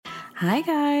Hi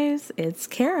guys, it's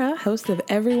Kara, host of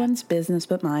Everyone's Business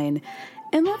But Mine.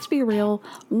 And let's be real,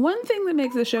 one thing that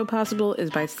makes the show possible is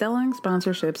by selling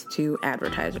sponsorships to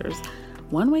advertisers.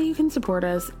 One way you can support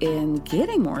us in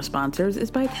getting more sponsors is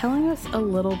by telling us a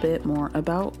little bit more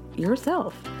about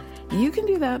yourself. You can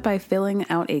do that by filling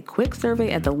out a quick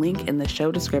survey at the link in the show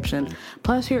description.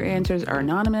 Plus, your answers are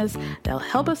anonymous. They'll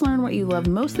help us learn what you love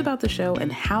most about the show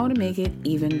and how to make it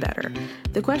even better.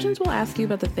 The questions will ask you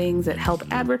about the things that help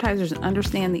advertisers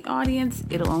understand the audience.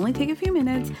 It'll only take a few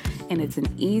minutes, and it's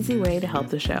an easy way to help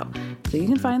the show. So you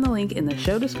can find the link in the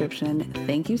show description.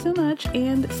 Thank you so much,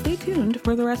 and stay tuned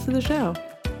for the rest of the show.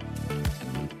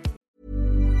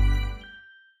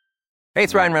 Hey,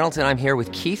 it's Ryan Reynolds, and I'm here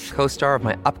with Keith, co-star of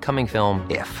my upcoming film,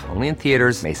 If, only in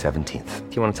theaters May 17th.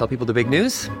 Do you want to tell people the big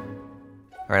news?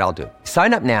 All right, I'll do it.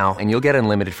 Sign up now and you'll get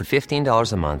unlimited for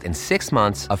 $15 a month and 6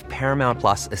 months of Paramount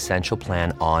Plus Essential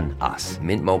Plan on us.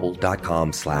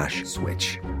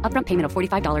 MintMobile.com/switch. Upfront payment of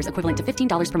 $45 equivalent to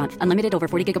 $15 per month. Unlimited over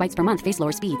 40 gigabytes per month. Face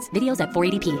lower speeds. Videos at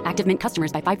 480p. Active Mint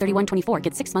customers by 531.24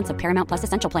 get 6 months of Paramount Plus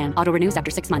Essential Plan. Auto renews after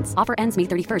 6 months. Offer ends May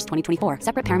 31st, 2024.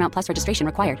 Separate Paramount Plus registration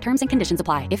required. Terms and conditions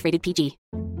apply if rated PG.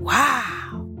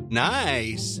 Wow.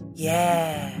 Nice.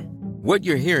 Yeah. What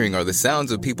you're hearing are the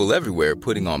sounds of people everywhere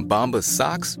putting on Bombas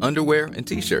socks, underwear, and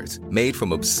T-shirts made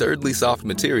from absurdly soft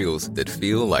materials that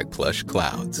feel like plush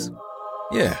clouds.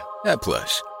 Yeah, that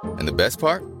plush. And the best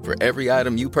part? For every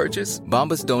item you purchase,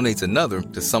 Bombas donates another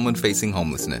to someone facing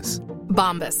homelessness.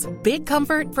 Bombas. Big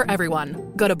comfort for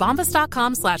everyone. Go to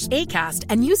bombas.com/ACAST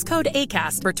and use code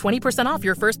ACAST for 20% off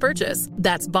your first purchase.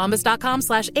 That's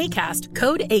bombas.com/ACAST.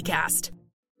 Code ACAST.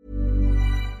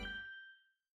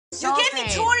 You gave me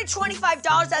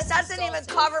 $225. That doesn't even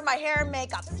cover my hair and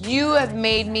makeup. You have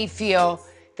made me feel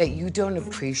that you don't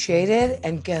appreciate it,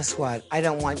 and guess what? I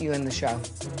don't want you in the show.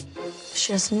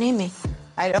 She doesn't need me.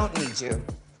 I don't need you.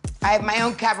 I have my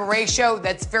own cabaret show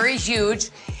that's very huge,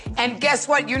 and guess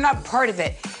what? You're not part of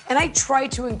it. And I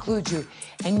tried to include you,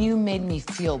 and you made me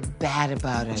feel bad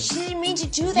about it. She didn't mean to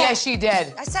do that. Yes, she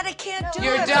did. I said I can't do it.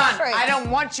 You're done. I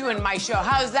don't want you in my show.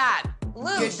 How's that?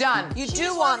 Luke, you're done. You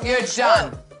do want me. You're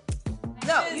done.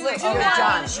 No, You're Luke,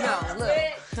 done. No,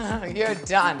 Luke. You're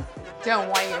done. Don't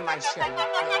want you in my show.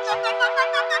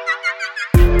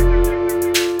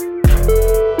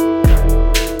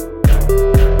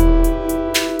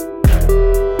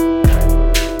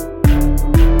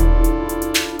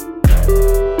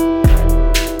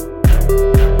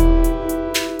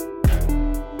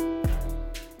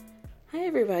 Hi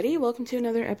everybody, welcome to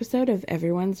another episode of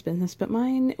Everyone's Business But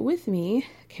Mine with me,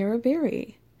 Kara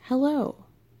Berry. Hello.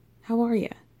 How are you?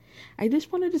 I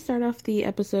just wanted to start off the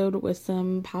episode with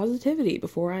some positivity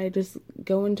before I just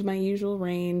go into my usual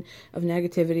reign of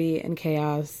negativity and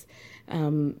chaos.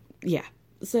 So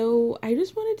I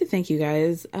just wanted to thank you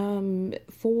guys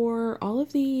for all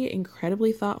of the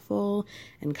incredibly thoughtful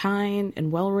and kind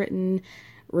and well-written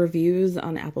reviews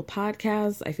on Apple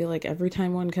Podcasts. I feel like every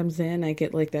time one comes in, I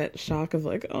get like that shock of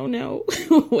like, oh no,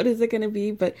 what is it going to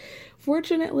be? But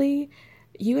fortunately,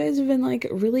 you guys have been like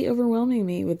really overwhelming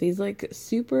me with these like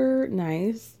super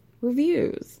nice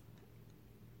reviews.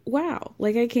 Wow.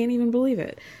 Like I can't even believe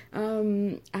it.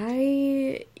 I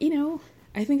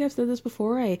think I've said this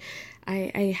before. I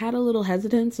had a little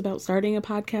hesitance about starting a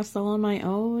podcast all on my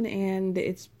own, and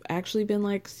it's actually been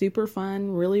like super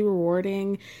fun, really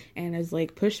rewarding, and has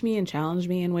like pushed me and challenged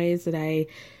me in ways that I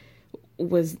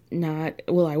was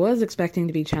expecting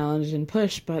to be challenged and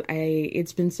pushed, but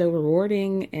it's been so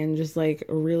rewarding and just like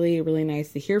really, really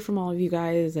nice to hear from all of you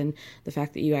guys, and the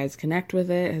fact that you guys connect with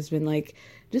it has been like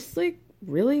just like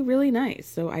really, really nice.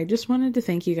 So I just wanted to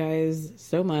thank you guys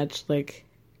so much. Like,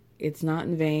 it's not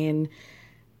in vain.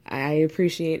 I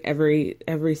appreciate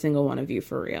every single one of you,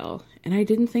 for real. And I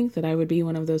didn't think that I would be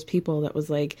one of those people that was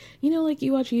like, like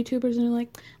you watch YouTubers and you're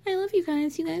like, I love you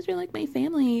guys are like my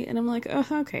family. And I'm like, oh,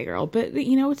 okay, girl. But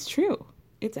it's true.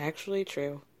 It's actually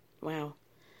true. Wow.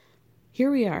 Here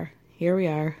we are.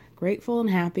 Grateful and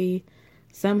happy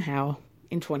somehow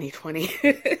in 2020.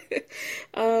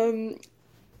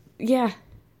 Yeah.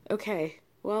 Okay.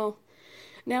 Well,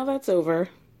 now that's over.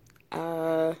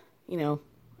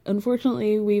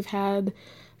 Unfortunately, we've had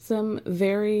some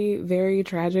very, very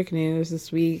tragic news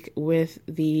this week with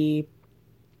the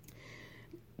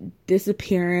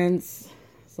disappearance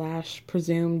 /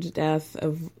 presumed death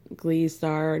of Glee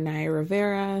star Naya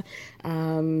Rivera.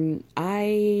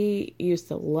 I used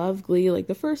to love Glee. Like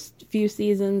the first few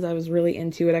seasons, I was really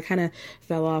into it. I kind of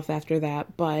fell off after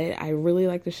that, but I really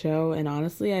liked the show. And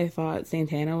honestly, I thought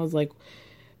Santana was like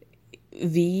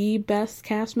the best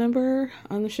cast member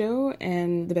on the show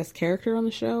and the best character on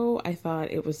the show. I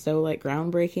thought it was so like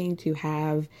groundbreaking to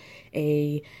have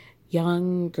a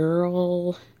young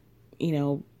girl, you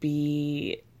know,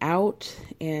 be out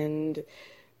and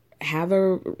have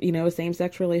a, you know, a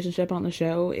same-sex relationship on the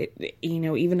show. It, you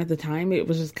know, even at the time, it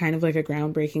was just kind of like a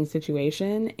groundbreaking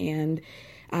situation, and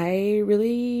I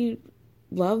really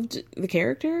loved the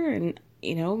character. And,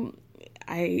 you know,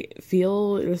 I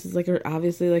feel this is like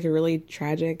obviously like a really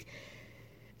tragic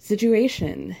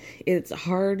situation. It's a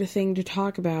hard thing to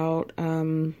talk about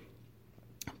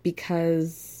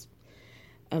because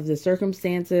of the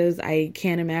circumstances. I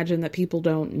can't imagine that people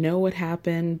don't know what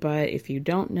happened, but if you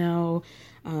don't know,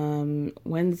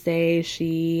 Wednesday,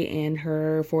 she and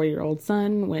her 4-year-old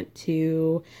son went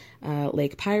to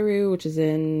Lake Piru, which is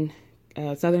in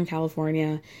Southern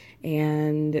California,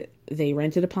 and they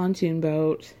rented a pontoon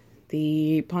boat.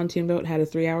 The pontoon boat had a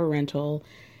 3-hour rental.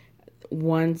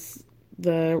 Once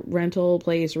the rental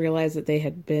place realized that they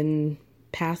had been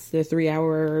past the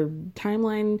 3-hour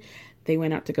timeline, they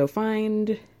went out to go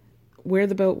find where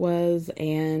the boat was,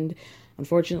 and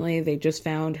unfortunately, they just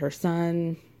found her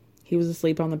son. He was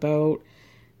asleep on the boat,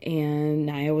 and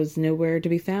Naya was nowhere to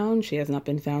be found. She has not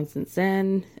been found since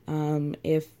then.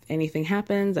 If anything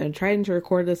happens, I'm trying to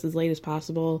record this as late as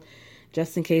possible,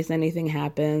 just in case anything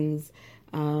happens.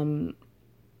 And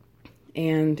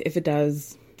if it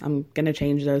does, I'm going to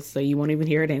change this, so you won't even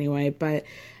hear it anyway. But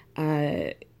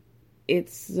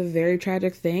it's a very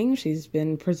tragic thing. She's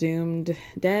been presumed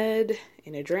dead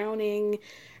in a drowning.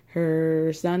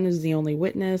 Her son is the only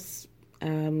witness,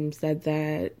 said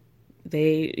that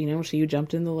she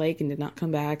jumped in the lake and did not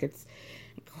come back. It's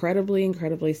incredibly,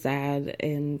 incredibly sad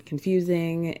and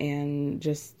confusing and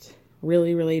just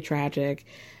really, really tragic.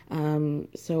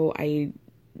 So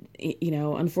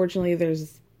unfortunately,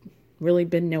 there's really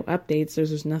been no updates.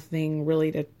 There's nothing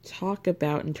really to talk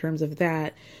about in terms of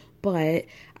that. But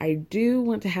I do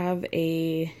want to have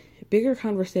a bigger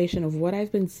conversation of what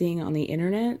I've been seeing on the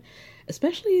internet,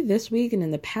 especially this week and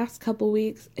in the past couple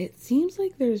weeks. It seems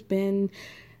like there's been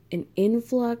an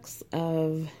influx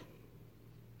of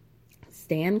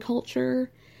stan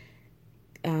culture,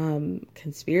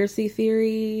 conspiracy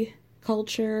theory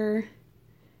culture,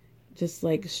 just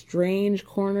like strange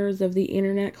corners of the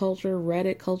internet culture,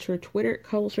 Reddit culture, Twitter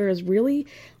culture has really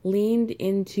leaned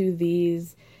into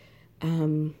these.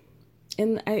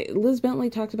 Liz Bentley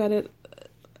talked about it,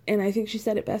 and I think she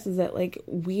said it best, is that like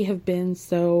we have been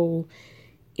so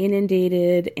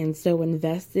inundated and so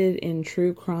invested in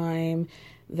true crime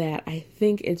that I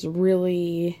think it's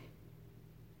really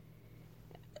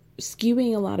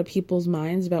skewing a lot of people's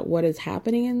minds about what is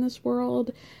happening in this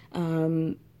world,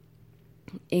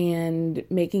 and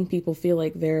making people feel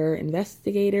like they're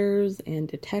investigators and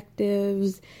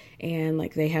detectives and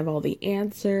like they have all the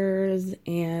answers.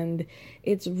 And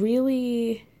it's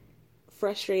really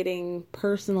frustrating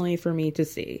personally for me to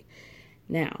see.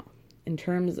 Now, in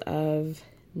terms of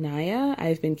Naya,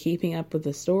 I've been keeping up with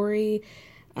the story,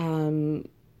 and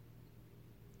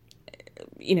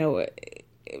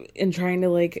trying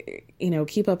to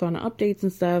keep up on updates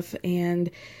and stuff. And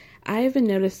I've been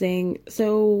noticing,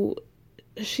 so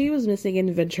she was missing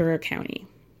in Ventura County.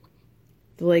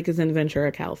 The lake is in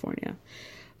Ventura, California.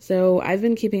 So I've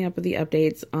been keeping up with the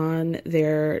updates on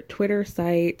their Twitter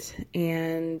site.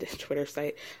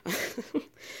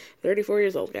 34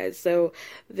 years old, guys. So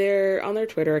they're on their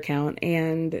Twitter account,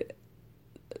 and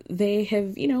they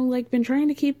have, been trying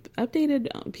to keep updated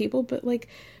on people, but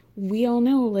we all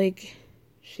know,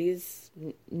 she's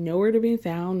nowhere to be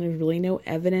found. There's really no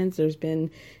evidence. There's been,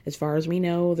 as far as we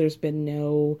know, there's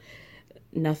been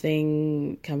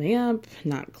nothing coming up,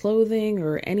 not clothing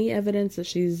or any evidence that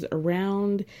she's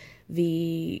around.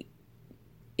 The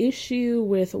issue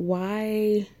with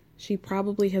why she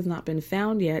probably has not been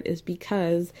found yet is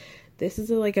because this is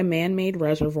a man-made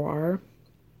reservoir,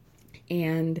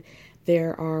 and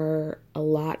there are a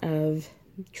lot of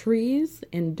trees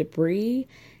and debris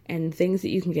and things that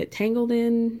you can get tangled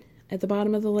in at the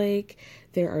bottom of the lake.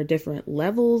 There are different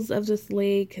levels of this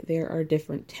lake. There are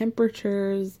different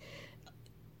temperatures.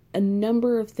 A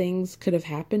number of things could have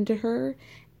happened to her,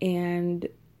 and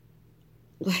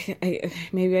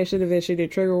maybe I should have issued a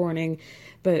trigger warning,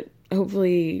 but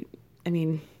hopefully,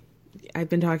 I've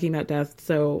been talking about death,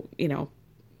 so,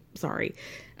 sorry.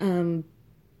 In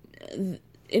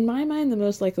my mind, the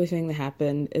most likely thing that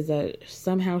happened is that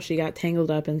somehow she got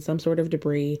tangled up in some sort of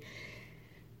debris,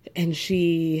 and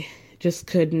she just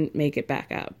couldn't make it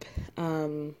back up.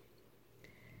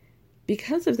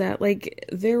 Because of that,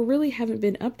 there really haven't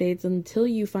been updates until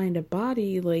you find a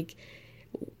body.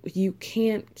 you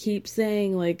can't keep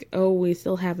saying like, oh, we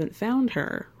still haven't found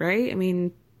her, right? I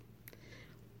mean,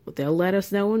 they'll let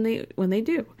us know when they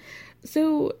do.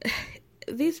 So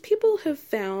these people have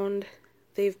found,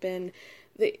 the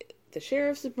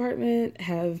sheriff's department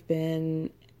have been,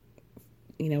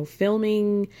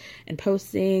 filming and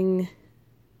posting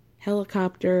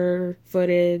helicopter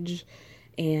footage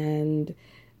and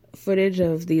footage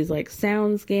of these like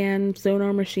sound scan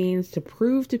sonar machines to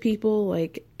prove to people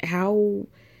like how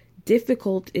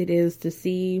difficult it is to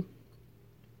see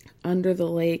under the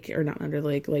lake, or not under the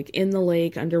lake, like in the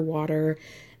lake, underwater,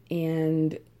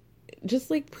 and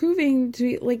just like proving to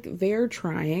be like they're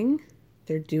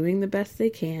doing the best they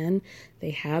can.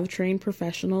 They have trained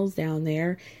professionals down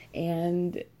there,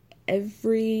 and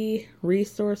every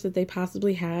resource that they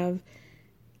possibly have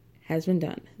has been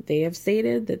done. They have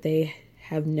stated that they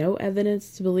have no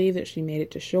evidence to believe that she made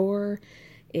it to shore.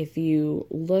 If you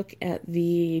look at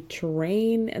the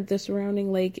terrain at the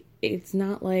surrounding lake, it's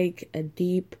not like a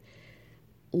deep,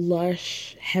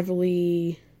 lush,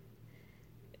 heavily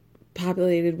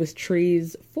populated with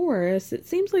trees forest. It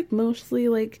seems like mostly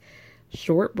like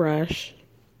short brush,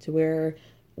 to where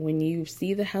when you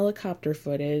see the helicopter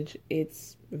footage,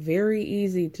 it's very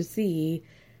easy to see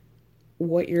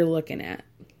what you're looking at.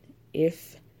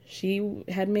 If she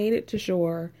had made it to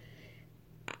shore,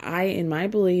 in my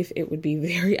belief, it would be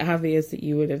very obvious that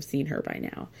you would have seen her by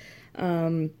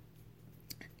now.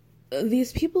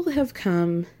 These people have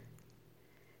come,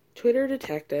 Twitter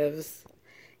detectives,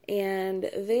 and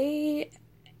they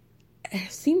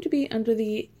seem to be under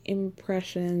the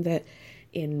impression that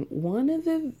in one of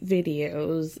the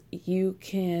videos, you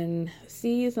can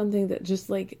see something that just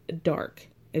like dark.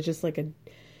 It's just like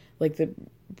the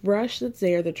brush that's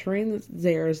there, the terrain that's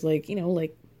there is like,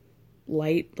 like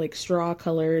light, like straw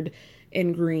colored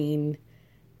and green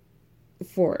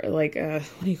for like,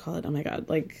 what do you call it? Oh my God,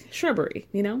 like shrubbery,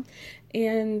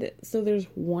 And so there's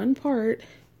one part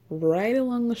right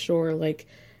along the shore, like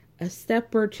a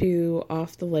step or two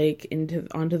off the lake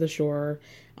onto the shore,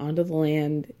 onto the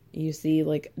land. You see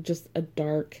like just a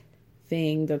dark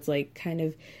thing that's like kind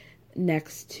of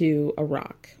next to a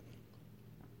rock.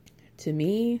 To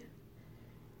me,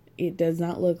 it does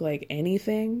not look like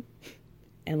anything.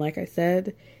 And like I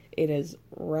said, it is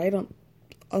right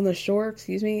on the shore,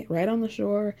 right on the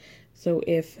shore. So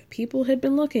if people had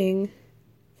been looking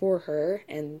for her,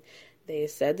 and they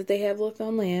said that they have looked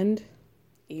on land,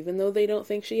 even though they don't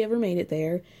think she ever made it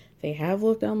there, they have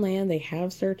looked on land, they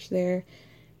have searched there.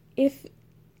 If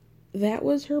that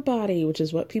was her body, which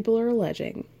is what people are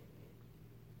alleging,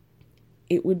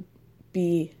 it would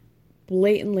be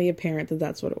blatantly apparent that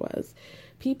that's what it was.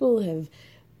 People have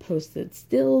posted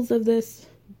stills of this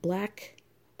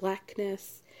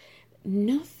blackness.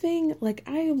 Nothing, like,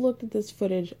 I have looked at this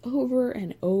footage over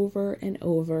and over and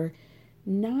over.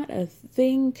 Not a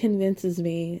thing convinces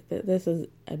me that this is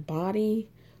a body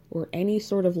or any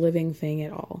sort of living thing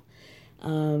at all.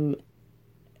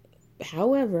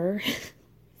 However,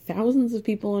 thousands of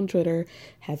people on Twitter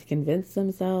have convinced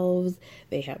themselves.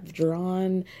 They have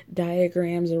drawn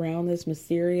diagrams around this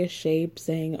mysterious shape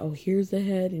saying, oh, here's the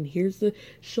head and here's the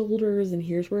shoulders and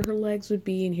here's where her legs would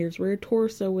be and here's where her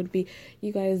torso would be.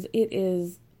 You guys, it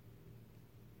is,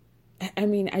 I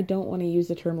mean, I don't want to use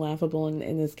the term laughable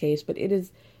in this case, but it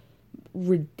is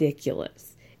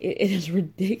ridiculous. It is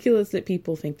ridiculous that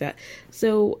people think that.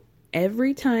 So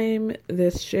every time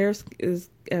this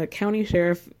county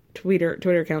sheriff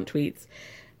Twitter account tweets,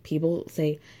 people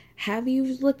say, have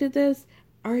you looked at this?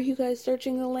 Are you guys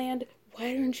searching the land?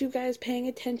 Why aren't you guys paying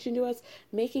attention to us?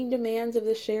 Making demands of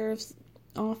the sheriff's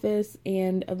office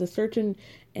and of the search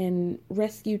and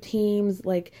rescue teams.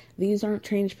 Like, these aren't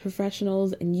trained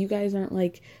professionals, and you guys aren't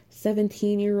like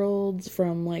 17-year-olds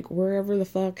from like wherever the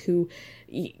fuck who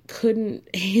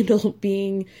couldn't handle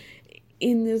being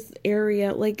in this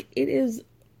area. Like, it is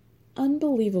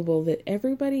unbelievable that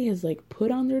everybody has like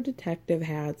put on their detective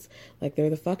hats like they're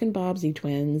the fucking Bobbsey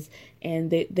twins, and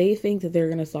they think that they're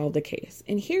going to solve the case.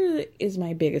 And here is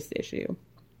my biggest issue.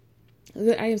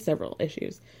 I have several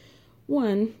issues.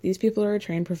 One, these people are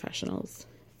trained professionals.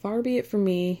 Far be it from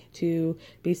me to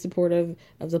be supportive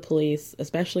of the police,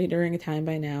 especially during a time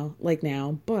like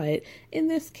now, but in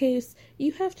this case,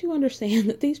 you have to understand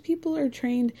that these people are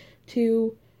trained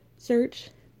to search.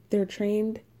 They're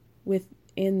trained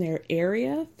in their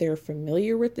area. They're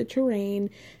familiar with the terrain.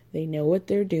 They know what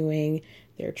they're doing.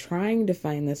 They're trying to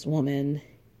find this woman,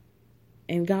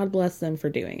 and God bless them for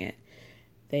doing it.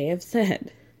 They have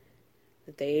said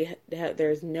that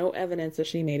there's no evidence that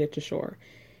she made it to shore.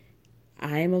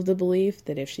 I am of the belief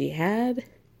that if she had,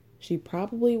 she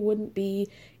probably wouldn't be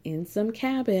in some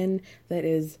cabin that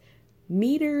is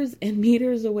meters and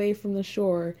meters away from the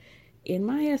shore, in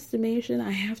my estimation,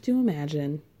 I have to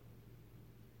imagine,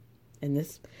 and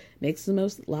this makes the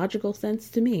most logical sense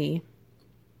to me,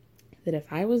 that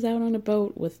if I was out on a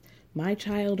boat with my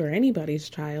child or anybody's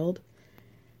child,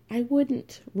 I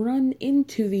wouldn't run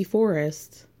into the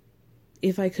forest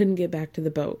if I couldn't get back to the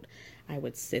boat. I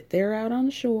would sit there out on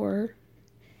shore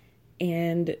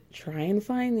and try and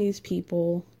find these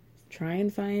people, try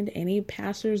and find any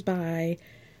passersby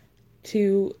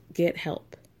to get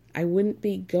help. I wouldn't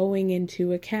be going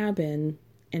into a cabin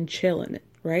and chilling it,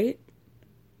 right?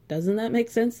 Doesn't that make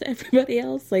sense to everybody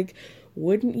else? Like,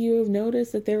 wouldn't you have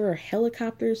noticed that there are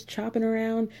helicopters chopping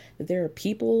around, that there are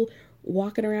people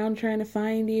walking around trying to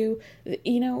find you?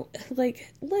 You know,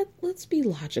 like, let's be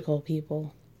logical,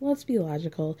 people. Let's be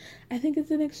logical. I think it's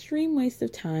an extreme waste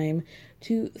of time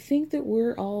to think that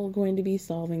we're all going to be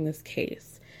solving this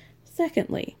case.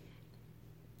 Secondly,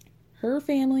 her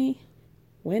family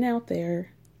went out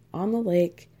there on the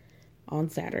lake on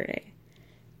Saturday.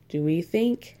 Do we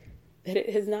think that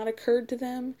it has not occurred to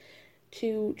them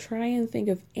to try and think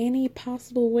of any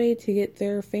possible way to get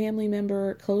their family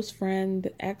member, close friend,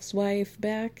 ex-wife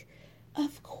back?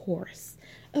 Of course.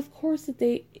 Of course that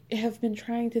they have been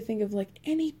trying to think of like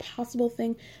any possible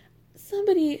thing.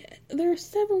 There are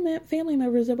several family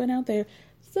members that went out there.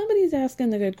 Somebody's asking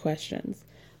the good questions.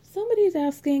 Somebody's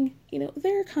asking,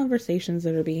 there are conversations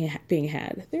that are being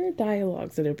had. There are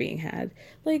dialogues that are being had.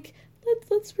 Like,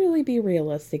 let's really be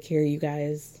realistic here, you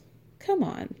guys. Come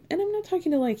on. And I'm not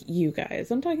talking to like you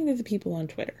guys. I'm talking to the people on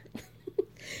Twitter.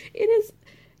 It is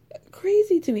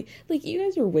crazy to me. Like, you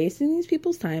guys are wasting these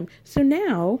people's time. So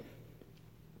now,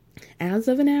 as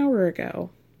of an hour ago,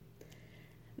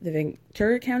 the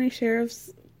Ventura County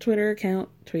Sheriff's Twitter account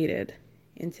tweeted,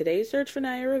 "In today's search for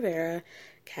Naya Rivera,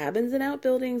 cabins and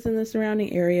outbuildings in the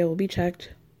surrounding area will be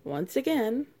checked once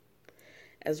again,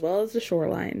 as well as the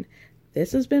shoreline.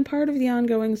 This has been part of the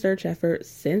ongoing search effort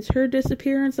since her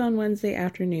disappearance on Wednesday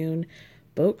afternoon.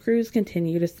 Boat crews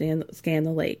continue to scan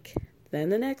the lake." Then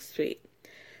the next tweet.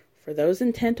 "For those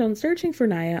intent on searching for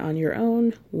Naya on your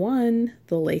own, 1,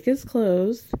 the lake is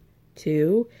closed.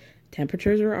 2,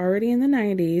 temperatures are already in the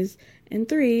 90s. And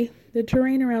 3, the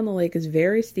terrain around the lake is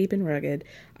very steep and rugged.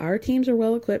 Our teams are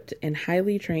well equipped and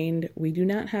highly trained. We do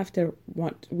not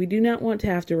want to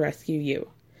have to rescue you."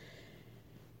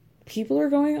 People are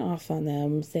going off on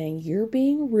them, saying, "You're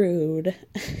being rude.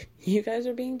 You guys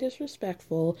are being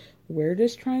disrespectful. We're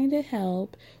just trying to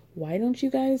help. Why don't you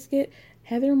guys get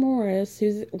Heather Morris,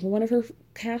 who's one of her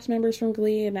cast members from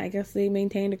Glee, and I guess they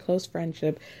maintained a close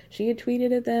friendship. She had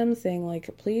tweeted at them saying, like,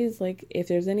 please, like, if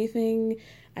there's anything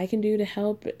I can do to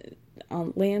help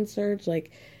on land search,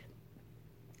 like,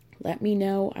 let me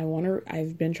know.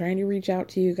 I've been trying to reach out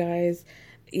to you guys."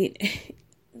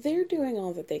 They're doing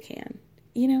all that they can.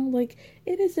 Like,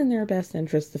 it is in their best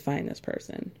interest to find this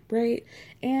person, right?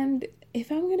 And if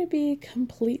I'm going to be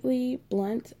completely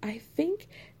blunt, I think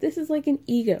this is like an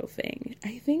ego thing.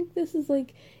 I think this is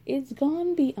like, it's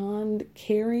gone beyond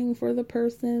caring for the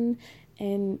person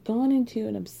and gone into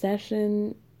an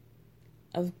obsession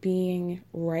of being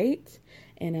right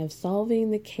and of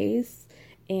solving the case.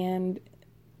 And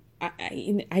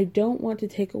I don't want to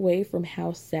take away from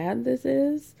how sad this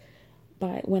is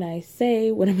but when I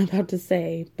say what I'm about to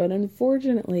say, but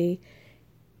unfortunately,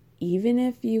 even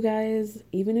if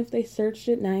they searched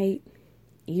at night,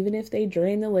 even if they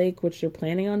drain the lake, which they're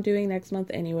planning on doing next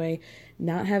month anyway,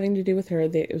 not having to do with her,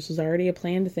 this was already a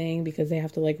planned thing because they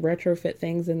have to like retrofit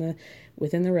things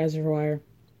within the reservoir.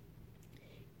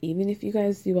 Even if you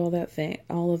guys do all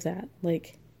of that,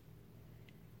 like,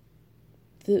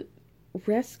 the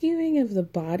rescuing of the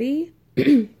body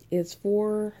is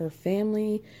for her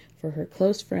family, for her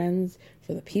close friends,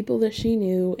 for the people that she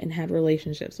knew and had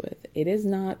relationships with. It is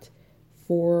not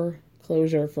for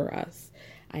closure for us.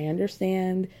 I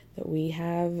understand that a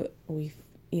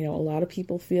lot of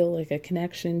people feel like a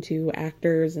connection to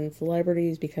actors and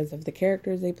celebrities because of the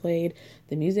characters they played,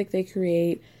 the music they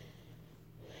create,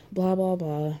 blah, blah,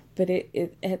 blah. But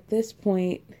it at this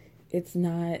point, it's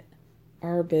not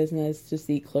our business to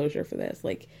seek closure for this.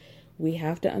 Like, we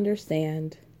have to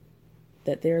understand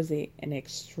that there's an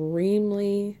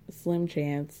extremely slim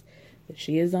chance that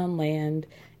she is on land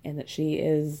and that she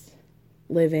is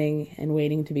living and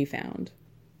waiting to be found.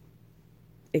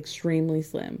 Extremely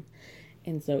slim.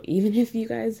 And so even if you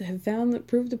guys have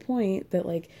proved the point that,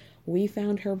 like, we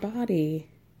found her body,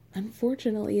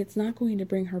 unfortunately, it's not going to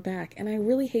bring her back. And I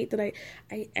really hate that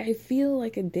I feel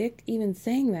like a dick even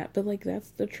saying that, but, like, that's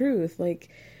the truth. Like,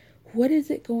 what is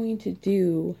it going to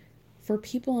do for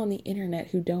people on the internet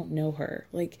who don't know her?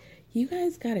 Like, you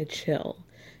guys gotta chill.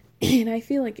 And I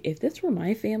feel like if this were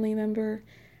my family member,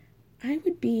 I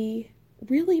would be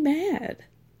really mad.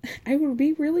 I would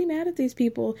be really mad at these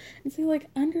people and say, like,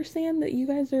 understand that you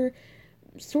guys are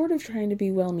sort of trying to be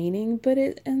well-meaning, but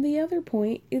and the other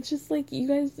point, it's just like, you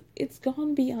guys, it's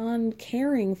gone beyond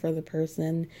caring for the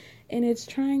person, and it's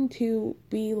trying to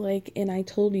be like an I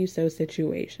told you so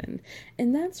situation.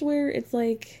 And that's where it's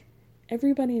like,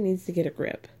 everybody needs to get a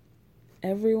grip.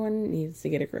 Everyone needs to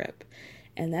get a grip.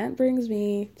 And that brings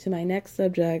me to my next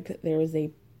subject. There was a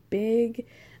big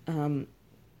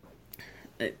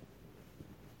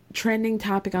trending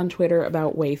topic on Twitter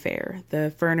about Wayfair,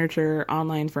 the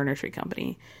online furniture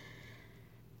company.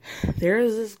 There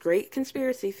is this great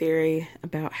conspiracy theory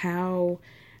about how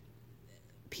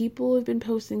people have been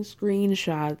posting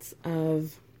screenshots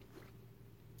of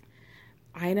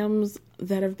items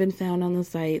that have been found on the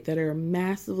site that are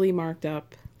massively marked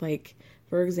up. Like,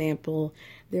 for example,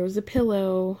 there was a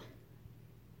pillow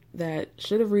that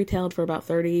should have retailed for about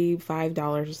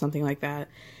 $35 or something like that.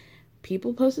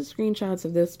 People posted screenshots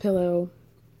of this pillow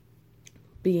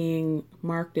being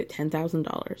marked at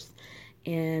 $10,000.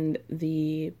 And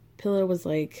the pillow was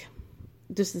like,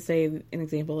 just to say an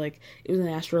example, like, it was an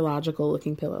astrological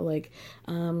looking pillow, like,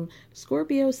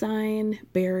 Scorpio sign,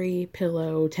 berry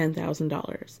pillow,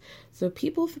 $10,000. So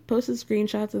people posted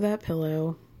screenshots of that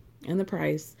pillow and the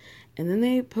price, and then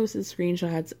they posted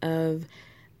screenshots of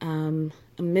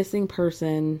a missing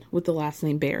person with the last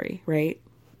name Barry, right?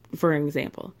 For an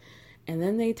example. And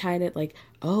then they tied it like,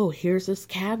 oh, here's this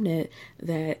cabinet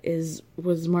that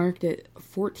was marked at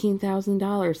 $14,000,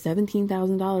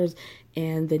 $17,000,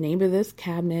 and the name of this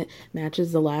cabinet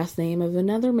matches the last name of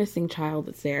another missing child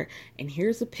that's there. And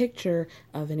here's a picture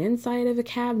of an inside of a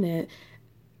cabinet,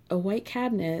 a white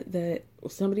cabinet that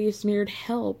somebody smeared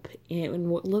help in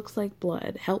what looks like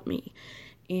blood. Help me.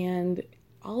 And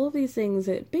all of these things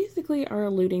that basically are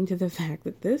alluding to the fact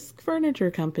that this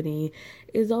furniture company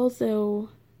is also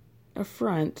a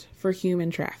front for human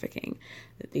trafficking,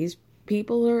 that these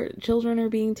children are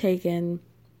being taken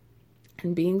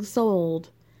and being sold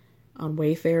on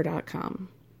Wayfair.com.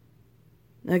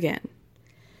 Again,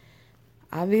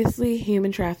 obviously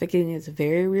human trafficking is a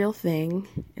very real thing.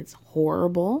 It's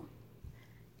horrible.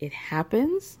 It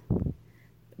happens,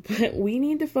 but we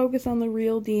need to focus on the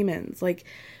real demons. Like,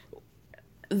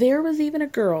 there was even a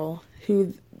girl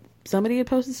who somebody had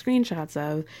posted screenshots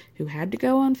of, who had to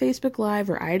go on Facebook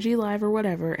Live or IG Live or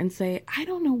whatever and say, I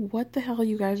don't know what the hell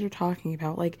you guys are talking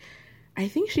about. Like, I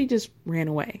think she just ran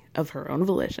away of her own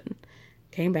volition.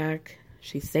 Came back.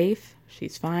 She's safe.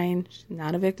 She's fine. She's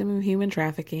not a victim of human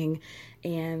trafficking.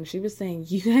 And she was saying,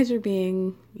 you guys are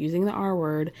using the R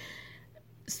word,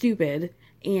 stupid.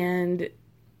 And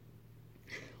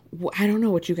I don't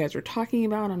know what you guys are talking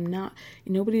about.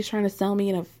 Nobody's trying to sell me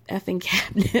in a effing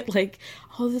cabinet, like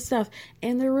all this stuff.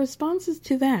 And their responses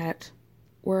to that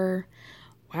were,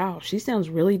 wow, she sounds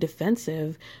really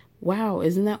defensive. Wow,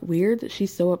 isn't that weird that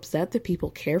she's so upset that people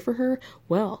care for her?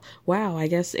 Well, wow, I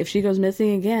guess if she goes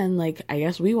missing again, like, I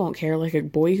guess we won't care, like a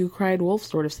boy who cried wolf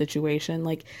sort of situation.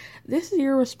 Like, this is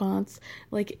your response.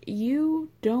 Like, you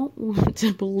don't want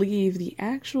to believe the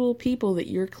actual people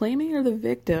that you're claiming are the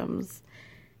victims.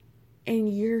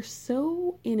 And you're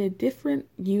so in a different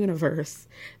universe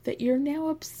that you're now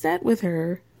upset with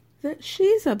her that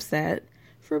she's upset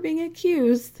for being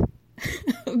accused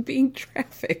of being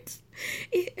trafficked.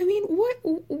 I mean, what?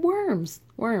 Worms.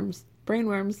 Brain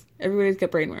worms. Everybody's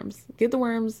got brain worms. Get the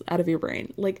worms out of your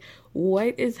brain. Like,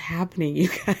 what is happening, you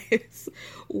guys?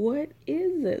 What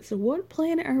is this? What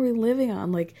planet are we living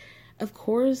on? Like, of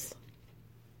course,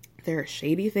 there are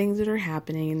shady things that are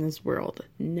happening in this world.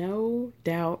 No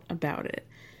doubt about it.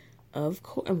 Of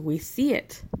course, we see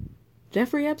it.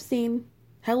 Jeffrey Epstein,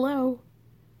 hello.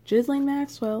 Ghislaine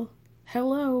Maxwell,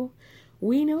 hello.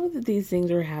 We know that these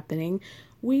things are happening.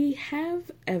 We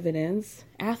have evidence.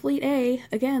 Athlete A,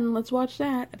 again, let's watch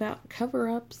that, about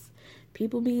cover-ups,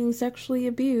 people being sexually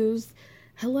abused.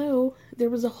 Hello, there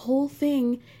was a whole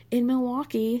thing in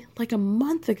Milwaukee like a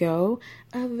month ago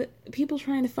of people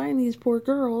trying to find these poor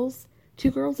girls,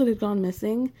 2 girls that had gone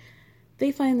missing.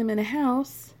 They find them in a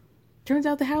house. Turns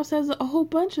out the house has a whole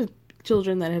bunch of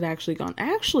children that had actually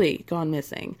gone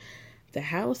missing. The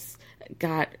house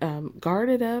got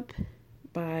guarded up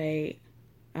by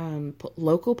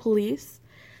local police.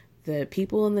 The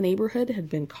people in the neighborhood had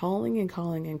been calling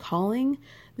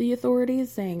the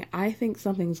authorities, saying, I think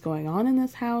something's going on in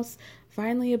this house.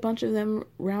 Finally, a bunch of them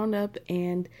round up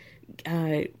and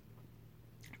are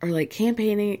like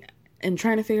campaigning and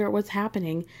trying to figure out what's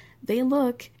happening. They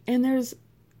look, and there's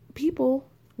people,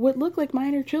 what look like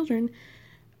minor children,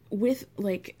 with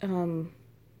like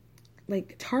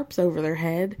like tarps over their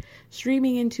head,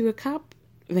 streaming into a cop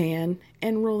van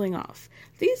and rolling off.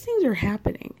 These things are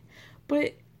happening,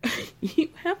 but you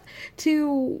have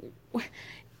to...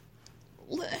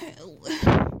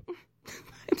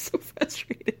 I'm so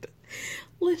frustrated.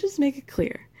 Let's just make it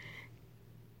clear.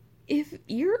 If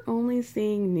you're only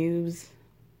seeing news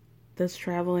that's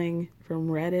traveling from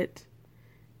Reddit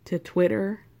to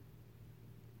Twitter,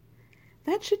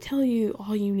 that should tell you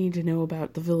all you need to know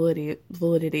about the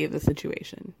validity of the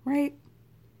situation, right?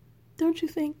 Don't you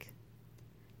think?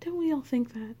 Don't we all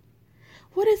think that?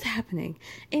 What is happening?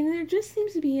 And there just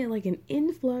seems to be like an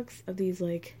influx of these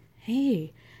like,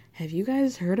 hey, have you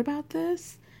guys heard about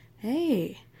this?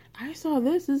 Hey, I saw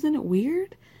this. Isn't it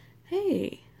weird?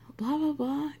 Hey, blah, blah,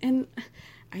 blah. And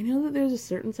I know that there's a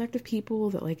certain sect of people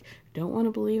that like don't want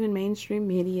to believe in mainstream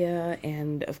media,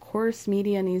 and of course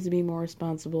media needs to be more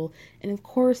responsible, and of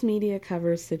course media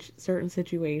covers certain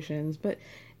situations, but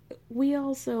we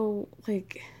also,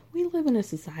 like, we live in a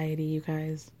society, you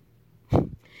guys.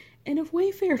 And if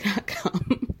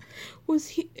Wayfair.com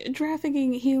was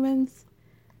trafficking humans,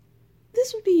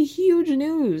 this would be huge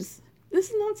news. This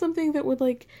is not something that would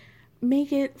like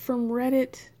make it from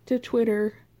Reddit to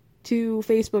Twitter to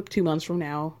Facebook 2 months from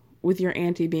now, with your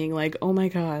auntie being like, oh my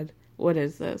god, what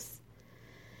is this?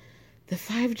 The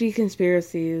 5G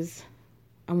conspiracies,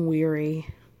 I'm weary.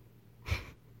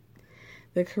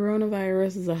 The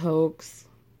coronavirus is a hoax.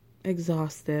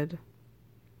 Exhausted.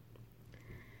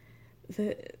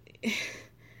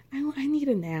 I need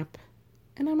a nap,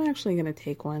 and I'm actually gonna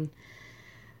take one.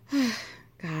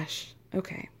 Gosh,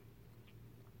 okay.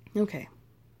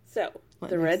 So,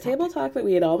 the Red Table Talk that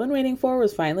we had all been waiting for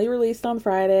was finally released on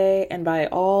Friday, and by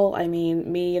all, I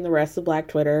mean me and the rest of Black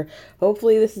Twitter.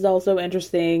 Hopefully this is also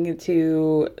interesting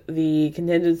to the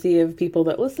contingency of people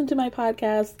that listen to my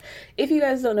podcast. If you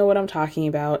guys don't know what I'm talking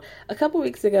about, a couple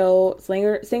weeks ago,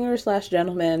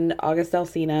 singer/gentleman August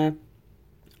Alsina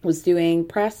was doing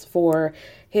press for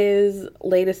his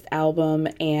latest album,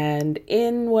 and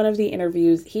in one of the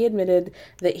interviews, he admitted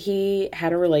that he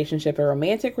had a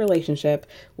romantic relationship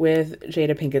with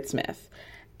Jada Pinkett Smith.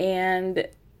 And,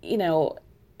 you know,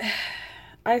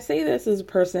 I say this as a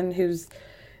person who's,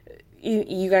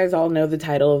 you guys all know the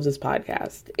title of this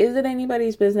podcast. Is it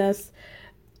anybody's business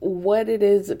what it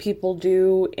is that people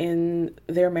do in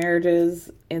their marriages,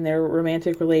 in their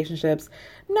romantic relationships?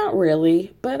 Not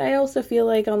really, but I also feel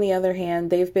like, on the other hand,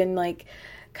 they've been like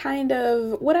kind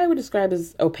of what I would describe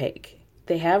as opaque.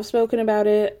 They have spoken about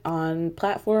it on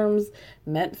platforms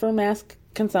meant for mass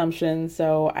consumption,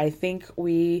 so I think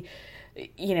I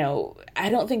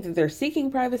don't think that they're seeking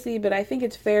privacy, but I think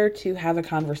it's fair to have a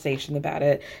conversation about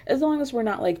it, as long as we're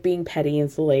not like being petty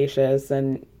and salacious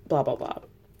and blah, blah, blah.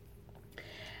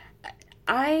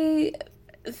 I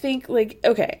think, like,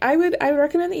 okay, I would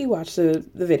recommend that you watch the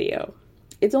video.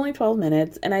 It's only 12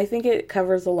 minutes, and I think it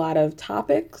covers a lot of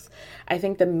topics. I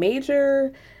think the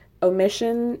major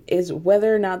omission is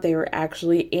whether or not they were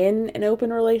actually in an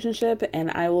open relationship,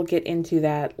 and I will get into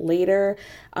that later.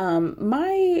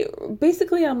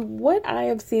 Basically on what I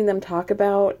have seen them talk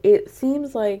about, it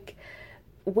seems like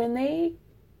when they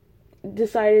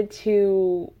decided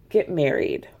to get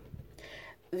married,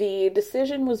 the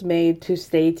decision was made to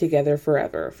stay together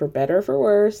forever, for better or for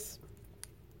worse.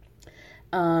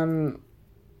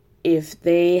 If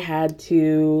they had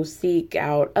to seek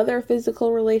out other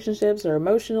physical relationships or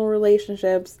emotional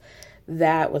relationships,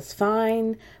 that was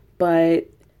fine, but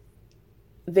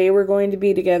they were going to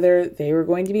be together. They were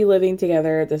going to be living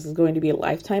together. This is going to be a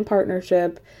lifetime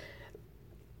partnership,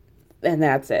 and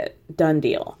that's it. Done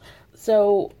deal.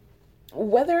 So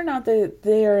whether or not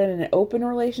they are in an open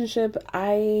relationship,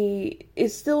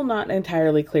 is still not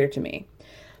entirely clear to me.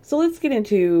 So let's get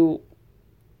into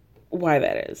why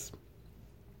that is.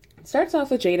 It starts off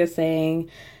with Jada saying,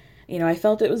 I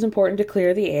felt it was important to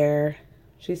clear the air.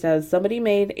 She says, somebody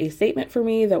made a statement for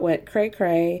me that went cray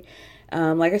cray.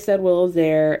 Like I said, Will is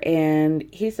there, and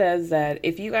he says that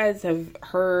if you guys have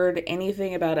heard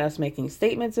anything about us making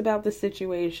statements about the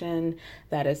situation,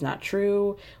 that is not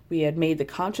true. We had made the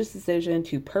conscious decision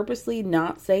to purposely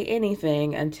not say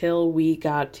anything until we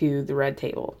got to the Red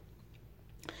Table.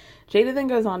 Jada then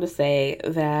goes on to say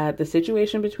that the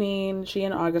situation between she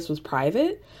and August was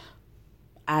private.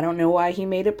 I don't know why he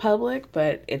made it public,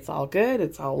 but it's all good.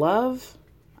 It's all love.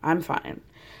 I'm fine.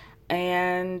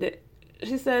 And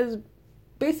she says,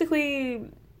 basically,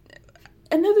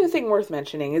 another thing worth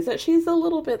mentioning is that she's a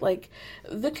little bit like,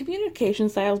 the communication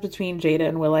styles between Jada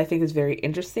and Will, I think, is very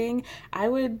interesting. I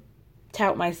would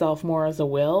tout myself more as a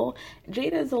Will.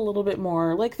 Jada is a little bit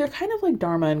more like, they're kind of like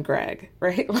Dharma and Greg,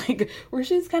 right? Like, where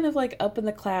she's kind of like up in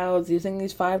the clouds using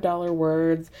these $5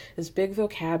 words, this big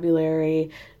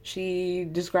vocabulary. She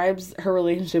describes her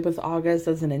relationship with August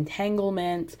as an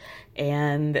entanglement,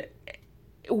 and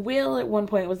Will at one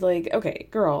point was like, okay,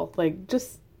 girl, like,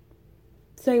 just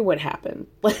say what happened.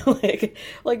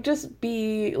 like just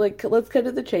be like, let's cut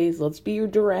to the chase. Let's be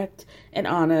direct and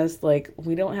honest. Like,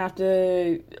 we don't have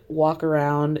to walk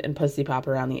around and pussy pop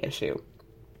around the issue.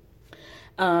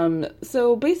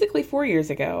 So basically 4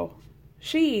 years ago,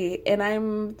 and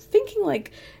I'm thinking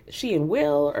like she and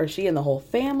Will, or she and the whole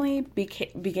family,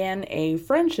 began a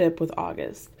friendship with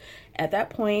August. At that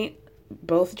point,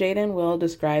 both Jada and Will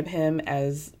describe him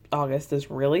as August as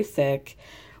really sick.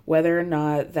 Whether or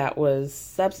not that was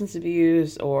substance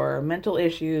abuse or mental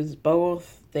issues,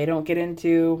 both, they don't get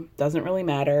into, doesn't really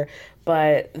matter.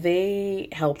 But they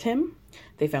helped him.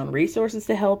 They found resources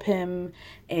to help him.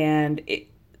 And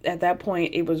at that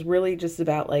point, it was really just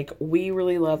about like, we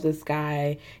really love this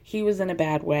guy. He was in a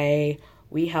bad way.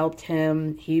 We helped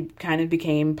him. He kind of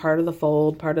became part of the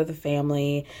fold, part of the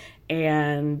family.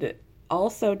 And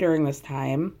also during this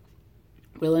time,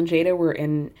 Will and Jada were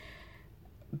in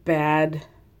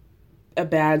a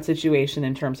bad situation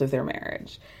in terms of their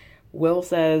marriage. Will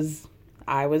says,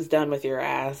 I was done with your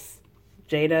ass.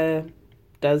 Jada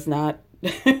does not.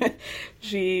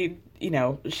 She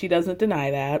doesn't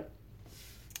deny that.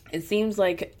 It seems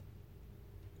like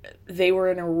they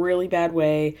were in a really bad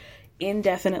way,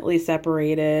 indefinitely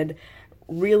separated,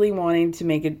 really wanting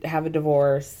to have a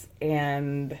divorce,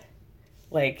 and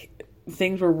like,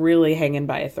 things were really hanging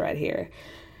by a thread here.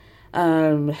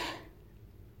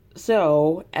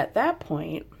 So, at that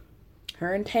point,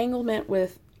 her entanglement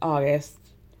with August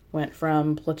went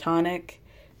from platonic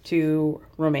to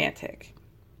romantic.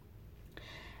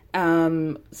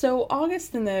 So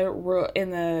August, in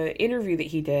the interview that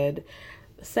he did,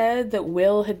 said that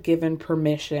Will had given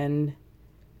permission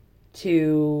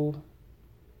for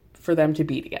them to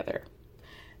be together.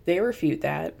 They refute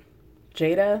that.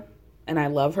 Jada, and I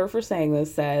love her for saying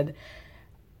this, said,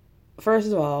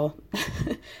 first of all,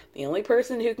 the only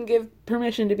person who can give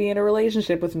permission to be in a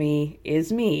relationship with me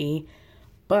is me.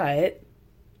 But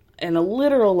in a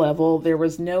literal level, there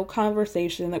was no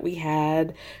conversation that we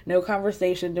had, no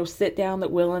sit down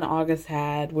that Will and August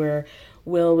had where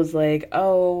Will was like,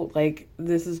 oh, like,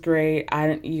 this is great.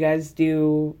 You guys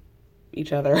do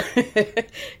each other.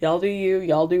 Y'all do you,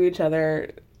 y'all do each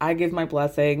other. I give my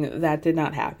blessing. That did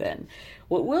not happen.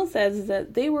 What Will says is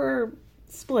that they were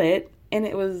split, and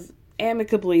it was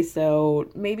amicably so,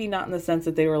 maybe not in the sense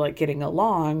that they were like getting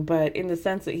along, but in the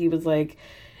sense that he was like,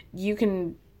 you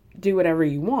can do whatever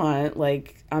you want,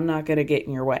 like, I'm not gonna get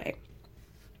in your way.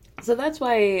 So that's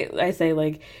why I say,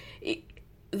 like,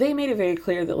 they made it very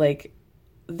clear that, like,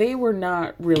 they were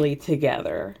not really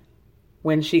together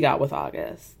when she got with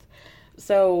August.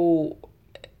 So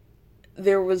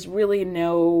there was really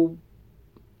no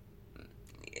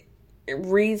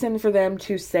reason for them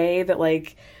to say that,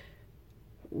 like,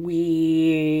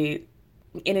 in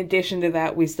addition to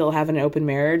that, we still have an open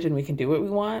marriage and we can do what we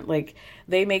want. Like,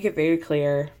 they make it very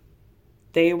clear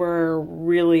they were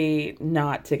really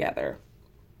not together.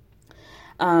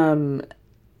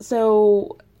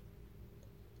 So,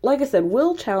 like I said,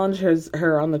 Will challenges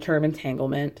her on the term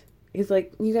entanglement. He's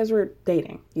like, you guys were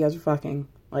dating. You guys were fucking.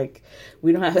 Like,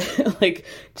 we don't have, like,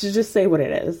 to just say what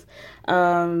it is.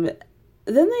 Then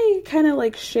they kind of,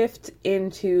 like, shift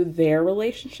into their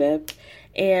relationship.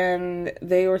 And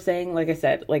they were saying, like I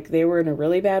said, like, they were in a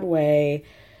really bad way.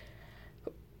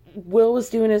 Will was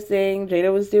doing his thing,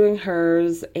 Jada was doing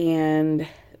hers, and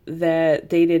that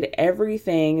they did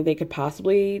everything they could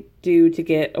possibly do to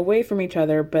get away from each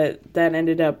other, but that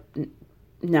ended up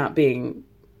not being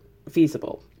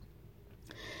feasible.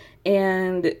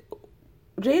 And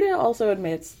Jada also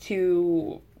admits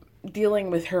to dealing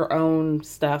with her own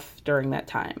stuff during that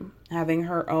time, having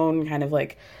her own kind of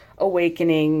like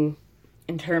awakening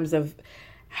in terms of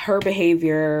her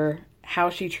behavior, how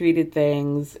she treated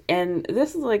things. And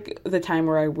this is like the time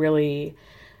where I really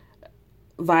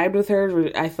vibed with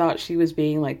her. I thought she was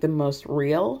being like the most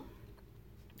real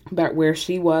about where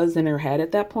she was in her head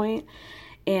at that point.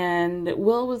 And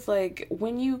Will was like,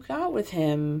 when you got with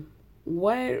him,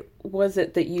 what was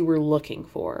it that you were looking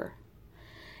for?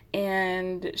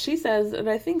 And she says, and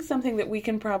I think something that we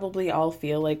can probably all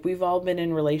feel, like we've all been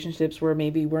in relationships where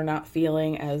maybe we're not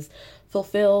feeling as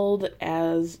fulfilled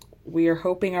as we are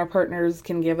hoping our partners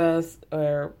can give us,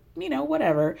 or, you know,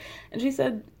 whatever. And she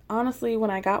said, honestly, when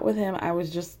I got with him, I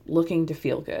was just looking to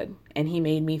feel good, and he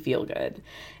made me feel good.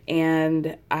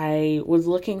 And I was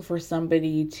looking for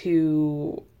somebody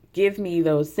to give me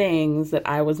those things that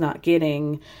I was not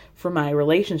getting from my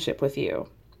relationship with you.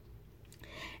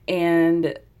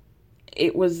 And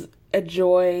it was a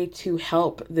joy to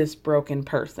help this broken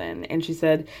person. And she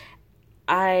said,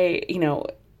 I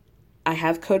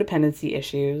have codependency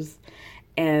issues,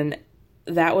 and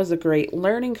that was a great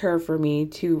learning curve for me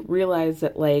to realize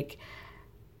that, like,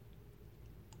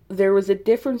 there was a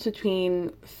difference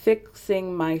between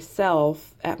fixing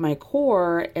myself at my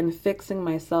core and fixing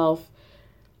myself,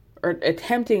 or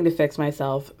attempting to fix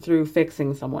myself through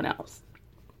fixing someone else.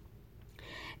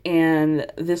 And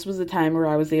this was a time where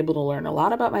I was able to learn a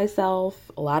lot about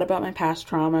myself, a lot about my past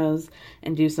traumas,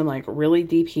 and do some like really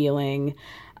deep healing.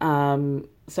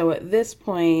 So at this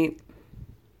point,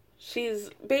 she was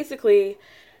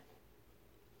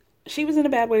in a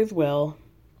bad way with Will.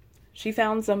 She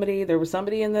found somebody, there was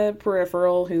somebody in the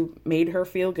peripheral who made her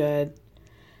feel good.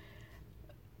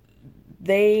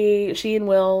 She and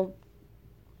Will,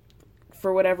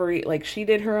 for whatever, like, she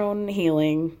did her own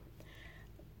healing.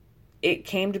 It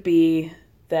came to be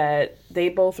that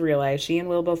she and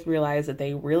Will both realized that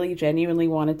they really genuinely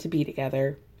wanted to be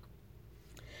together.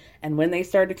 And when they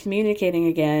started communicating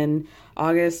again,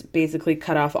 August basically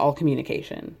cut off all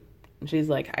communication. And she's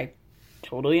like, I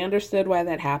totally understood why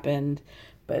that happened,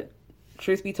 but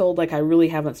truth be told, like, I really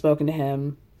haven't spoken to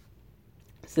him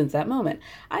since that moment.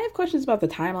 I have questions about the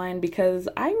timeline because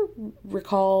I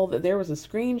recall that there was a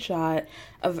screenshot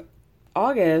of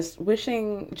August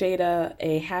wishing Jada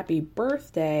a happy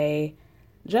birthday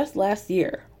just last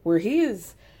year, where he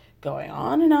is going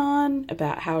on and on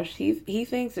about how he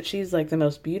thinks that she's like the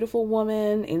most beautiful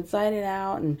woman inside and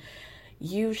out, and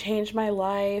you've changed my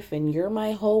life and you're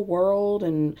my whole world.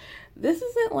 And this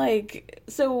isn't like,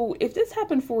 so if this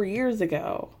happened 4 years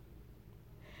ago,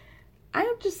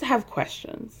 I just have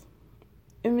questions.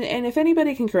 And if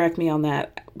anybody can correct me on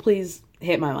that, please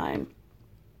hit my line.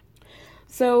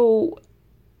 So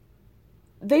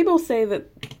they both say that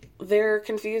they're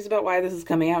confused about why this is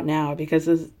coming out now, because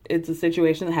it's a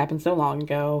situation that happened so long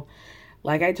ago.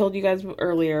 Like I told you guys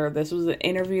earlier, this was an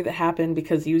interview that happened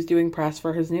because he was doing press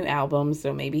for his new album.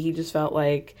 So maybe he just felt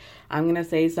like, I'm going to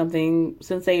say something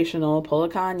sensational, pull a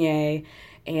Kanye,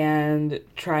 and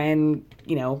try and,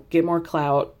 get more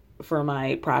clout for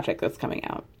my project that's coming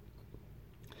out.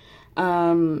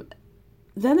 Then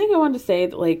they go on to say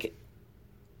that, like,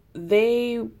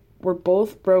 they were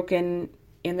both broken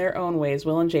in their own ways,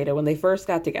 Will and Jada, when they first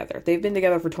got together. They've been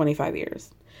together for 25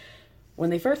 years. When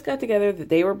they first got together, that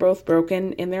they were both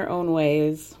broken in their own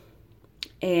ways.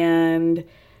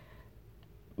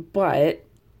 But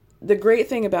the great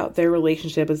thing about their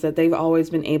relationship is that they've always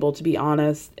been able to be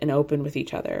honest and open with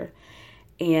each other.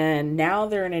 And now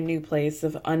they're in a new place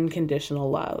of unconditional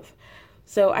love.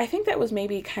 So I think that was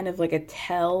maybe kind of like a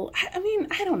tell. I mean,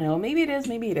 I don't know. Maybe it is,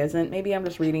 maybe it isn't. Maybe I'm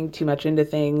just reading too much into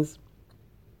things.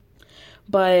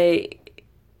 But,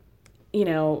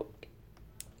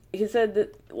 he said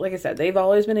that, like I said, they've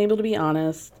always been able to be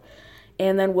honest.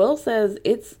 And then Will says,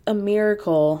 it's a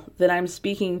miracle that I'm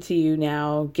speaking to you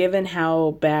now, given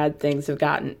how bad things had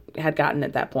gotten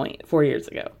at that point 4 years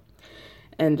ago.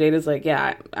 And Jada's like,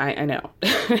 yeah, I know.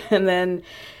 And then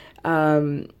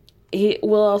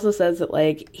Will also says that,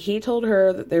 like, he told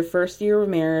her that their first year of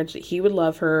marriage, he would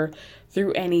love her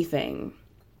through anything.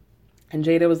 And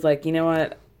Jada was like, you know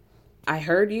what? I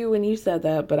heard you when you said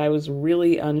that, but I was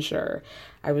really unsure.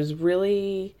 I was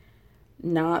really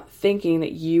not thinking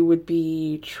that you would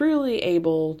be truly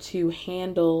able to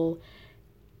handle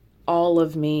all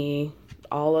of me,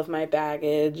 all of my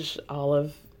baggage, all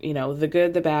of, the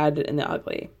good, the bad, and the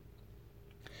ugly.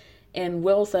 And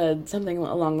Will said something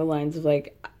along the lines of,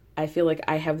 like, I feel like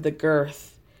I have the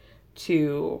girth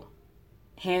to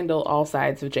handle all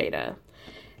sides of Jada.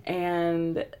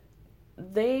 And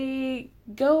they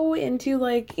go into,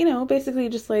 like, basically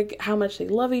just, like, how much they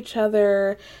love each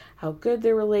other, how good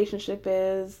their relationship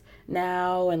is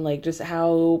now, and, like, just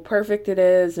how perfect it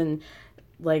is. And,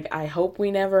 like, I hope we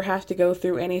never have to go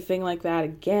through anything like that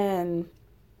again.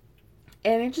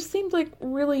 And it just seemed like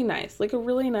really nice,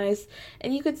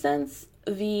 and you could sense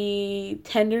the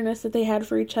tenderness that they had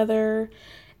for each other.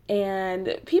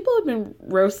 And people have been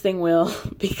roasting Will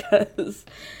because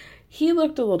he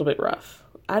looked a little bit rough.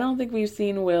 I don't think we've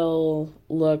seen Will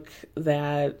look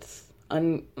that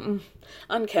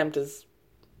unkempt is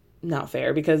not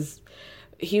fair, because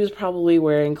he was probably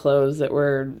wearing clothes that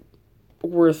were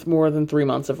worth more than 3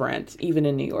 months of rent, even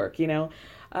in New York,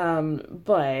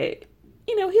 but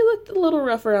he looked a little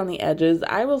rough around the edges.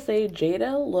 I will say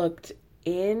Jada looked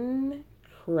incredible.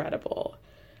 incredible.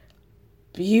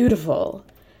 Beautiful.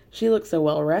 She looked so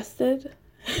well rested.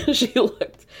 She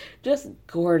looked just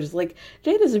gorgeous. Like,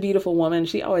 Jada's a beautiful woman.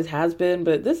 She always has been,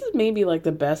 but this is maybe like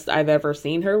the best I've ever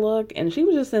seen her look. And she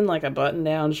was just in like a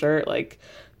button-down shirt, like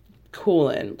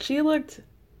cooling. She looked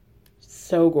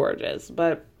so gorgeous,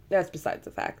 but that's besides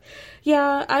the fact.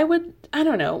 Yeah, I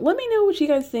don't know. Let me know what you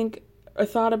guys think or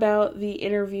thought about the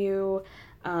interview.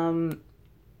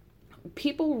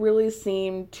 People really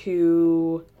seem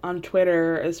to, on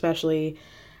Twitter especially,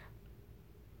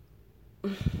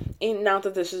 not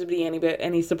that this should be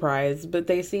any surprise, but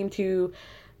they seem to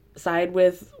side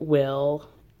with Will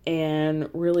and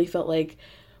really felt like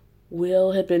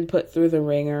Will had been put through the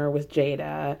ringer with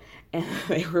Jada, and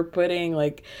they were putting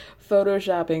like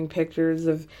photoshopping pictures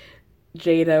of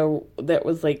Jada that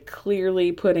was like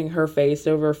clearly putting her face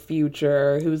over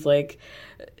Future, who's like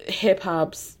hip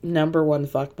hop's #1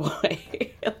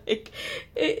 fuckboy. Like,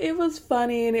 it was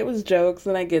funny and it was jokes,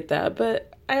 and I get that,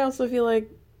 but I also feel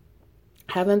like,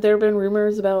 haven't there been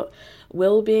rumors about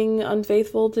Will being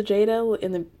unfaithful to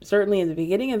Jada certainly in the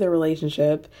beginning of their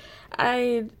relationship?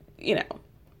 You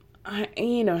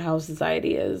know how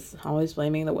society is, always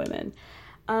blaming the women.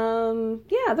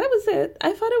 Yeah, that was it.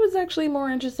 I thought it was actually more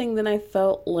interesting than I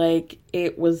felt like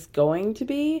it was going to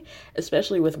be,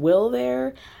 especially with Will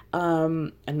there.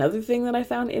 Another thing that I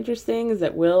found interesting is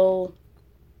that Will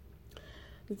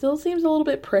still seems a little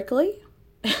bit prickly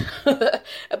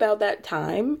about that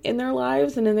time in their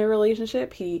lives and in their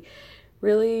relationship. He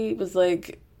really was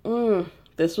like,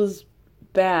 this was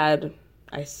bad.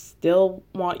 I still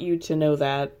want you to know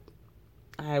that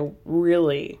I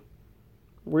really,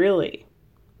 really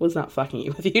was not fucking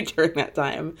you with you during that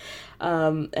time.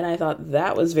 And I thought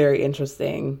that was very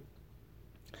interesting.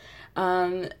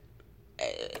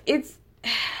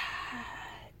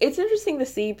 It's interesting to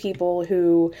see people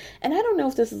who, and I don't know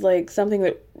if this is like something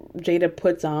that Jada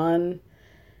puts on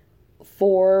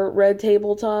for Red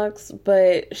Table Talks,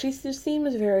 but she just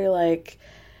seems very like,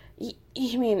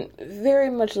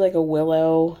 very much like a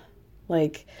Willow,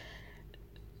 like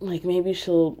maybe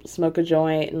she'll smoke a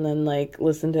joint and then like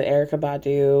listen to Erykah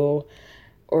Badu,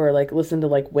 or like listen to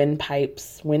like wind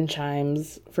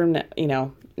chimes from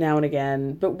now and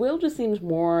again. But Will just seems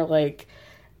more like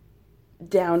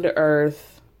down to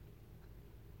earth,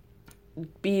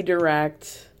 be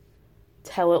direct,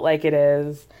 tell it like it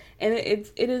is. And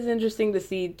it is interesting to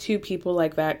see two people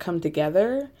like that come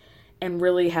together and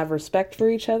really have respect for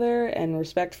each other and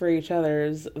respect for each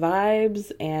other's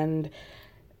vibes and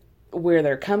where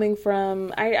they're coming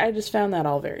from. I just found that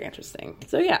all very interesting.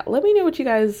 So yeah, let me know what you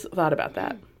guys thought about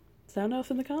that. Sound off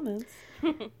in the comments.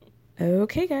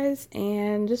 Okay, guys,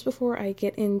 and just before I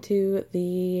get into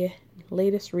the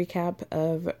latest recap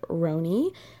of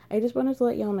Roni, I just wanted to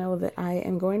let y'all know that I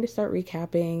am going to start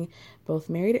recapping both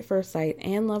Married at First Sight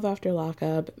and Love After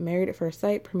Lockup. Married at First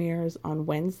Sight premieres on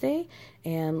Wednesday,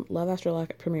 and Love After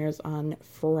Lockup premieres on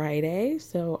Friday.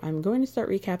 So I'm going to start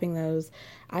recapping those.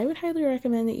 I would highly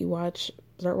recommend that you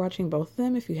start watching both of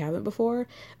them if you haven't before.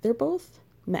 They're both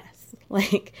mess.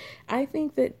 Like, I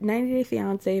think that 90 Day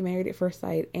Fiancé, Married at First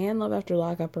Sight, and Love After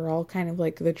Lockup are all kind of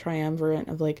like the triumvirate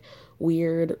of like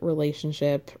weird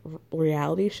relationship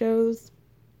reality shows.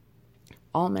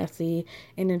 All messy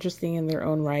and interesting in their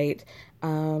own right.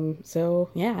 So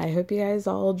yeah, I hope you guys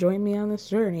all join me on this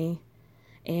journey.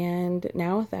 And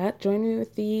now with that, join me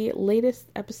with the latest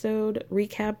episode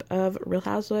recap of Real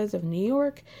Housewives of New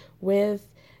York with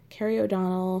Carrie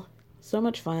O'Donnell. So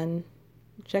much fun.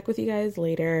 Check with you guys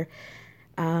later.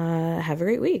 Have a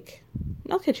great week.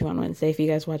 I'll catch you on Wednesday if you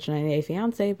guys watch 90 Day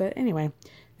Fiancé. But anyway,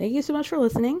 thank you so much for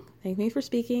listening. Thank me for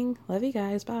speaking. Love you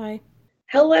guys. Bye.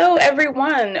 Hello,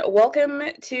 everyone. Welcome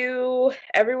to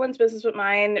Everyone's Business But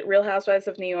Mine, Real Housewives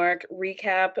of New York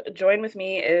recap. Join with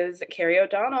me is Carrie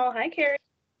O'Donnell. Hi, Carrie.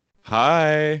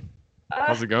 Hi.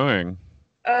 How's it going?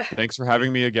 Thanks for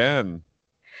having me again.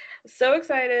 So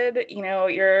excited. You know,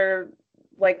 you're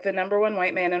like the #1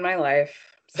 white man in my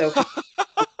life. So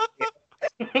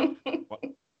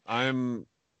I'm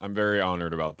very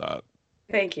honored about that.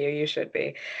 Thank you. You should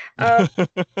be.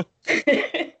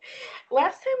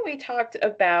 Last time we talked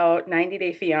about 90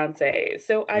 Day Fiancé.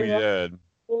 So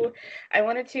I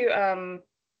wanted to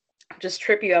just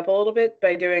trip you up a little bit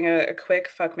by doing a quick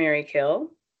fuck, marry,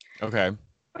 kill. Okay.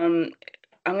 I'm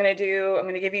gonna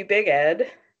give you Big Ed,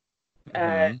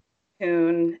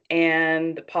 Hoon,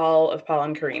 and Paul of Paul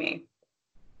and Karini.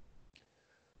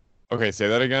 Okay, say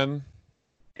that again.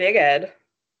 Big Ed,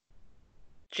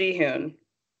 Ji-Hoon,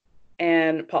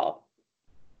 and Paul.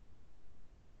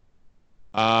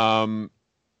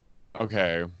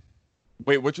 Okay.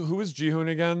 Wait, who was Ji-Hoon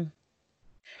again?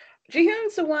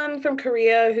 Jihoon's the one from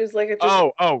Korea who's like a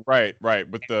just. Right.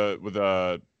 With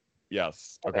the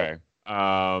yes. Okay.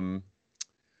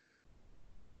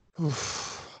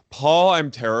 Paul,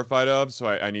 I'm terrified of, so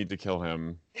I need to kill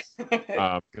him.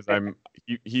 Because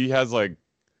he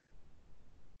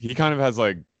kind of has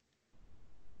like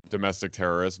domestic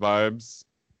terrorist vibes.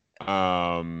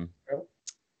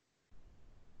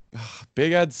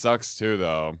 Big Ed sucks too,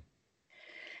 though.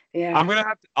 Yeah.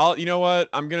 You know what?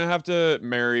 I'm gonna have to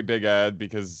marry Big Ed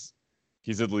because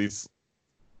he's at least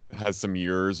has some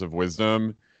years of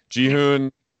wisdom.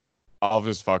 Jihoon, I'll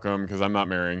just fuck him because I'm not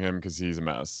marrying him because he's a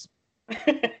mess.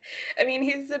 I mean,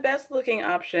 he's the best looking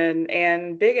option,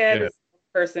 and Big Ed is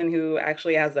the person who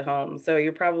actually has a home. So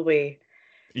you're probably.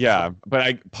 Yeah,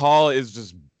 but Paul is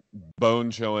just bone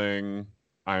chilling.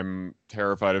 I'm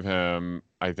terrified of him.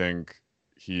 I think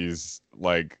he's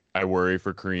like, I worry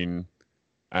for Karine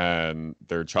and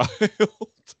their child.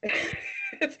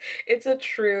 It's a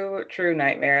true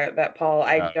nightmare, that Paul. Yeah.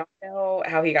 I don't know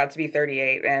how he got to be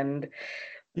 38, and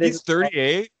he's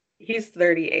 38. He's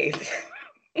 38.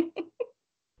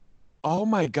 Oh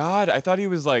my God! I thought he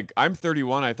was like, I'm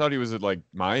 31. I thought he was at like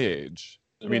my age.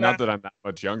 I mean, not that I'm that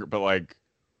much younger, but like,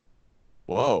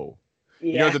 whoa.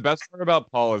 Yeah. You know, the best part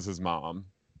about Paul is his mom.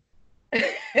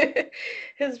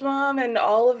 His mom and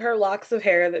all of her locks of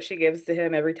hair that she gives to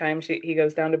him every time he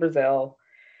goes down to Brazil.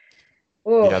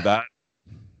 Ooh. Yeah,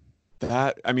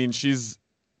 that I mean,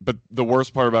 but the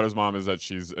worst part about his mom is that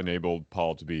she's enabled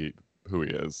Paul to be who he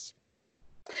is.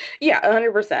 Yeah,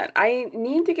 100%. I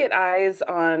need to get eyes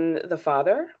on the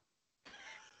father.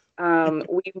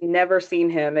 We've never seen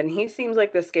him, and he seems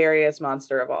like the scariest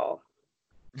monster of all.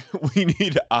 We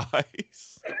need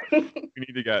eyes. We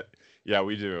need to get. Yeah,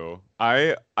 we do.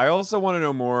 I also want to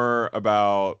know more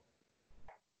about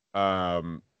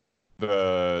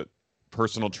the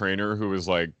personal trainer who was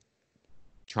like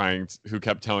who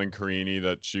kept telling Karini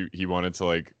that he wanted to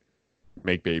like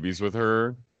make babies with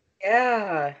her.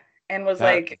 Yeah, and was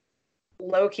like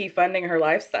low-key funding her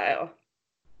lifestyle.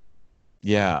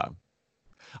 Yeah.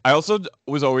 I also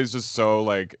was always just so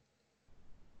like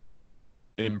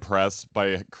impressed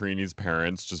by Karini's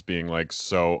parents just being like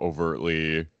so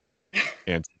overtly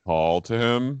anti-Paul to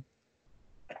him.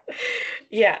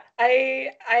 Yeah,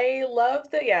 I love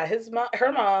that. Yeah,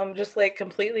 her mom just like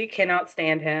completely cannot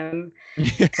stand him.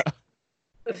 Yeah.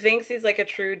 Thinks he's like a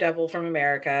true devil from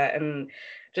America, and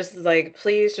just like,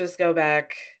 please just go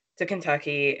back to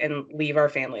Kentucky and leave our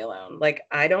family alone. Like,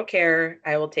 I don't care.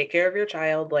 I will take care of your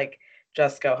child. Like,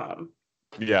 just go home.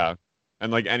 Yeah.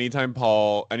 And like anytime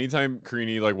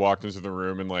Karini like walked into the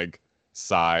room and like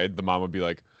sighed, the mom would be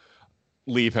like,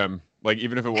 leave him. Like,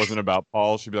 even if it wasn't about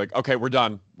Paul, she'd be like, okay, we're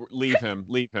done. Leave him.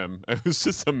 It was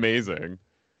just amazing.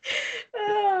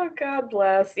 Oh, God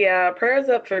bless. Yeah, prayers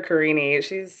up for Karini.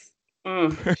 She's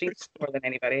more than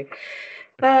anybody.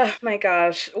 Oh, my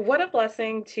gosh. What a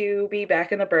blessing to be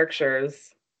back in the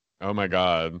Berkshires. Oh, my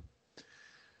God.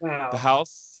 Wow. The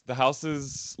house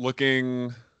is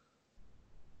looking...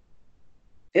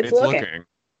 It's looking.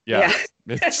 Yeah.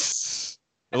 It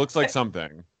looks like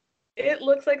something. It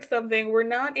looks like something. We're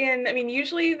not in, I mean,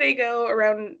 usually they go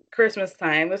around Christmas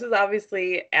time. This is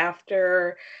obviously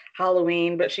after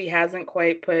Halloween, but she hasn't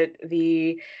quite put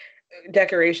the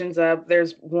decorations up.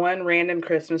 There's one random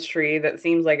Christmas tree that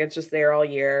seems like it's just there all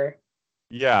year.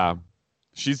 Yeah.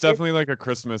 She's definitely like a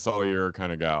Christmas all year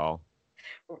kind of gal.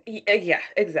 Yeah,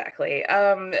 exactly.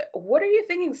 What are you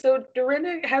thinking? So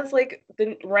Dorinda has like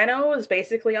the reno is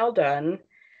basically all done.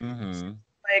 Mm-hmm.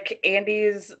 Like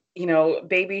Andy's,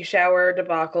 baby shower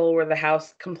debacle where the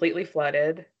house completely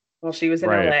flooded while she was in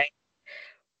LA.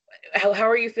 How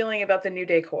are you feeling about the new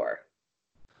decor?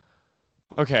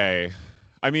 Okay.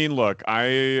 I mean, look,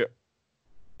 if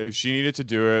she needed to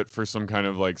do it for some kind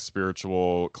of like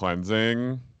spiritual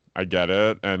cleansing, I get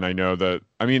it. And I know that,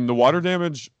 I mean, the water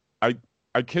damage,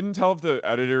 I couldn't tell if the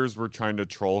editors were trying to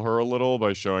troll her a little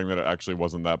by showing that it actually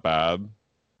wasn't that bad.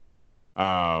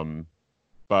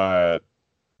 But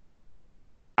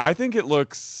I think it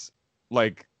looks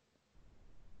like,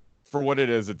 for what it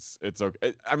is, it's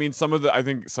okay. I mean, I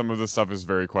think some of the stuff is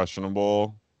very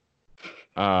questionable.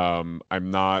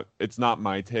 It's not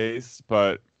my taste,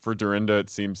 but for Dorinda, it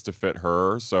seems to fit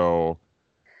her. So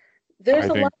there's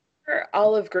a lot of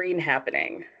olive green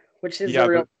happening, which is a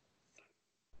real.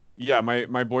 Yeah,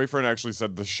 my boyfriend actually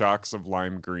said the shocks of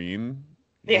lime green.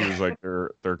 Yeah. He was like,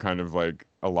 they're kind of like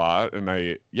a lot. And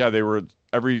they were,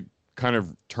 every kind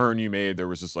of turn you made, there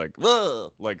was just like,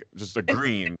 ugh, like just a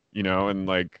green, and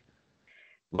like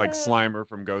Slimer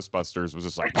from Ghostbusters was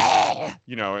just like,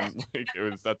 and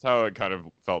like that's how it kind of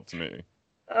felt to me.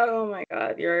 Oh my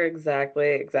God, you're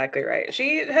exactly right.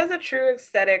 She has a true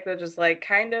aesthetic that just like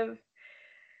kind of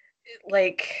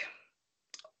like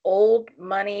old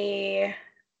money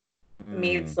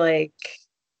meets Mm. like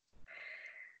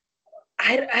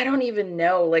I don't even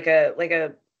know like a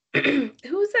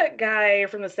who's that guy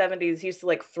from the 70s who used to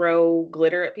like throw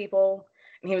glitter at people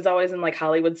and he was always in like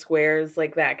Hollywood squares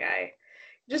like that guy.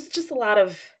 Just a lot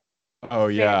of Oh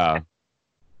fancy. yeah.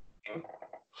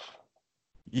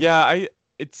 Yeah, I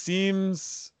it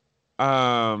seems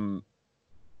um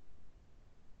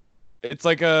it's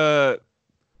like a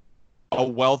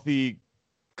wealthy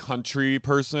country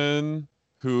person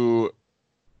who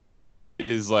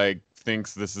is like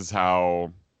thinks this is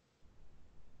how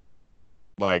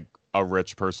like a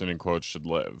rich person in quotes should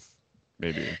live.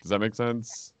 Maybe. Does that make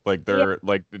sense? Like Yeah, they're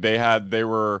like they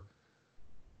were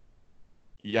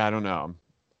yeah, I don't know.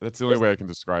 That's the only just way I can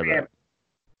describe it.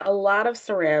 a lot of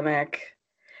ceramic,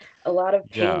 a lot of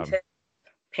Yeah.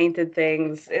 painted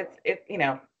things. It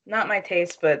not my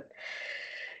taste, but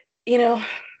you know,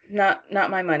 not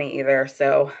my money either.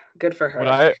 So good for What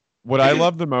her. I what I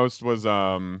loved the most was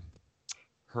her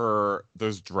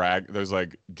those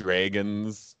like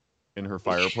dragons in her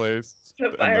fireplace The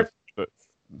and fire. the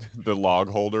the log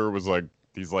holder was like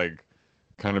these like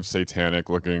kind of satanic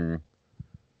looking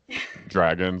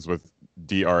dragons with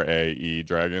DRAE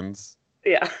dragons.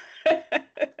 Yeah.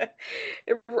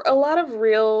 A lot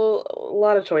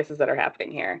of choices that are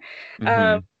happening here. Um,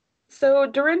 Hmm. so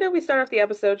Dorinda, we start off the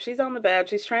episode. She's on the bed.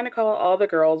 She's trying to call all the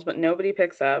girls, but nobody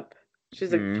picks up.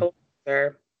 She's a Hmm. total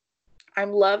loser.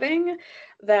 I'm loving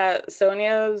that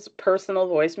Sonia's personal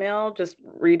voicemail just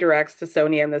redirects to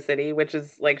Sonia in the city, which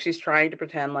is like she's trying to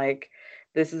pretend like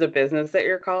this is a business that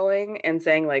you're calling and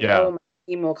saying like, Yeah. "Oh, my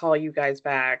team will call you guys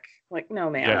back." Like, no,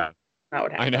 ma'am, Yeah. not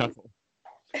what I know. happens.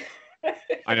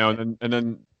 I know. And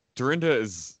then Dorinda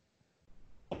is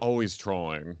always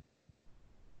trolling.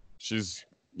 She's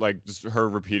like just her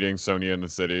repeating Sonia in the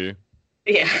city.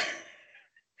 Yeah.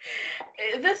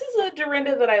 This is a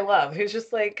Dorinda that I love, who's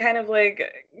just like kind of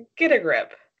like get a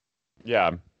grip. Yeah. I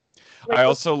Like let's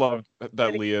also loved that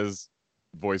get a- Leah's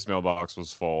voicemail box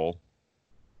was full.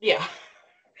 yeah,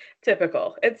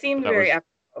 typical. It seemed That very was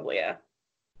applicable, yeah.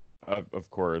 of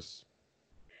course.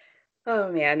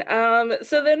 Oh man.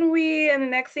 So then in the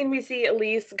next scene we see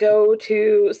Elise go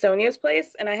to Sonia's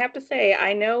place, and I have to say,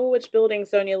 I know which building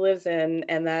Sonia lives in,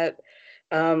 and that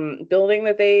building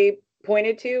that they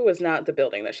pointed to was not the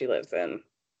building that she lives in.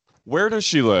 Where does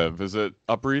she live? Is it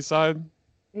Upper East Side?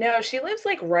 No, she lives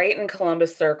like right in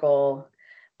Columbus Circle.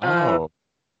 Um, Oh,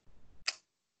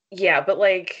 yeah, but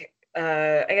like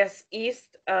I guess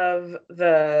east of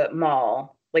the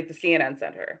mall, like the CNN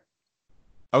Center.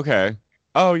 okay.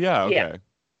 Oh yeah, Yeah.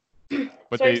 okay.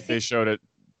 But So I've they seen showed it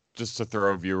just to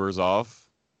throw viewers off.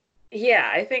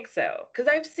 yeah, I think so. Because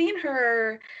I've seen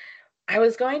her. I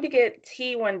was going to get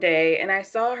tea one day and I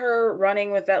saw her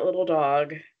running with that little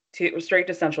dog to straight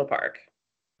to Central Park.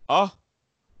 Oh,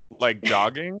 like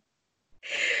jogging?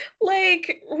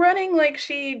 Like running like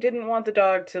she didn't want the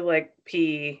dog to like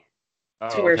pee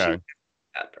to Oh, where she okay.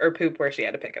 up or poop where she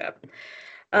had to pick it up.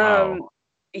 Wow.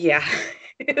 Yeah.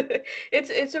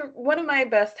 It's one of my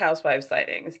best housewives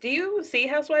sightings. Do you see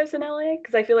housewives in LA?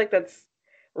 Because I feel like that's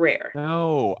rare.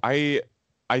 No, I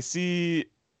see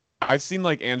I've seen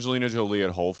like Angelina Jolie at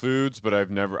Whole Foods, but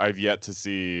I've yet to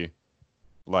see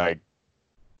like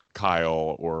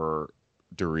Kyle or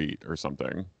Dorit or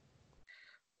something.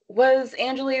 Was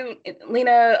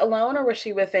Angelina alone or was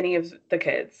she with any of the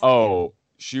kids? Oh,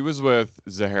 she was with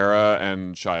Zahara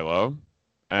and Shiloh,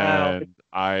 Wow. and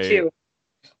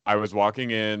I was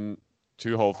walking in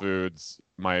to Whole Foods,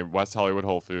 my West Hollywood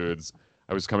Whole Foods.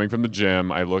 I was coming from the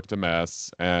gym. I looked a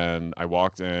mess, and I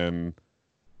walked in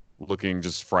looking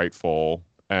just frightful.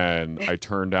 And I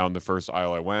turned down the first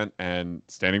aisle I went, and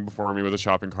standing before me with a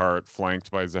shopping cart,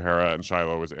 flanked by Zahara and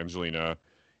Shiloh, was Angelina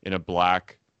in a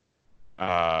black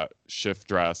shift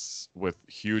dress with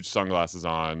huge sunglasses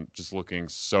on, just looking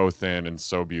so thin and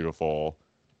so beautiful.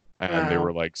 And they Wow.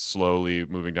 were like slowly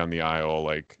moving down the aisle,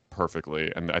 like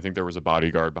perfectly. And I think there was a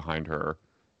bodyguard behind her.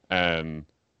 And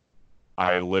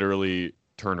I literally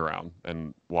turned around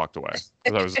and walked away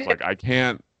because I was just like, I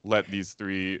can't let these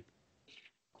three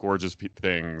gorgeous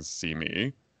things see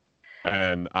me.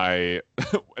 And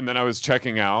and then I was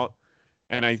checking out,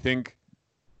 and I think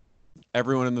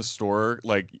everyone in the store,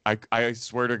 like I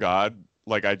swear to God,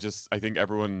 like I think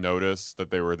everyone noticed that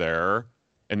they were there,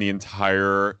 and the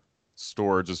entire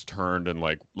store just turned and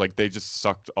like they just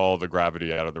sucked all the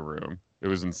gravity out of the room. It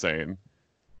was insane.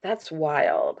 That's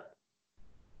wild.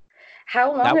 How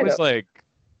long That ago? was like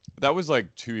that was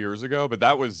like 2 years ago, but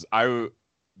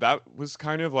that was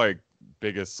kind of like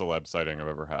biggest celeb sighting I've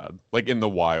ever had. Like in the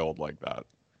wild like that.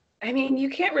 I mean, you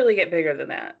can't really get bigger than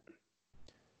that.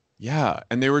 Yeah,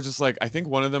 and they were just like, I think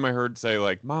one of them I heard say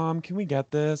like, "Mom, can we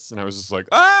get this?" And I was just like,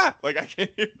 "Ah!" Like I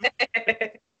can't.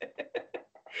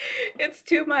 It's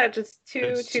too much. It's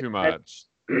too much.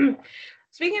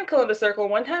 Speaking of Columbus Circle,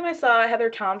 one time I saw Heather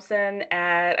Thompson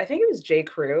at, I think it was J.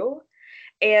 Crew,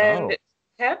 and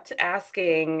kept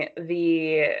asking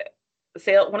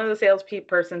one of the sales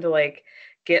person to like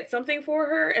get something for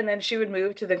her, and then she would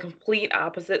move to the complete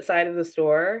opposite side of the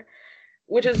store,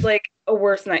 which is like a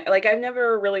worse night. Like, I've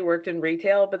never really worked in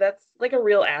retail, but that's like a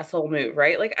real asshole move,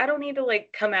 right? Like, I don't need to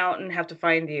like come out and have to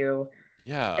find you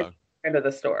at the end of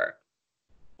the store.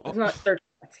 It's not search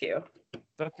and rescue.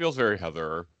 That feels very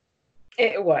Heather.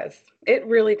 It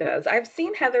really does. I've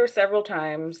seen Heather several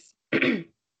times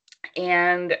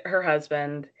and her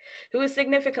husband, who is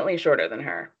significantly shorter than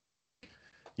her.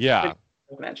 Yeah. I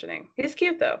was mentioning. He's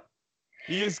cute though.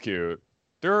 He is cute.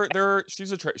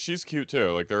 She's cute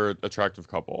too. Like they're an attractive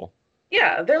couple.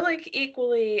 Yeah, they're like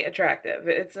equally attractive.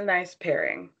 It's a nice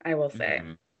pairing, I will say.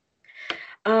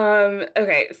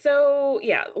 Okay, so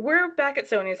yeah, we're back at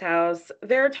Sonya's house.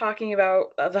 They're talking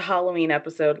about the Halloween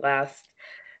episode last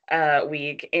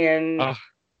week, and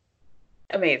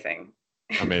amazing.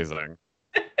 Sonya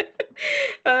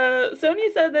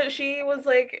said that she was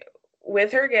like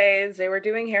with her gays, they were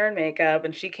doing hair and makeup,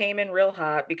 and she came in real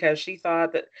hot because she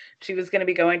thought that she was going to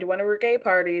be going to one of her gay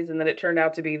parties, and that it turned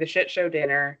out to be the shit show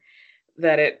dinner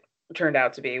that it turned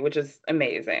out to be, which is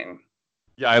amazing.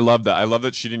 Yeah, I love that. I love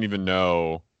that she didn't even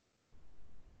know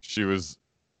she was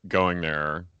going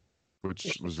there,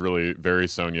 which was really very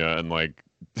Sonya. And like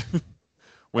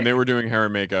when they were doing hair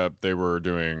and makeup, they were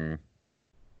doing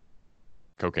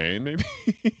cocaine, maybe.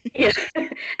 Yeah,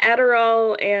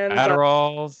 Adderall and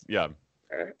Adderalls. Yeah.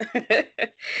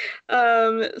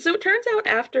 So it turns out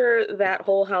after that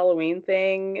whole Halloween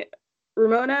thing,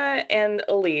 Ramona and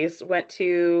Elise went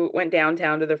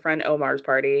downtown to their friend Omar's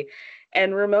party,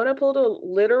 and Ramona pulled a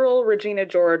literal Regina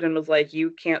George and was like, "You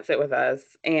can't sit with us."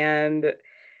 And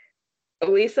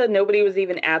Elise said nobody was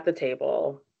even at the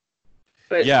table.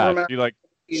 But yeah, Ramona,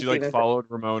 she followed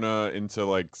Ramona into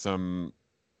like some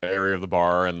area of the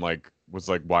bar and like was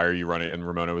like, "Why are you running?" And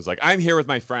Ramona was like, "I'm here with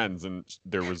my friends," and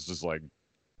there was just like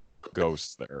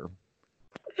ghosts there.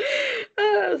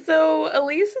 So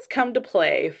Elise has come to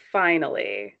play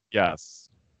finally. Yes,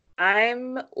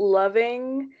 I'm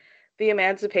loving the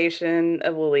emancipation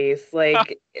of Elise.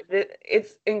 Like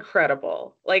it's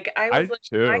incredible. Like I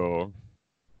too.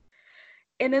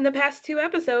 And in the past 2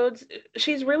 episodes,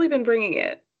 she's really been bringing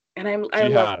it, and I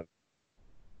love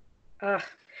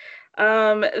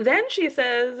it. Then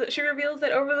she reveals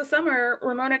that over the summer,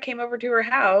 Ramona came over to her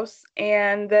house,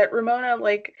 and that Ramona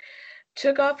like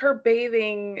took off her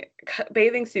bathing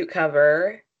suit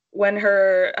cover when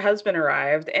her husband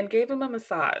arrived and gave him a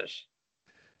massage.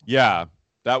 Yeah,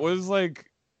 that was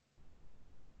like,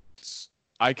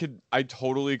 I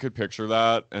totally could picture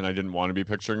that, and I didn't want to be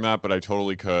picturing that, but I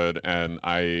totally could, and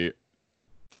I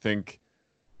think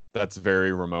that's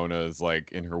very Ramona's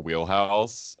like in her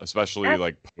wheelhouse, especially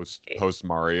like post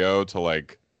Mario to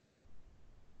like,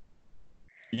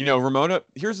 you know, Ramona.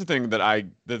 Here's the thing that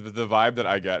the vibe that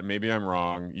I get, maybe I'm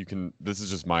wrong. This is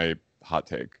just my hot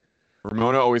take.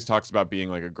 Ramona always talks about being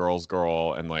like a girl's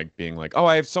girl and like being like, "Oh,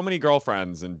 I have so many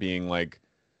girlfriends," and being like,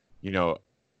 you know,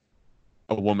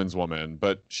 a woman's woman.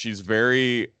 But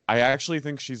I actually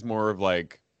think she's more of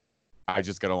like, I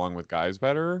just get along with guys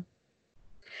better.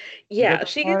 Yeah,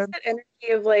 she gets that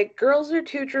energy of like, girls are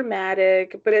too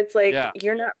dramatic, but it's like,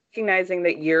 you're not recognizing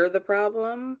that you're the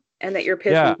problem and that you're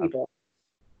pissing people.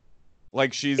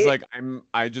 Like she's like,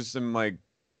 I just am like,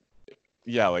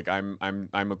 yeah, like I'm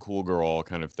a cool girl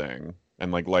kind of thing,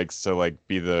 and like likes to like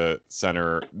be the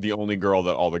center, the only girl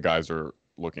that all the guys are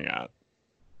looking at.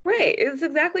 Right. It's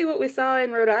exactly what we saw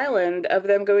in Rhode Island of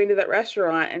them going to that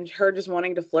restaurant and her just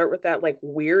wanting to flirt with that like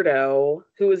weirdo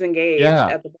who was engaged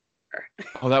at the bar.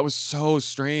 Oh, that was so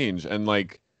strange. And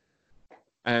like,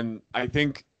 and I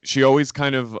think she always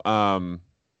kind of,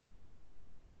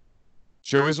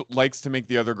 she always likes to make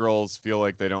the other girls feel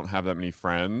like they don't have that many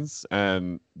friends.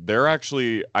 And they're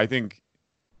actually, I think,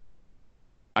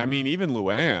 I mean, even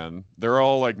Luann, they're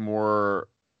all like more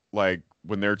like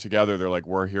when they're together, they're like,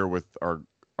 we're here with our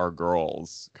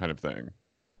girls kind of thing.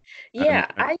 Yeah.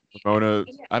 And Ramona,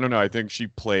 I don't know. I think she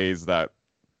plays that.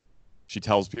 She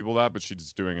tells people that, but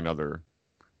she's doing another.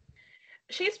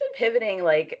 She's been pivoting,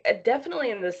 like,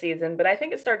 definitely in this season, but I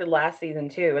think it started last season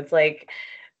too. It's like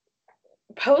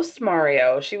post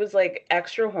Mario, she was like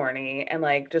extra horny and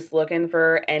like just looking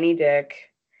for any dick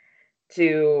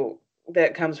to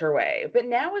that comes her way. But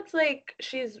now it's like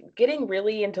she's getting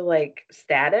really into like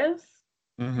status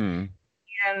Mm-hmm.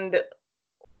 and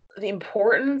the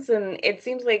importance, and it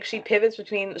seems like she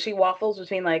waffles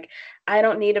between like, I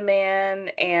don't need a man,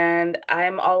 and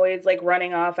I'm always like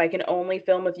running off. I can only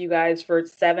film with you guys for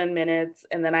 7 minutes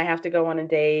and then I have to go on a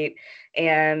date,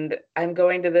 and I'm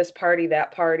going to this party,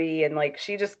 that party, and like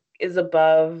she just is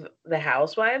above the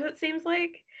housewives, it seems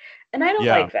like. And I don't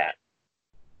Yeah. like that.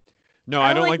 No,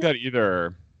 I don't like that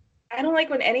either. I don't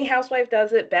like when any housewife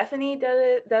does it. Bethany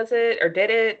does it or did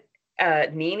it.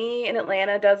 Nene in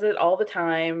Atlanta does it all the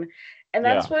time. And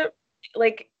that's what,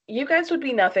 like, you guys would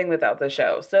be nothing without the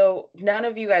show. So none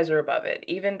of you guys are above it,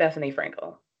 even Bethany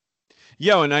Frankel.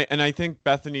 Yeah, and I think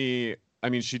Bethany, I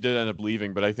mean, she did end up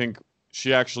leaving, but I think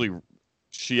she actually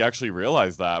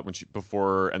realized that when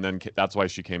and then that's why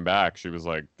she came back. She was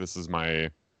like, this is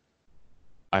I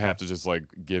have to just like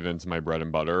give into my bread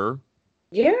and butter.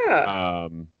 Yeah.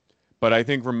 But I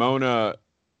think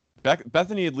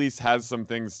Bethany at least has some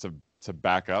things to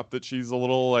back up that she's a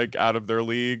little like out of their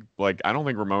league. Like, I don't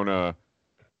think Ramona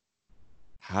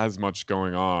has much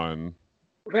going on.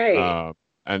 Right.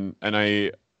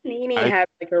 Nene had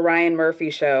like a Ryan Murphy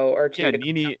show or two.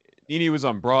 Yeah, Nene was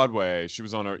on Broadway. She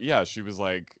was she was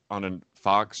like on a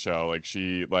Fox show. Like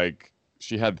she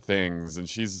had things, and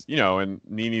she's, and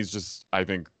Nene's just, I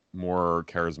think, more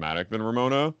charismatic than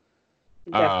Ramona.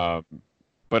 Yeah.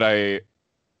 But I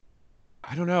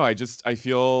don't know. I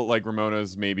feel like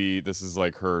Ramona's, maybe this is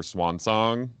like her swan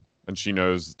song, and she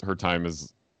knows her time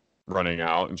is running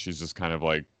out, and she's just kind of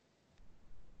like,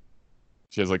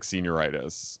 she has like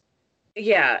senioritis.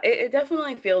 Yeah, it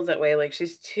definitely feels that way. Like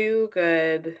she's too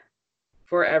good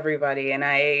for everybody, and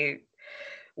I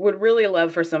would really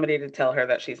love for somebody to tell her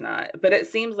that she's not. But it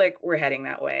seems like we're heading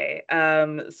that way.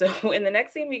 So in the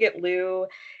next scene, we get Lou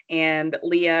and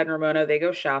Leah and Ramona. They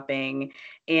go shopping,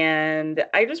 and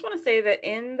I just want to say that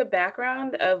in the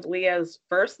background of Leah's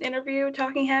first interview,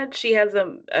 Talking Head, she has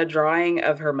a drawing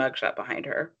of her mugshot behind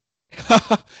her.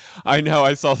 I know,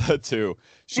 I saw that too.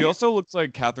 She also looks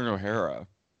like Catherine O'Hara.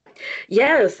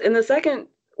 Yes, in the second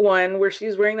one where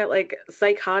she's wearing that like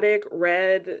psychotic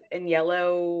red and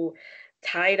yellow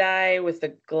tie-dye with the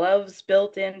gloves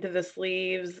built into the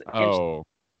sleeves. Oh. And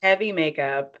heavy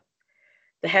makeup,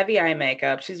 the heavy eye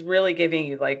makeup. She's really giving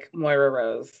you like Moira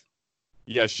Rose.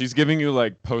 Yeah, she's giving you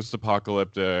like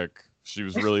post-apocalyptic. She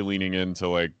was really leaning into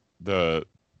like the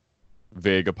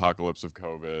vague apocalypse of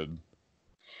COVID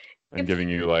and giving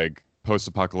you like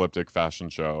post-apocalyptic fashion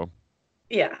show.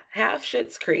 Yeah, half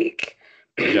Schitt's Creek.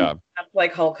 Yeah.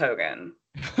 Like Hulk Hogan.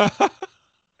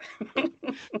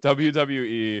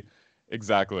 WWE,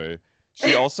 exactly.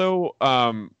 She also,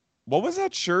 what was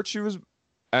that shirt she was,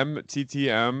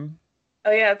 MTTM?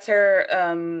 Oh yeah, it's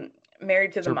her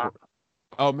Married to the Ma.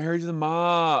 Oh, Married to the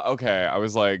Ma. Okay, I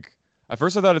was like, at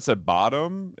first I thought it said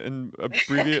bottom and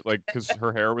abbreviate, like, because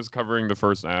her hair was covering the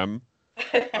first M.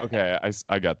 Okay,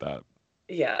 I get that.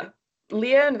 Yeah.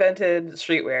 Leah invented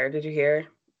streetwear. Did you hear?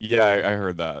 Yeah, I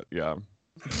heard that. Yeah.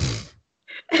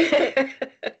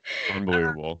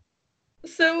 Unbelievable.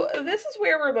 So this is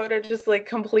where Ramona just like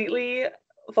completely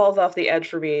falls off the edge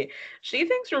for me. She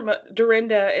thinks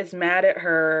Dorinda is mad at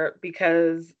her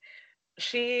because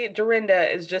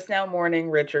Dorinda is just now mourning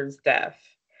Richard's death.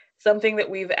 Something that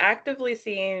we've actively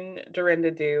seen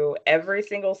Dorinda do every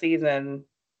single season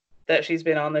that she's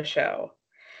been on the show.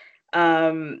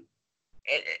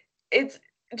 It's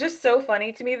just so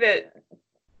funny to me that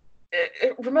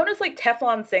Ramona's like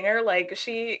Teflon singer. Like,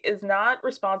 she is not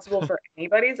responsible for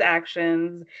anybody's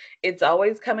actions. It's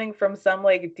always coming from some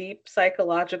like deep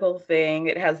psychological thing.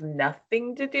 It has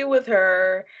nothing to do with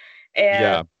her.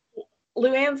 And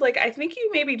Luann's like, I think you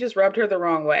maybe just rubbed her the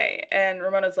wrong way. And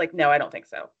Ramona's like, no, I don't think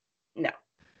so. No,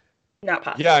 not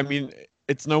possible. Yeah, I mean,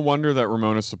 it's no wonder that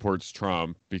Ramona supports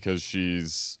Trump,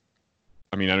 because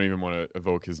I mean, I don't even want to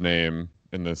evoke his name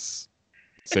in this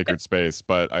sacred space,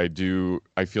 but I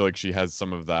feel like she has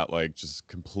some of that like just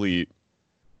complete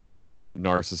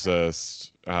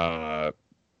narcissist,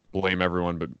 blame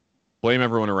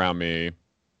everyone around me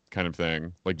kind of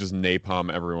thing. Like, just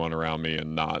napalm everyone around me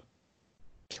and not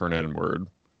turn inward.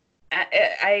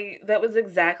 That was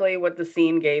exactly what the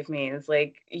scene gave me. It's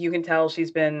like, you can tell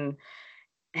she's been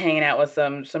hanging out with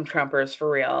some Trumpers for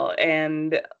real.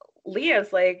 And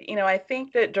Leah's like, I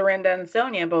think that Dorinda and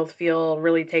Sonia both feel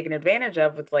really taken advantage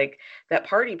of with like that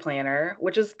party planner,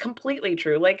 which is completely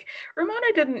true. Like,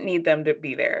 Ramona didn't need them to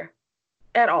be there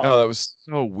at all. No, that was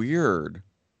so weird.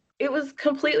 It was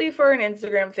completely for an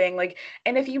Instagram thing. Like,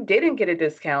 and if you didn't get a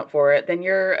discount for it, then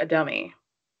you're a dummy.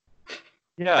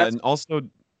 Yeah, and also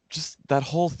just that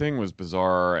whole thing was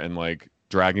bizarre, and like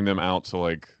dragging them out to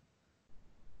like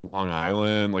Long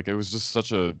Island. Like it was just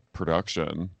such a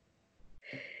production.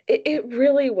 It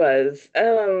really was.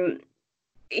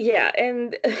 Yeah,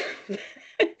 and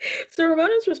so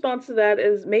Ramona's response to that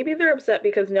is maybe they're upset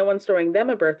because no one's throwing them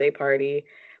a birthday party.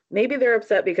 Maybe they're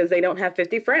upset because they don't have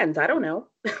 50 friends. I don't know.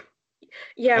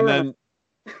 Yeah, And Ramona.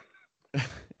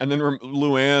 then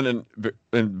Luann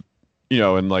and you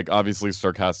know, and like obviously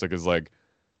sarcastic is like,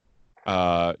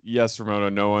 yes, Ramona,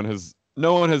 no one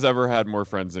has ever had more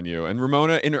friends than you. And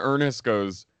Ramona in earnest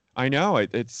goes, I know,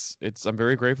 it's I'm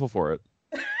very grateful for it.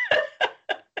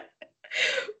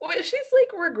 Well, she's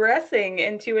like regressing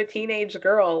into a teenage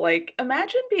girl. Like,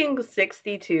 imagine being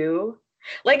 62.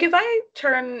 Like, if I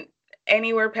turn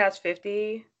anywhere past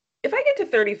 50, if I get to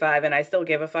 35 and I still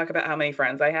give a fuck about how many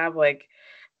friends I have, like,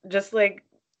 just like,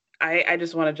 I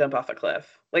just want to jump off a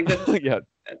cliff. Like, this is Yeah.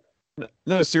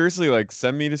 No, seriously, like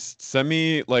send me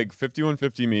like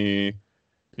 5150 me,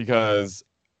 because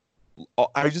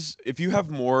I just, if you have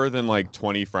more than like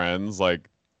 20 friends, like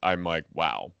I'm like,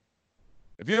 wow.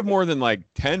 If you have more than like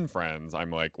 10 friends,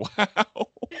 I'm like, wow.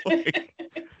 Like,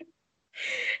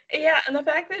 Yeah, and the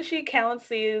fact that she counts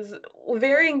these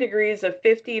varying degrees of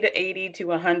 50 to 80 to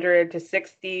 100 to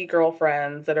 60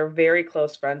 girlfriends that are very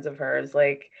close friends of hers,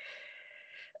 like,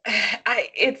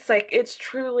 it's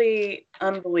truly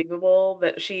unbelievable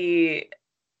that she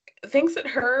thinks that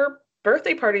her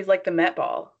birthday party is like the Met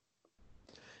Ball.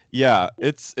 yeah,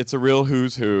 it's a real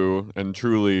who's who, and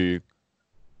truly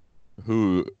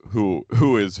who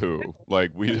is who.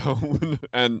 Like we don't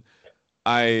and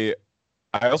I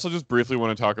I also just briefly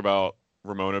want to talk about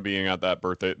Ramona being at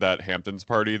that Hamptons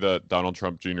party that Donald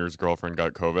Trump Jr.'s girlfriend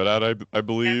got COVID at, I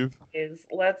believe.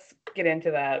 Let's get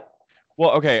into that.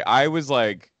 Well, okay, I was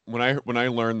like, when I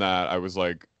learned that, I was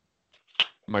like,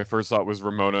 my first thought was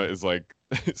Ramona is like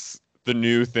the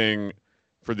new thing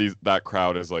for that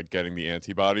crowd is like getting the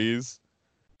antibodies.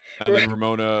 And then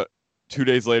Ramona 2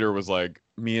 days later was like,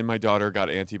 me and my daughter got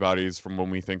antibodies from when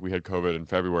we think we had COVID in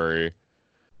February.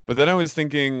 But then I was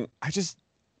thinking,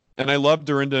 and I love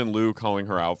Dorinda and Lou calling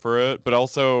her out for it, but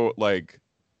also like,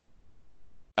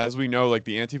 as we know, like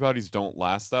the antibodies don't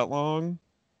last that long.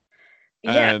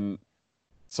 Yeah. And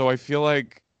so I feel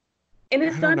like, And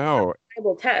it's I don't not know. a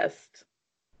reliable test.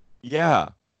 Yeah.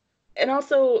 And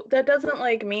also, that doesn't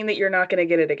like mean that you're not going to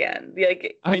get it again.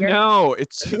 Like, I know.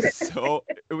 It's just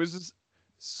it was just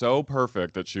so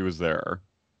perfect that she was there.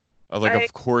 Like,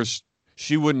 of course,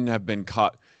 she wouldn't have been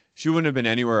caught. She wouldn't have been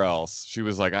anywhere else. She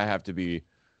was like, I have to be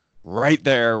right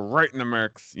there, right in the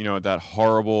mix, you know, at that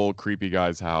horrible, creepy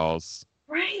guy's house.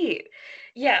 Right.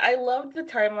 Yeah, I loved the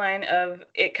timeline of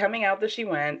it coming out that she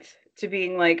went to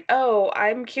being like, oh,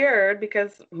 I'm cured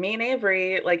because me and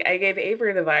Avery, like I gave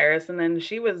Avery the virus and then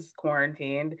she was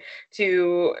quarantined,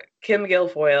 to Kim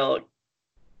Guilfoyle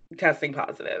testing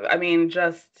positive. I mean,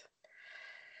 just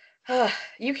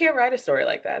you can't write a story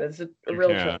like that. It's a real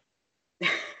trip.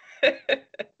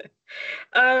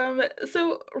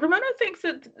 So Ramona thinks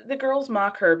that the girls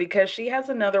mock her because she has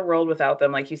another world without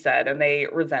them, like you said, and they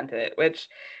resent it, which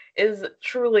is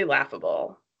truly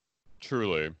laughable.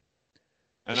 Truly.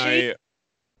 And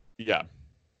yeah.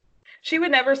 She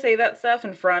would never say that stuff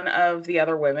in front of the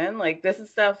other women. Like, this is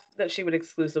stuff that she would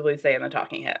exclusively say in the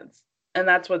Talking Heads. And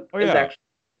that's what is actually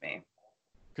me.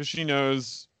 Because she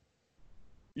knows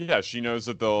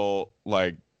that they'll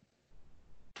like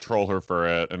troll her for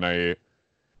it. And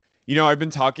I've been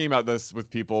talking about this with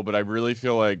people, but I really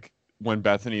feel like when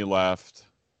Bethany left,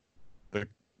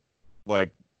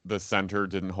 the center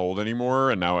didn't hold anymore,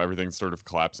 and now everything's sort of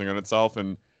collapsing on itself.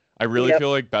 And I really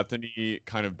feel like Bethany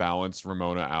kind of balanced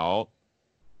Ramona out.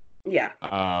 Yeah.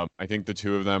 I think the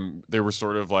two of them, they were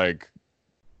sort of like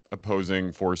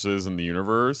opposing forces in the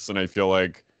universe, and I feel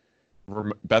like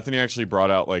Bethany actually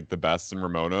brought out like the best in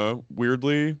Ramona,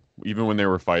 weirdly, even when they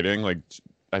were fighting. Like,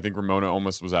 I think Ramona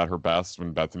almost was at her best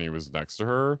when Bethany was next to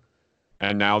her.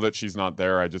 And now that she's not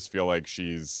there, I just feel like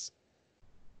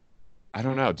I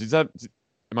don't know. Does that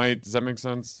make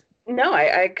sense? No,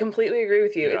 I completely agree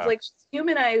with you. Yeah. It's like she's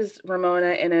humanized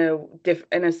Ramona in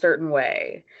a certain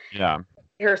way. Yeah.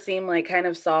 Her seem like kind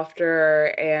of softer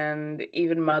and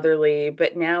even motherly,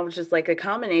 but now it's just like a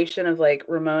combination of like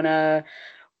Ramona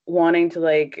wanting to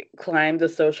like climb the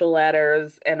social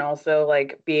ladders and also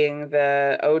like being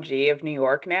the OG of New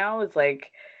York now is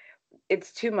like,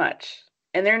 it's too much.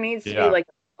 And there needs to be like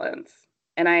a balance.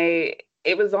 And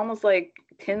it was almost like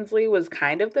Tinsley was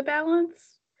kind of the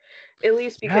balance, at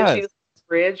least because she was the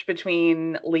bridge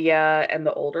between Leah and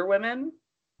the older women.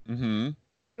 Mm-hmm.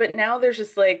 But now there's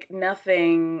just like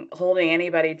nothing holding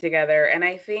anybody together. And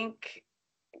I think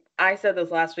I said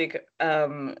this last week,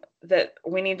 that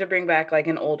we need to bring back like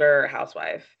an older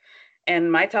housewife.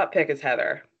 And my top pick is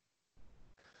Heather.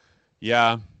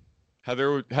 Yeah.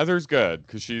 Heather's good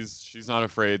because she's not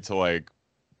afraid to like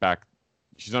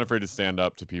she's not afraid to stand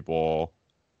up to people.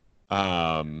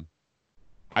 I'd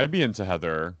be into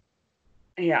Heather.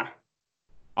 Yeah.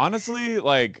 Honestly,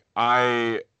 like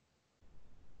what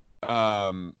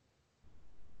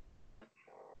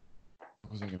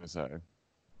was I gonna say?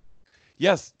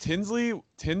 Yes, Tinsley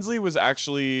was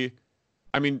actually,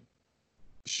 I mean,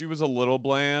 she was a little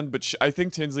bland, but I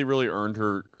think Tinsley really earned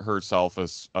herself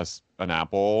as an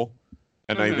apple,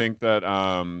 and I think that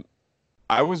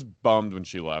I was bummed when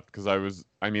she left because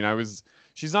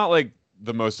she's not like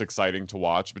the most exciting to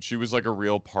watch, but she was like a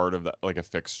real part of that, like a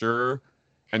fixture,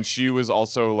 and she was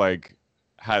also like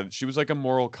she was like a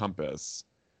moral compass,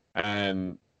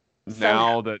 and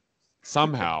now that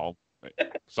somehow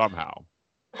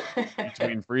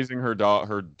between freezing her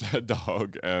dead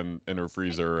dog and in her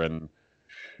freezer and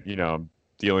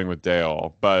dealing with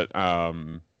Dale, but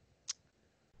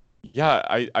yeah,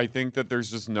 I think that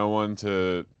there's just no one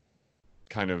to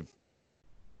kind of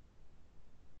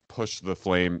push the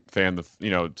flame,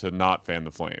 to not fan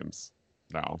the flames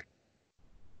now.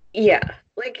 Yeah,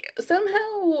 like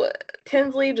somehow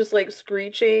Tinsley just like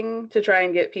screeching to try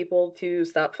and get people to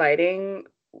stop fighting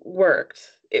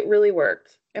worked. It really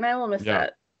worked, and I will miss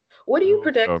that. What do you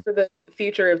predict for the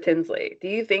future of Tinsley? Do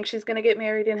you think she's going to get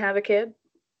married and have a kid?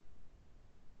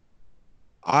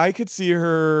 I could see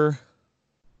her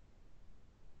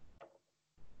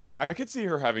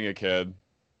having a kid,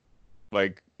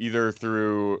 like either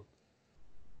through.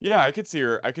 Yeah, I could see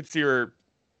her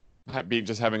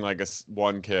just having like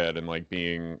one kid and like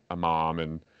being a mom,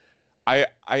 and I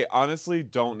honestly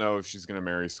don't know if she's gonna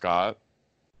marry Scott.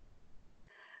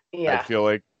 Yeah, I feel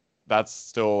like that's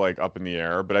still like up in the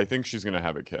air, but I think she's gonna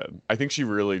have a kid. I think she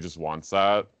really just wants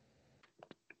that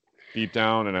deep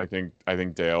down, and I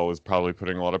think Dale is probably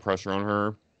putting a lot of pressure on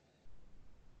her.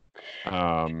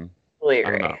 Totally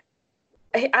agree.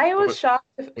 I was shocked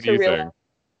to realize.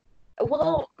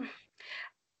 Well,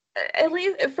 at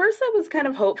least at first I was kind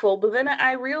of hopeful, but then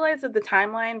I realized that the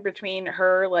timeline between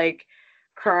her like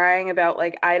crying about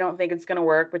like I don't think it's gonna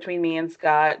work between me and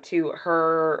Scott to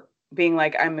her being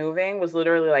like I'm moving was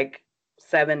literally like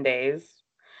 7 days.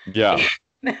 Yeah.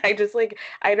 I just like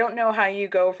I don't know how you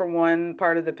go from one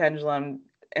part of the pendulum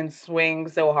and swing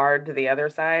so hard to the other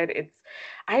side.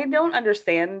 I don't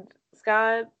understand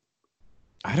Scott.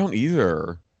 I don't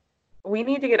either. We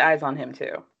need to get eyes on him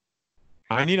too.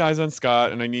 I need eyes on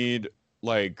Scott, and I need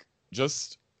like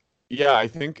I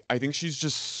think she's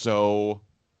just so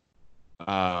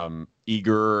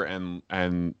eager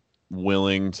and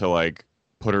willing to like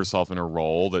put herself in a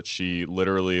role that she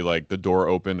literally like the door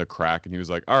opened a crack and he was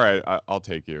like, all right, I'll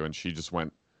take you, and she just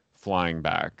went flying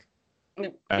back.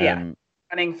 And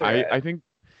running through I think,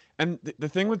 and the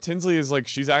thing with Tinsley is like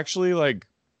she's actually like,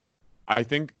 I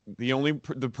think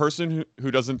the person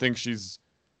who doesn't think she's,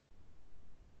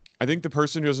 I think the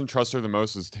person who doesn't trust her the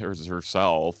most is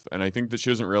herself, and I think that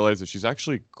she doesn't realize that she's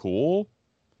actually cool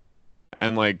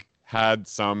and like had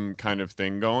some kind of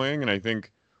thing going, and I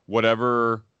think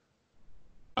whatever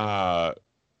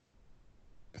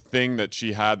thing that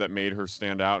she had that made her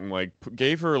stand out and like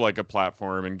gave her like a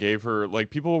platform and gave her like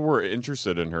people were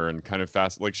interested in her and kind of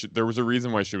fast like there was a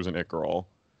reason why she was an it girl,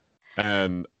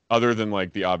 and other than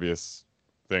like the obvious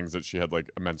things that she had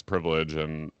like immense privilege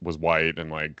and was white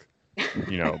and like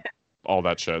all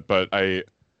that shit, but I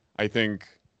think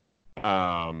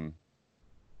but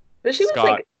she was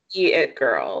like the it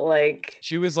girl, like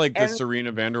she was like the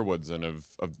Serena Vanderwoodson of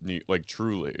like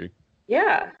truly.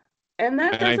 Yeah, and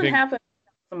that doesn't happen without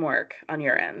some work on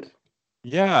your end.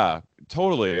 Yeah,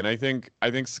 totally. And I think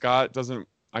Scott doesn't.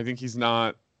 I think he's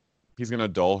gonna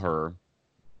dull her.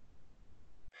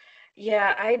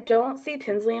 Yeah, I don't see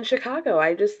Tinsley in Chicago.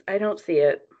 I don't see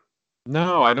it.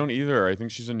 No, I don't either. I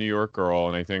think she's a New York girl,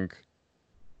 and I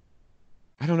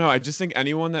don't know. I just think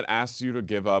anyone that asks you to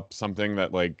give up something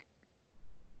that like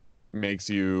makes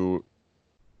you.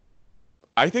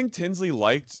 I think Tinsley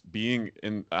liked being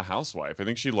in a housewife. I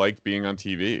think she liked being on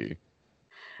TV,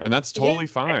 and that's totally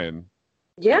fine.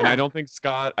 Yeah. And I think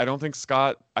Scott.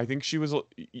 I think she was.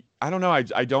 I don't know.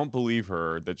 I don't believe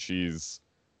her that she's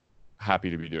happy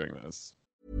to be doing this.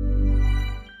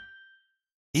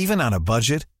 Even on a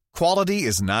budget, quality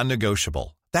is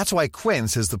non-negotiable. That's why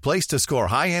Quince is the place to score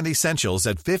high-end essentials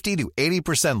at 50 to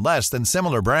 80% less than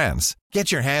similar brands. Get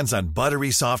your hands on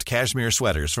buttery soft cashmere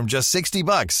sweaters from just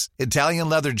 $60, Italian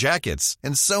leather jackets,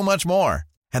 and so much more.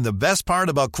 And the best part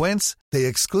about Quince, they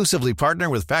exclusively partner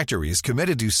with factories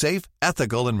committed to safe,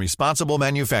 ethical, and responsible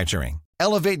manufacturing.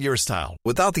 Elevate your style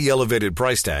without the elevated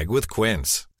price tag with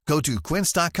Quince. Go to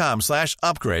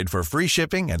quince.com/upgrade for free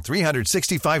shipping and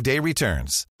 365-day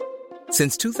returns.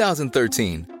 Since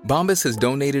 2013, Bombas has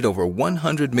donated over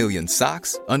 100 million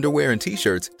socks, underwear, and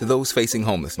T-shirts to those facing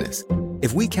homelessness.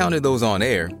 If we counted those on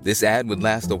air, this ad would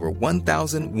last over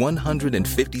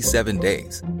 1,157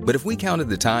 days. But if we counted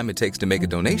the time it takes to make a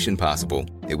donation possible,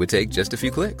 it would take just a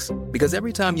few clicks. Because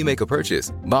every time you make a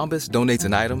purchase, Bombas donates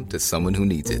an item to someone who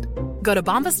needs it. Go to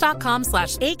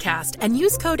bombas.com/ACAST and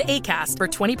use code ACAST for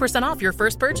 20% off your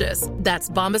first purchase. That's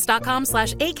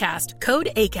bombas.com/ACAST, code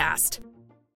ACAST.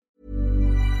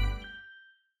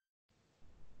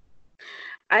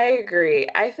 I agree.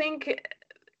 I think,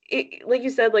 like you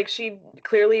said, like she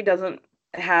clearly doesn't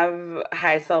have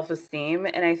high self-esteem.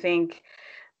 And I think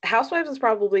Housewives is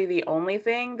probably the only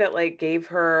thing that like gave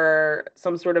her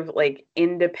some sort of like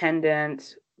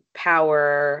independent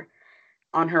power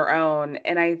on her own.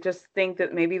 And I just think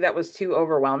that maybe that was too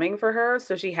overwhelming for her.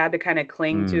 So she had to kind of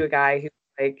cling to a guy who's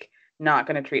like not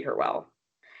going to treat her well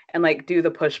and like do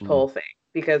the push-pull thing,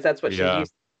 because that's what she's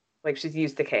used to. Like she's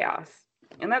used to chaos.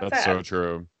 And that's sad. So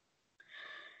true.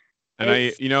 And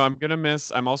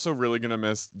I'm also really gonna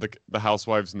miss the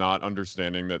housewives not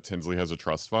understanding that Tinsley has a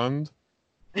trust fund.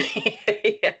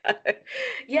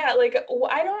 Yeah, like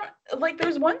I don't like,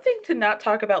 there's one thing to not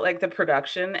talk about like the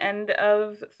production end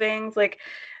of things. Like,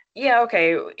 yeah,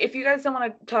 okay, if you guys don't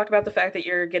want to talk about the fact that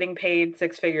you're getting paid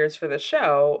 6 figures for the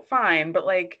show, fine, but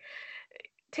like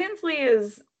Tinsley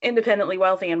is independently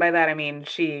wealthy, and by that I mean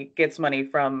she gets money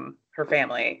from her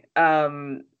family.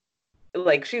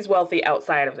 Like she's wealthy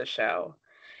outside of the show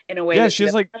in a way. Yeah, she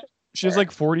has like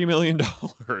 $40 million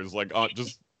like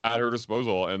just at her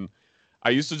disposal. And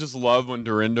I used to just love when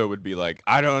Dorinda would be like,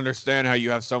 I don't understand how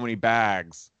you have so many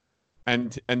bags.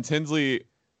 And Tinsley,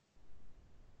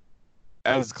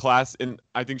 as class in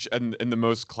the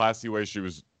most classy way she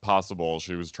was possible,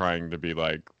 she was trying to be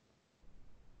like,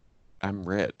 I'm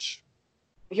rich.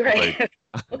 You're right.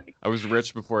 Like, I was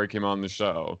rich before I came on the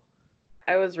show.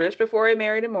 I was rich before I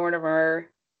married a Mortimer.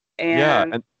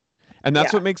 And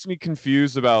that's what makes me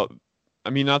confused about, I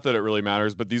mean, not that it really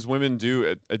matters, but these women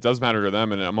it does matter to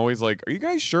them. And I'm always like, are you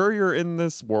guys sure you're in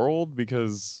this world?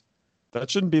 Because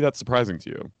that shouldn't be that surprising to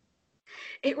you.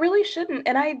 It really shouldn't.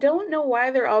 And I don't know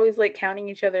why they're always like counting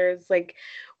each other. It's like,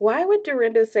 why would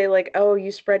Dorinda say like, oh,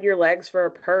 you spread your legs for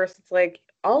a purse? It's like,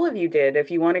 all of you did, if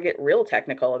you want to get real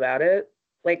technical about it.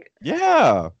 Like,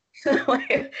 yeah.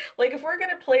 like if we're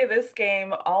gonna play this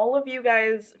game, all of you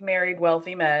guys married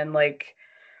wealthy men, like,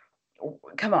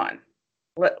 come on.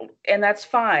 And that's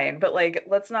fine, but like,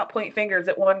 let's not point fingers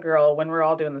at one girl when we're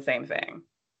all doing the same thing.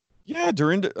 Yeah,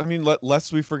 Dorinda, I mean,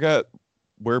 lest we forget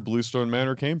where Bluestone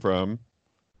Manor came from.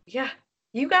 Yeah,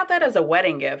 you got that as a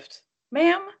wedding gift,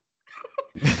 ma'am.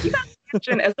 You got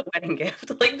that as a wedding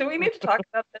gift. Like, do we need to talk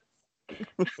about this?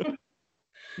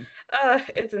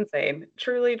 It's insane.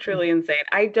 Truly, truly insane.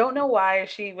 I don't know why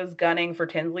she was gunning for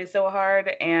Tinsley so hard,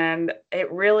 and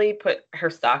it really put her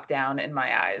stock down in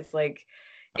my eyes. Like,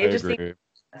 it just seemed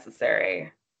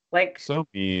necessary. Like, so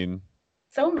mean.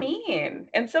 So mean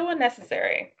and so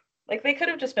unnecessary. Like, they could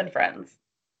have just been friends.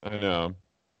 I know.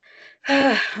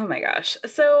 Oh my gosh.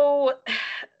 So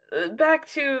back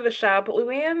to the shop.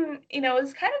 Luann,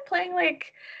 is kind of playing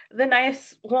like the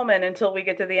nice woman until we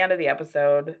get to the end of the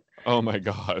episode. Oh my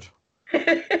God.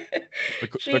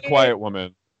 The quiet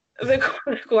woman. The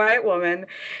quiet woman.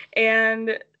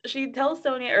 And she tells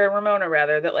Sonia, or Ramona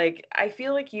rather, that like, I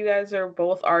feel like you guys are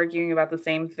both arguing about the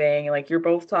same thing. Like, you're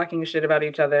both talking shit about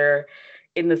each other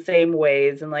in the same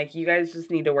ways. And like, you guys just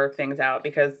need to work things out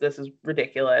because this is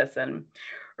ridiculous. And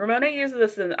Ramona uses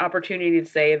this as an opportunity to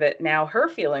say that now her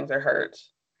feelings are hurt.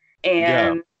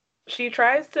 And she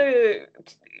tries to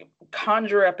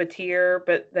conjure up a tear,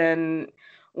 but then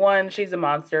one, she's a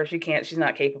monster. She's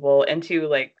not capable. And two,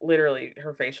 like, literally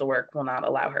her facial work will not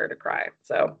allow her to cry.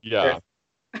 So yeah.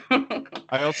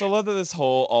 I also love that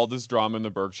all this drama in the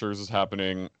Berkshires is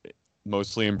happening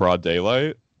mostly in broad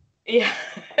daylight. Yeah.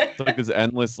 It's like this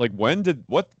endless, like,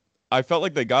 I felt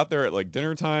like they got there at like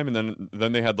dinner time, and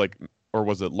then they had like, or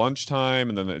was it lunchtime?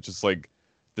 And then it just like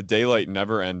the daylight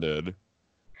never ended.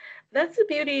 That's the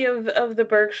beauty of the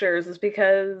Berkshires, is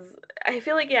because I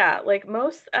feel like, like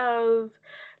most of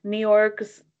New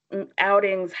York's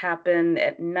outings happen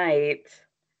at night.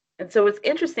 And so it's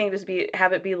interesting to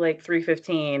have it be like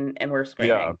 3:15 and we're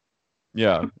screaming.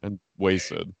 Yeah, and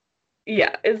wasted.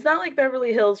 Yeah, it's not like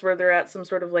Beverly Hills where they're at some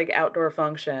sort of like outdoor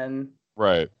function.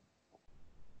 Right.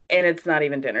 And it's not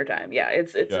even dinner time. Yeah,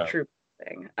 it's a true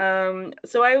thing.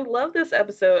 So I love this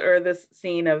episode, or this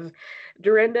scene of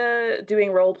Dorinda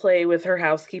doing role play with her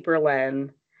housekeeper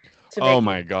Len. Oh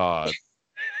my God.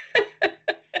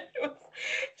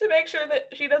 To make sure that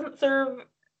she doesn't serve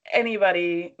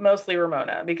anybody, mostly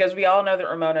Ramona, because we all know that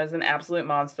Ramona is an absolute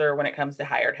monster when it comes to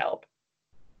hired help.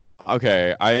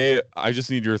 Okay, I just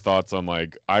need your thoughts on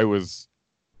like I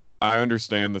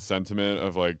understand the sentiment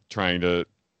of like trying to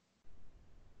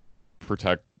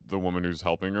protect the woman who's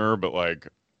helping her, but like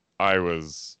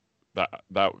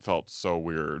that felt so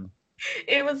weird.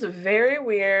 It was very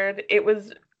weird. It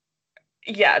was,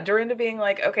 yeah, Dorinda being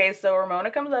like, okay, so Ramona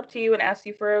comes up to you and asks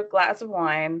you for a glass of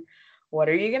wine. What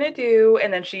are you gonna do?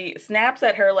 And then she snaps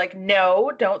at her like,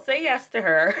 no, don't say yes to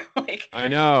her. Like, I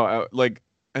know,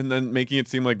 and then making it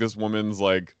seem like this woman's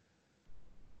like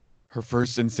her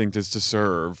first instinct is to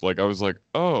serve. Like I was like,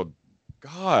 oh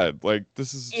God, like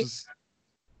this is just,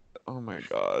 oh my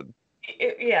God.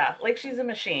 Yeah, like she's a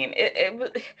machine.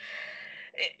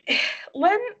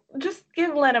 Len, just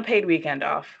give Len a paid weekend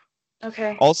off.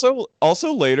 Okay. Also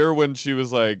later when she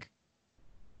was like,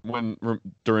 when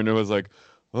Dorinda was like,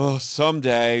 oh,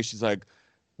 someday, she's like,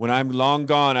 when I'm long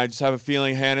gone, I just have a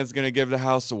feeling Hannah's going to give the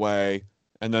house away.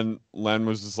 And then Len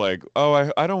was just like,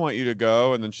 oh, I don't want you to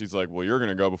go. And then she's like, well, you're going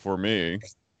to go before me.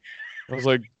 I was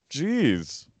like,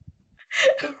 geez.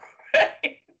 Right.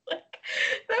 Like,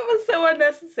 that was so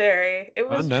unnecessary. It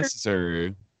was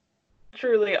unnecessary.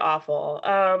 Truly awful.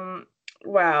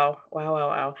 Wow.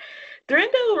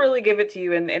 Dorinda will really give it to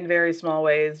you in very small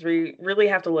ways. We really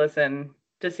have to listen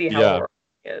to see how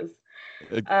it is.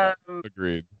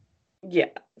 Agreed. Yeah.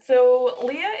 So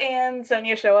Leah and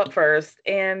Sonia show up first,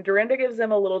 and Dorinda gives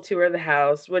them a little tour of the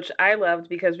house, which I loved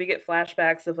because we get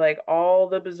flashbacks of like all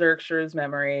the Berserkshires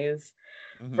memories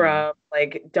from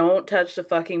like don't touch the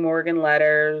fucking Morgan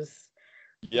letters,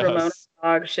 Ramona's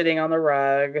dog shitting on the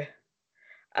rug,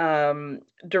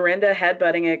 Dorinda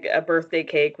headbutting a birthday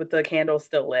cake with the candle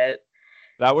still lit.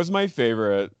 That was my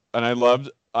favorite, and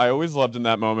I always loved in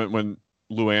that moment when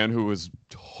Luann, who was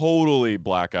totally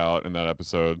blackout in that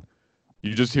episode,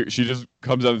 she just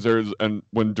comes downstairs, and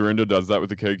when Dorinda does that with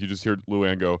the cake, you just hear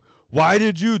Luann go, "Why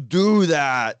did you do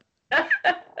that?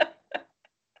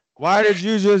 Why did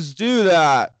you just do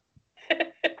that?"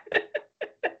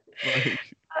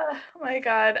 Oh my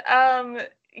God.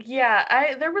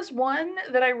 Yeah, there was one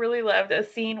that I really loved, a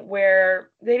scene where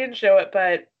they didn't show it,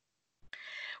 but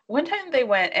one time they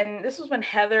went, and this was when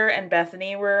Heather and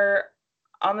Bethany were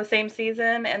on the same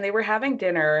season, and they were having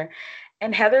dinner,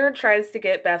 and Heather tries to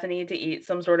get Bethany to eat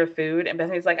some sort of food, and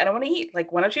Bethany's like, I don't want to eat.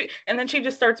 Like, why don't you? And then she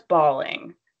just starts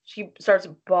bawling. She starts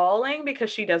bawling because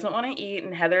she doesn't want to eat,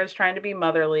 and Heather is trying to be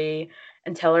motherly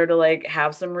and tell her to like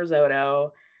have some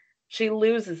risotto. She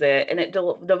loses it, and it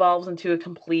devolves into a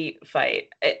complete fight.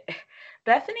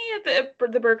 Bethany at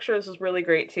the Berkshires was really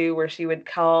great too, where she would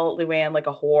call Luann like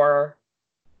a whore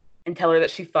and tell her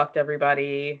that she fucked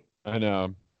everybody. I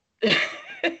know.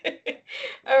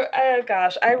 Oh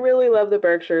gosh, I really love the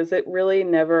Berkshires. It really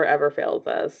never ever fails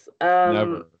us.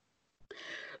 Never.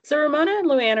 So Ramona and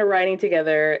Luann are riding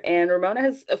together, and Ramona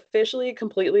has officially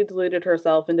completely deluded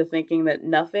herself into thinking that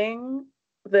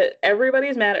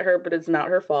everybody's mad at her, but it's not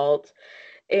her fault.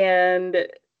 And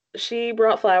she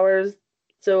brought flowers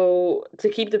to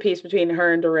keep the peace between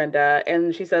her and Dorinda.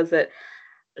 And she says that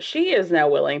she is now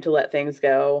willing to let things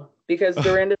go because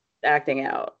Dorinda's acting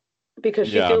out because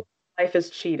she feels life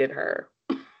has cheated her.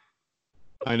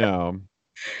 I know.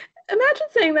 Imagine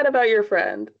saying that about your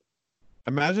friend.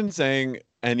 Imagine saying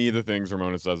any of the things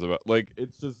Ramona says about, like,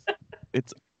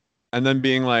 and then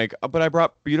being like, oh, but I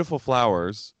brought beautiful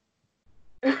flowers.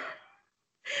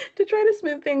 To try to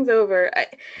smooth things over.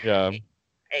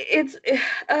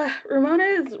 Ramona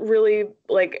is really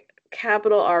like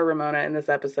capital R Ramona in this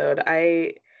episode.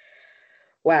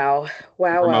 Wow.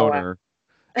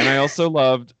 And I also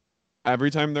loved every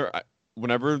time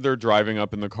whenever they're driving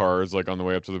up in the cars, like on the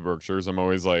way up to the Berkshires, I'm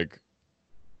always like,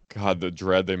 God, the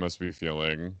dread they must be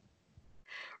feeling.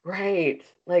 Right.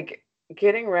 Like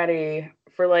getting ready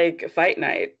for like fight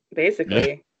night, basically.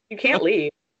 Yeah. You can't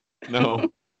leave.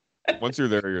 No. Once you're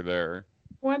there, you're there.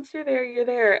 Once you're there, you're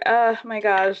there. Oh my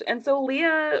gosh. And so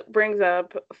Leah brings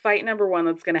up fight number one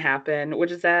that's going to happen,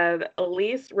 which is that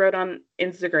Elise wrote on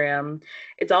Instagram,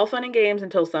 "It's all fun and games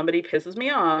until somebody pisses me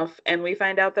off." And we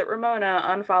find out that Ramona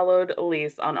unfollowed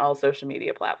Elise on all social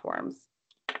media platforms.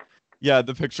 Yeah,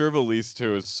 the picture of Elise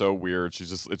too is so weird.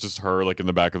 It's just her like in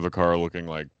the back of the car looking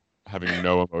like having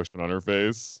no emotion on her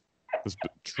face. This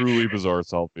truly bizarre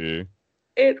selfie.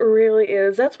 It really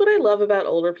is. That's what I love about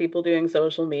older people doing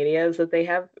social media is that they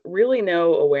have really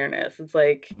no awareness. It's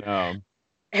like, have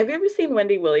you ever seen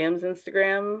Wendy Williams'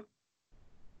 Instagram?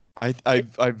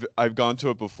 I've gone to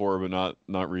it before, but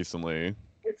not recently.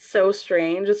 It's so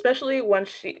strange, especially when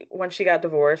she got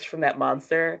divorced from that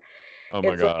monster. Oh my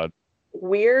It's God.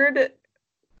 weird.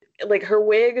 Like her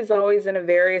wig is always in a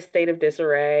various state of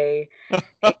disarray,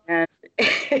 and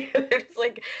it's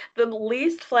like the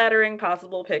least flattering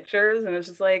possible pictures, and it's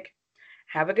just like,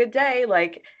 have a good day,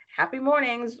 like happy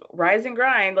mornings, rise and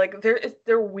grind. Like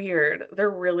they're weird. They're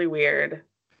really weird,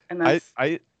 and I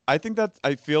think that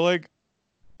I feel like,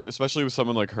 especially with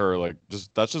someone like her, like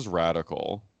that's just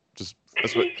radical. Just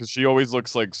because she always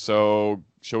looks so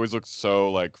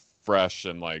like fresh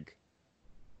and like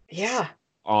yeah,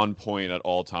 on point at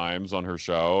all times on her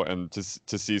show, and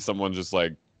to see someone just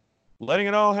like letting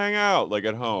it all hang out like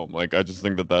at home, like I just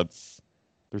think there's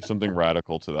something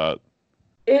radical to that.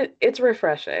 it's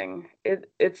refreshing.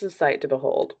 It's a sight to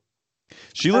behold.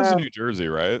 She lives in New Jersey,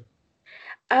 right?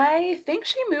 I think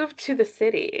she moved to the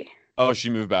city. Oh, she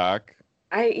moved back.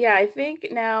 I think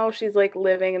now she's like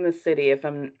living in the city.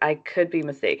 I could be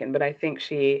mistaken, but I think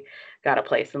she got a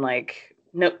place in like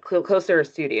no close to her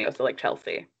studio, so like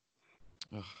Chelsea.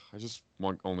 Ugh, I just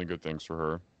want only good things for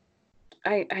her.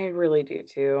 I really do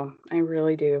too. I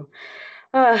really do.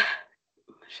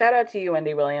 Shout out to you,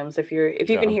 Wendy Williams, if you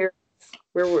can hear us,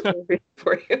 we're rooting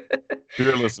for you.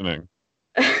 You're listening.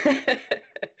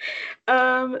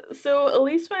 So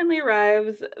Elise finally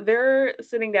arrives. They're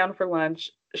sitting down for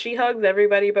lunch. She hugs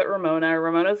everybody but Ramona.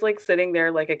 Ramona's like sitting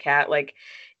there like a cat, like,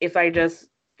 if I just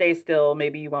stay still,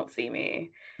 maybe you won't see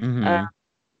me. Mm-hmm.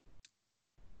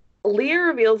 Leah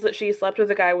reveals that she slept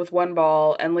with a guy with one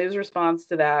ball, and Leah's response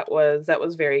to that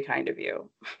was very kind of you.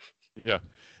 Yeah.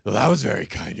 Well, that was very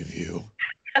kind of you.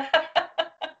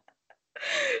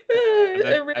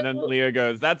 And then Leah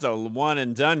goes, that's a one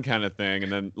and done kind of thing.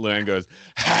 And then Luann goes,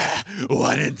 ha,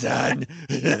 one and done.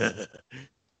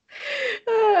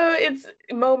 It's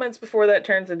moments before that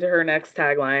turns into her next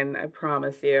tagline, I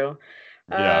promise you.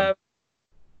 Yeah.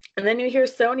 And then you hear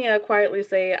Sonia quietly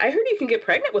say, I heard you can get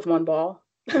pregnant with one ball.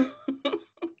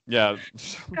 Yeah.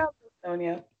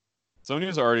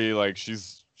 Sonia's already like,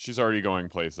 she's already going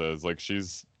places. Like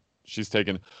she's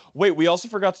taken. Wait, we also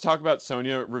forgot to talk about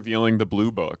Sonia revealing the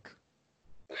Blue Book.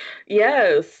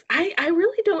 Yes. I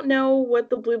really don't know what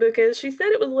the Blue Book is. She said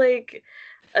it was like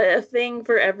a thing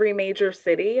for every major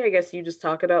city. I guess you just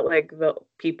talk about like the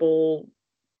people,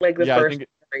 like the first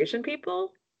generation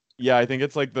people. Yeah, I think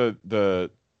it's like the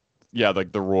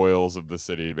like the royals of the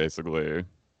city, basically.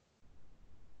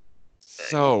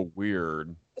 So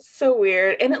weird. So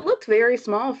weird. And it looked very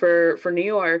small for New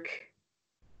York.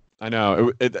 I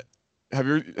know.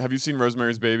 Have you seen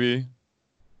Rosemary's Baby?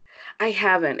 I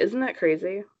haven't. Isn't that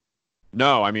crazy?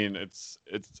 No, I mean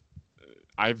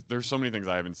there's so many things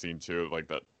I haven't seen too, like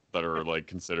that are like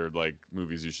considered like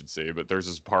movies you should see. But there's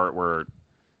this part where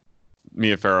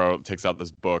Mia Farrow takes out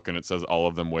this book and it says all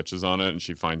of them witches on it, and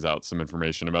she finds out some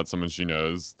information about someone she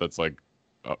knows that's like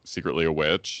secretly a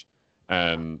witch.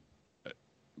 And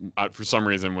for some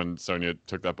reason, when Sonia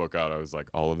took that book out, I was like,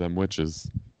 all of them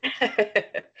witches.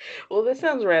 Well, this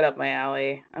sounds right up my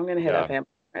alley. I'm gonna hit up him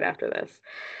right after this.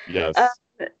 Yes.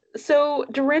 So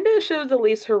Dorinda shows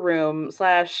Elise her room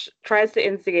 / tries to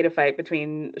instigate a fight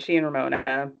between she and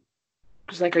Ramona.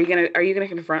 She's like, are you gonna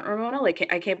confront Ramona? Like,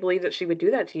 I can't believe that she would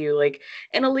do that to you. Like,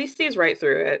 and Elise sees right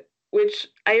through it, which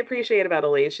I appreciate about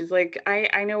Elise. She's like,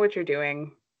 I know what you're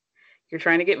doing. You're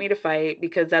trying to get me to fight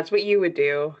because that's what you would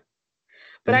do.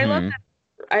 But I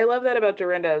love that about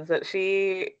Dorinda, is that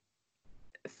she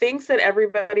thinks that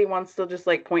everybody wants to just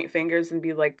like point fingers and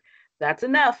be like, that's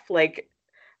enough. Like,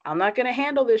 I'm not going to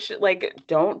handle this shit. Like,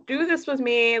 don't do this with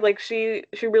me. Like, she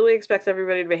really expects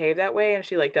everybody to behave that way, and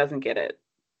she like doesn't get it.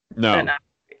 No.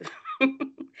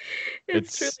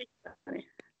 It's truly funny.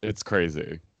 It's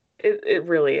crazy. It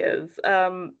really is.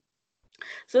 So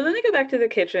then they go back to the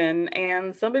kitchen,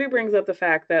 and somebody brings up the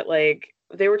fact that like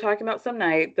they were talking about some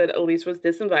night that Elise was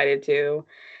disinvited to,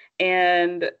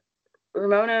 and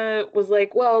Ramona was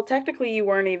like, well, technically you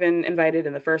weren't even invited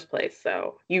in the first place,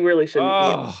 so you really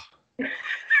shouldn't be.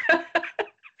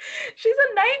 She's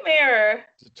a nightmare.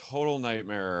 It's a total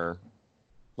nightmare.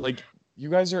 Like, you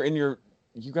guys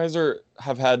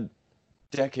have had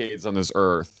decades on this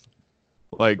earth.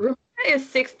 Like, Ramona is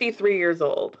 63 years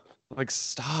old. Like,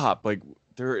 stop. Like,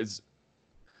 there is,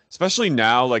 especially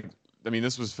now, like, I mean,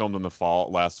 this was filmed in the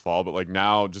last fall, but like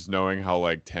now, just knowing how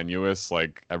like tenuous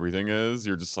like everything is,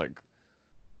 you're just like,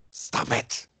 stop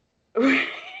it.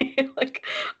 Like,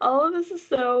 all of this is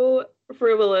so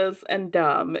frivolous and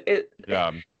dumb.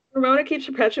 Ramona keeps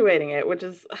perpetuating it, which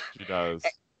is, she does.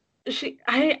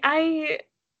 I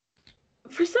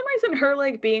for some reason, her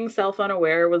like being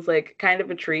self-unaware was like kind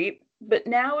of a treat, but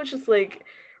now it's just like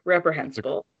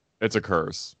reprehensible. It's a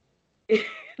curse.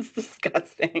 It's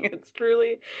disgusting. It's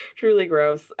truly, truly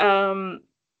gross. So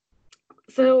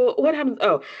what happens?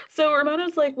 Oh, so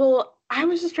Ramona's like, well, I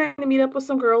was just trying to meet up with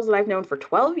some girls that I've known for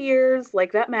 12 years.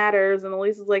 Like, that matters. And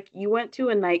Elise is like, you went to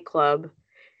a nightclub.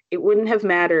 It wouldn't have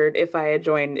mattered if I had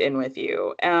joined in with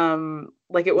you.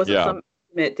 Like, it wasn't some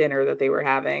intimate dinner that they were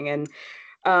having. And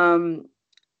then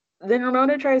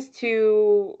Ramona tries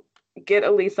to get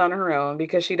Elise on her own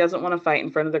because she doesn't want to fight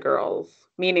in front of the girls.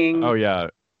 Meaning, oh yeah,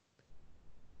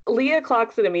 Leah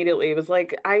clocks it immediately. It was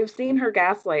like, I've seen her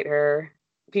gaslight her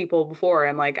people before,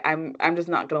 and like, I'm just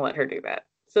not gonna let her do that.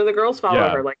 So the girls follow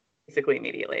her like basically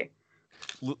immediately.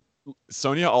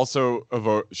 Sonia also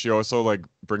like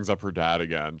brings up her dad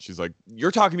again. She's like, "You're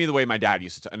talking to me the way my dad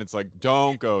used to," and it's like,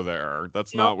 "Don't go there.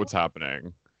 That's not what's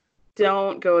happening.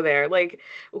 Don't go there." Like,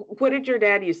 what did your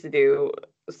dad used to do?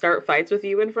 Start fights with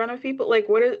you in front of people? Like,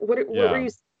 what were you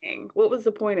saying? What was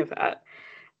the point of that?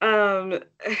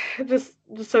 Just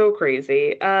so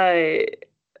crazy.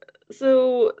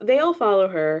 So they all follow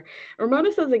her.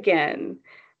 Ramona says again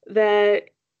that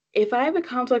if I have a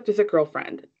conflict with a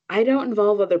girlfriend, I don't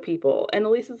involve other people. And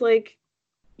Elise is like,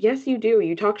 yes, you do.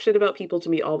 You talk shit about people to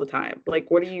me all the time.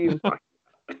 Like, what are you even talking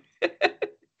about?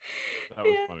 That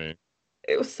was funny.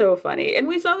 It was so funny. And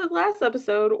we saw this last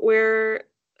episode where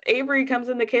Avery comes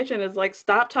in the kitchen and is like,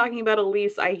 stop talking about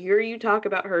Elise. I hear you talk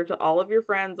about her to all of your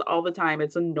friends all the time.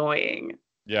 It's annoying.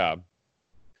 Yeah.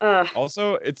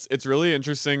 Also, it's really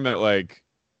interesting that like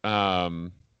I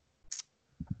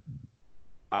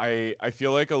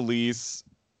feel like Elise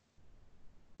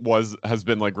has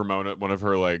been like Ramona, one of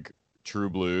her like true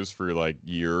blues for like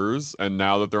years, and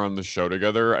now that they're on the show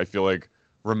together, I feel like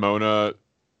Ramona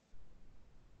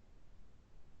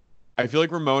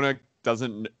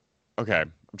doesn't. Okay,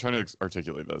 I'm trying to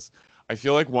articulate this. I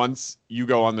feel like once you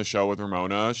go on the show with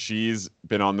Ramona, she's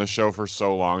been on the show for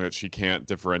so long that she can't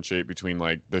differentiate between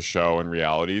like the show and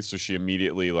reality. So she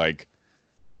immediately like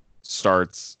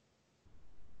starts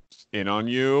in on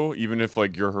you, even if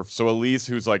like you're her. So Elise,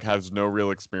 who's like has no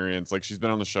real experience, like she's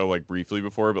been on the show like briefly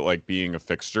before, but like being a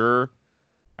fixture.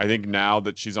 I think now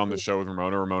that she's on the show with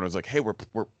Ramona, Ramona's like, hey, we're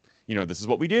this is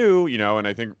what we do, and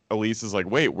I think Elise is like,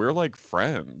 wait, we're like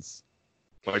friends.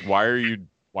 Like, why are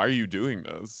you doing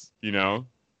this?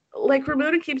 Like,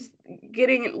 Ramona keeps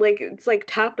getting like, it's like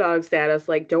top dog status.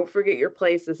 Like, don't forget your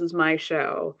place. This is my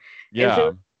show. Yeah. And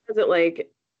so is it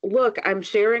like, look, I'm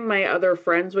sharing my other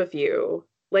friends with you.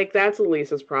 Like, that's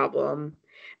Elise's problem.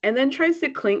 And then tries to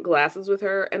clink glasses with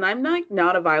her. And I'm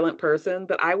not a violent person,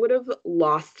 but I would have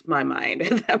lost my mind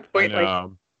at that point. Like,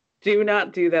 do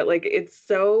not do that. Like, it's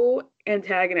so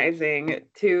antagonizing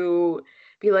to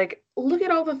be like, look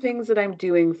at all the things that I'm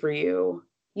doing for you.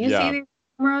 You see these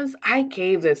cameras? I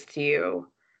gave this to you.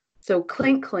 So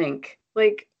clink, clink.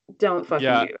 Like, don't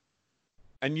fucking do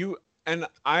it. And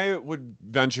I would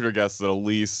venture to guess that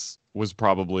Elise was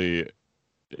probably,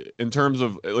 in terms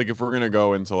of, like, if we're going to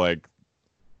go into, like,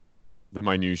 the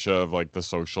minutia of, like, the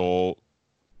social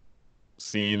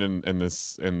scene in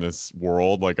this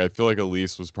world, like, I feel like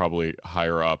Elise was probably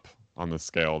higher up on the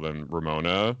scale than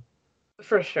Ramona.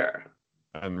 For sure.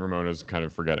 And Ramona's kind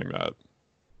of forgetting that.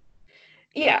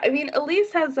 Yeah, I mean,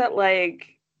 Elise has that,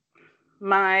 like,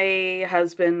 my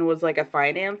husband was, like, a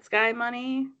finance guy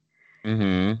money.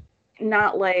 Mm-hmm.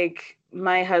 Not like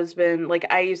my husband, like,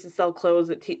 I used to sell clothes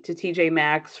to TJ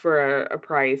Maxx for a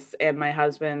price, and my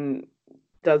husband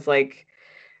does, like,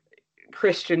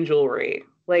 Christian jewelry.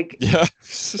 Like, yeah.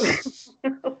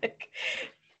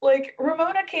 like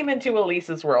Ramona came into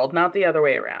Elise's world, not the other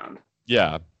way around.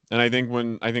 Yeah. And I think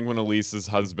when Elise's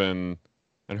husband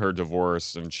and her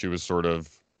divorced, and she was sort of,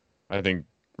 I think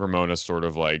Ramona sort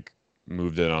of like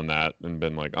moved in on that and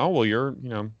been like, oh, well, you're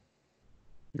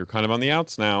kind of on the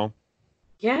outs now.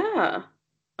 Yeah.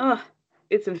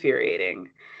 It's infuriating.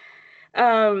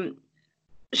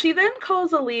 She then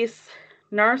calls Elise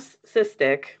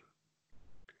narcissistic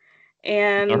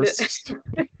and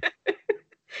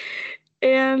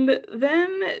and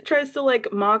then tries to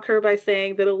like mock her by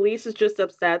saying that Elise is just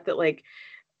upset that like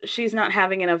she's not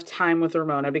having enough time with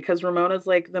Ramona because Ramona's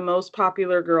like the most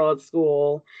popular girl at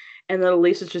school and that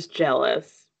Elise is just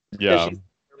jealous. Yeah. She's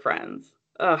her friends.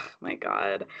 Oh my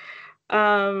God.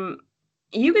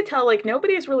 You could tell like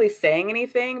nobody's really saying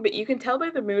anything, but you can tell by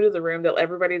the mood of the room that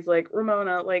everybody's like,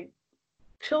 Ramona, like,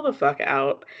 chill the fuck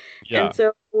out. Yeah. And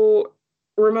so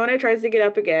Ramona tries to get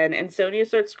up again, and Sonia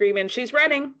starts screaming, she's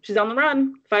running. She's on the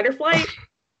run. Fight or flight.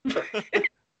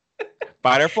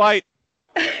 Fight or flight.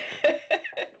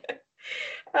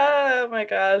 Oh my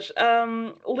gosh.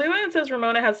 Lewin says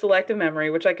Ramona has selective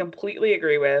memory, which I completely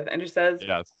agree with. And she says,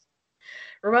 yes.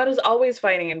 Ramona's always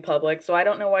fighting in public, so I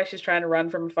don't know why she's trying to run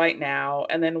from a fight now.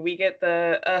 And then we get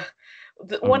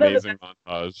one of the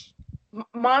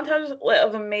montage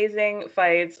of amazing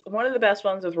fights. One of the best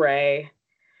ones with Ray.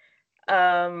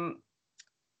 And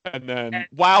then,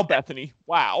 wow, Bethany,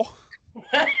 wow.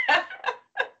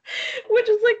 Which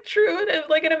is like true. It's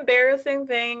like an embarrassing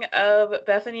thing of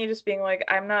Bethany just being like,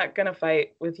 I'm not gonna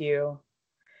fight with you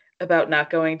about not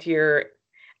going to your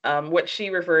what she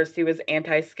refers to as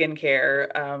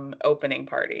anti-skincare opening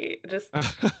party. Just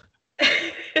oh,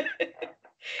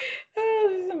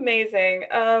 this is amazing.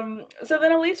 So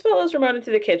then Elise follows Ramona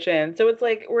to the kitchen. So it's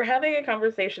like we're having a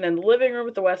conversation in the living room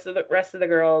with the rest of the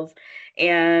girls,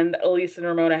 and Elise and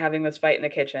Ramona having this fight in the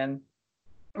kitchen.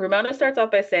 Ramona starts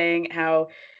off by saying how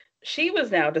she was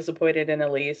now disappointed in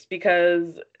Elise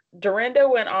because Dorinda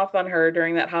went off on her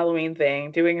during that Halloween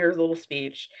thing, doing her little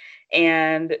speech,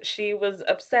 and she was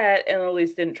upset and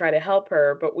Elise didn't try to help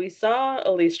her, but we saw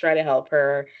Elise try to help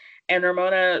her, and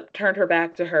Ramona turned her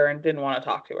back to her and didn't want to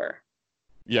talk to her.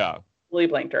 Yeah. Really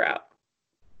blanked her out.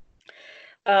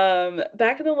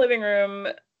 Back in the living room,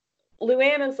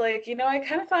 Luann is like, I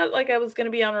kind of thought like I was going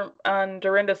to be on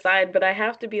Dorinda's side, but I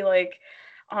have to be like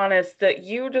honest that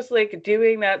you just like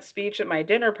doing that speech at my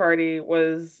dinner party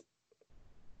was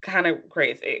kind of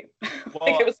crazy.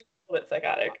 Well, Like it was a little bit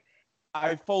psychotic.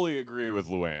 I fully agree with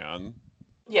Luann.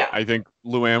 Yeah. I think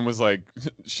Luann was like,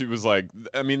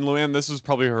 Luann, this was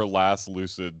probably her last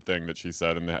lucid thing that she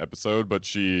said in the episode, but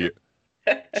she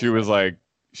was like,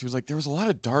 there was a lot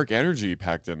of dark energy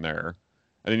packed in there.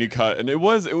 And then you cut, and it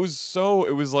was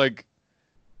like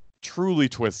truly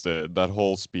twisted, that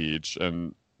whole speech,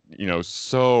 and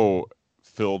so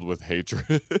filled with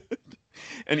hatred.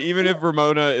 And even if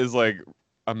Ramona is like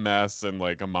a mess and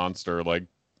like a monster, like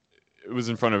it was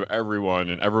in front of everyone,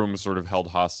 and everyone was sort of held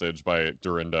hostage by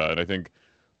Dorinda. And I think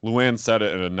Luann said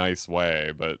it in a nice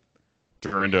way, but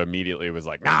Dorinda immediately was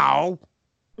like, no.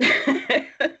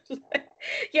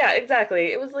 Yeah,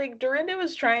 exactly. It was like Dorinda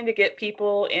was trying to get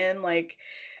people in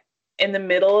the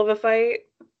middle of a fight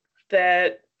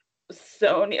that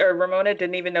Sonia or Ramona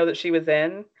didn't even know that she was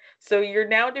in. So you're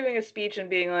now doing a speech and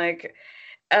being like,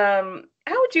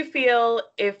 how would you feel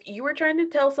if you were trying to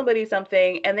tell somebody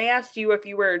something and they asked you if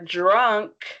you were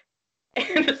drunk,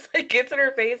 and it's like gets in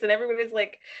her face and everybody's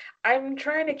like, I'm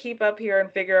trying to keep up here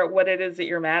and figure out what it is that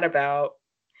you're mad about.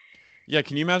 Yeah,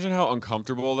 can you imagine how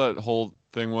uncomfortable that whole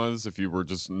thing was if you were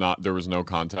just there was no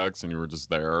context and you were just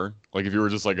there? Like if you were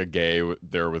just like a gay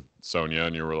there with Sonia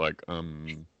and you were like,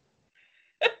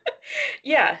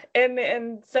 Yeah,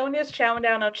 and Sonia's chowing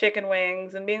down on chicken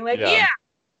wings and being like, yeah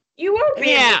you were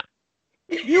being... Yeah,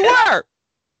 you were!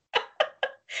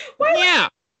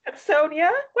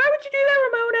 Sonia, why would you do that,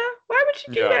 Ramona? Why would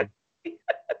you do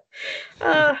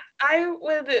that? I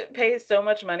would pay so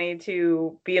much money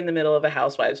to be in the middle of a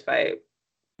housewives fight.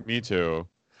 Me too.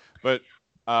 But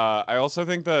I also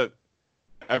think that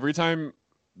every time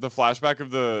the flashback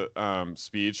of the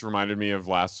speech reminded me of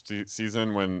last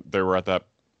season when they were at that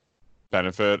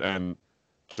benefit and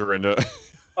Dorinda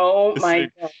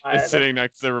is sitting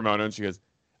next to Ramona and she goes,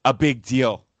 a big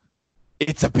deal.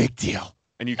 It's a big deal.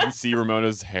 And you can see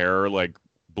Ramona's hair like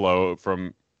blow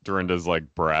from Dorinda's like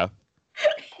breath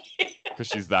because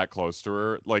she's that close to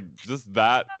her. Like just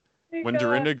that when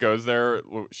Dorinda goes there,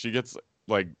 she gets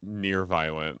like near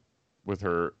violent with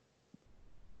her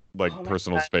like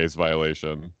personal space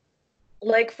violation.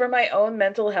 Like for my own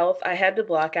mental health, I had to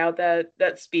block out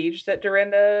that speech that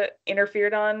Dorinda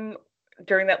interfered on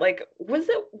during that, like, was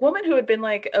it woman who had been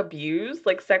like abused,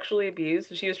 like sexually abused,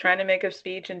 and she was trying to make a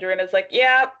speech and Dorinda's like,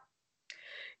 yeah,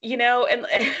 and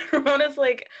Ramona's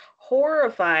like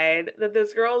horrified that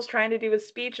this girl is trying to do a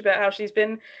speech about how she's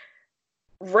been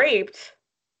raped.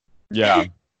 Yeah.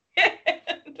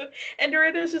 and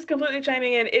Dorinda's just completely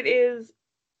chiming in. It is.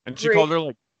 And she called her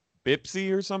like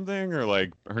Bipsy or something, or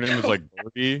like her name was like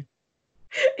Borgie.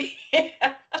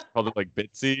 Yeah. She called it like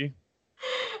Bitsy.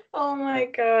 Oh my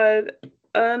god.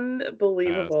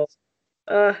 Unbelievable.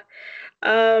 Yes.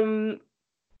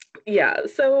 Yeah,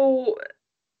 so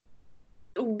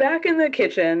back in the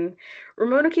kitchen,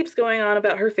 Ramona keeps going on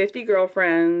about her 50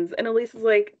 girlfriends, and Elise is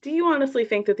like, do you honestly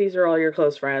think that these are all your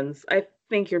close friends? I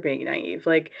think you're being naive.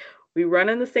 Like, we run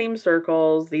in the same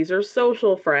circles. These are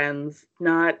social friends,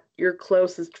 not your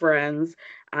closest friends.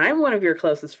 I'm one of your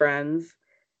closest friends,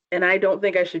 and I don't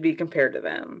think I should be compared to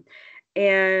them.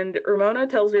 And Ramona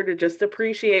tells her to just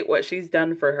appreciate what she's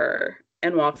done for her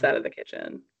and walks out of the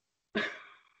kitchen.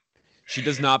 She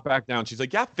does not back down. She's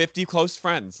like, yeah, 50 close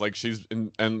friends. Like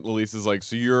and Elise is like,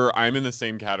 so I'm in the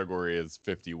same category as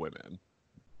 50 women.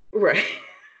 Right.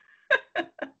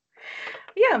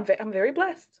 Yeah, I'm very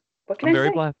blessed. What can I'm I very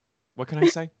say? blessed. What can I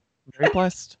say? I'm very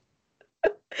blessed.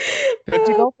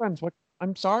 50 girlfriends. What?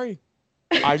 I'm sorry.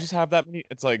 I just have that many.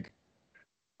 It's like,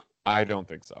 I don't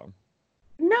think so.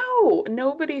 No,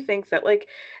 nobody thinks that. Like,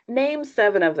 name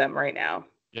 7 of them right now.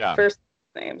 Yeah. First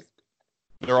names.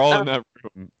 They're all in that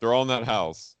room. They're all in that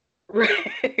house.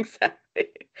 Right, exactly.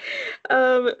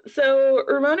 So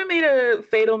Ramona made a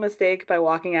fatal mistake by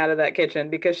walking out of that kitchen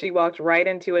because she walked right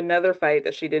into another fight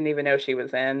that she didn't even know she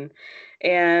was in.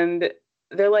 And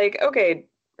they're like, okay,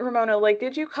 Ramona, like,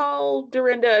 did you call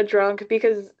Dorinda a drunk?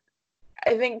 Because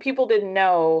I think people didn't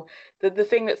know that the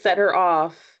thing that set her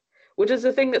off, which is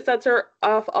the thing that sets her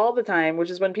off all the time, which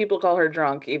is when people call her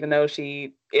drunk, even though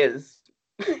she is.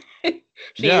 She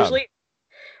usually.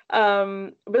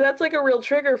 But that's like a real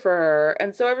trigger for her.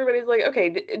 And so everybody's like, okay,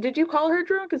 did you call her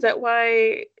drunk? Is that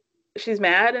why she's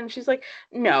mad? And she's like,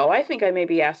 no, I think I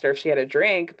maybe asked her if she had a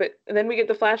drink. But then we get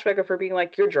the flashback of her being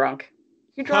like, you're drunk.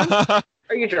 You drunk?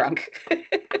 Are you drunk?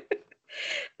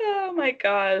 Oh my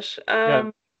gosh.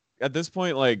 Yeah. At this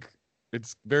point, like,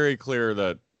 it's very clear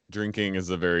that drinking is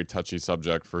a very touchy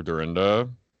subject for Dorinda.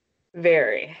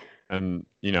 Very. And,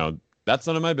 you know, that's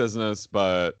none of my business,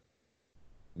 but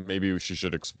maybe she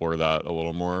should explore that a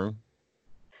little more.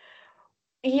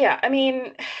 Yeah, I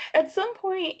mean, at some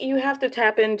point you have to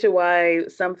tap into why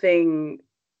something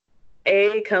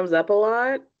A comes up a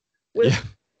lot with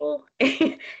people,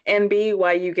 and B,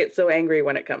 why you get so angry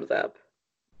when it comes up.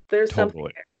 There's something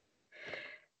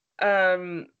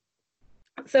there.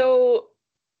 So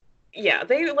yeah,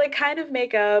 they like kind of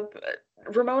make up.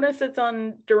 Ramona sits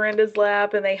on Dorinda's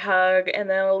lap and they hug, and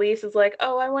then Elise is like,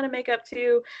 oh, I want to make up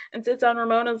too, and sits on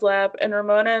Ramona's lap, and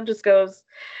Ramona just goes,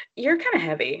 you're kind of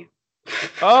heavy.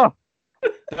 Oh,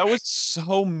 that was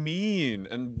so mean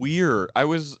and weird.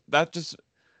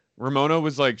 Ramona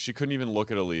was like, she couldn't even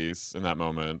look at Elise in that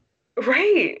moment.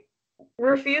 Right.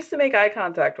 Refused to make eye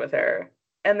contact with her,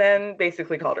 and then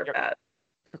basically called her fat.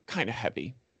 You're kind of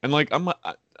heavy. And like,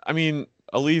 I mean,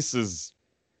 Elise is,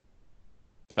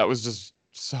 that was just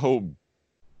so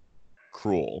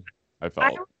cruel, I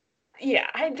felt.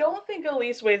 I don't think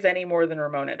Elise weighs any more than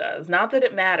Ramona does. Not that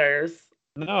it matters.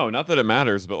 No, not that it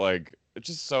matters, but like, it's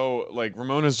just so, like,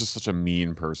 Ramona's just such a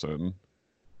mean person.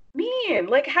 Mean?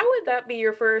 Like, how would that be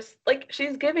your first, like,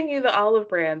 she's giving you the olive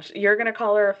branch. You're going to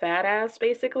call her a fat ass,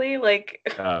 basically? Like,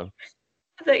 how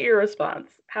is that your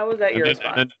response? How is that your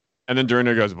response? And then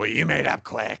Dorinda goes, well, you made up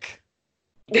quick.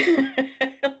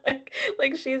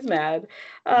 like she's mad.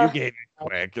 You gave it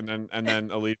quick. And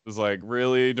then Elise was like,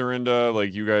 really, Dorinda?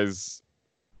 Like, you guys,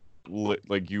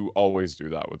 like, you always do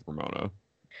that with Ramona.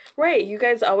 Right. You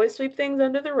guys always sweep things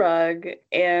under the rug.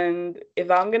 And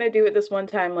if I'm going to do it this one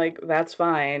time, like, that's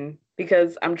fine.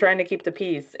 Because I'm trying to keep the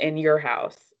peace in your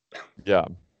house. Yeah.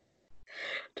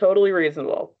 Totally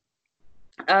reasonable.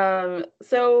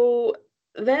 So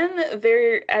then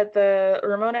they're at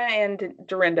Ramona and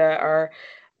Dorinda are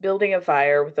building a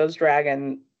fire with those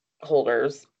dragon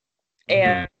holders.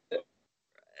 And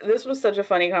this was such a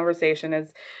funny conversation.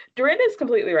 As Dorinda's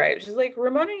completely right. She's like,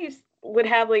 Ramona would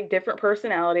have like different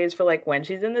personalities for like when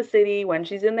she's in the city, when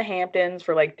she's in the Hamptons,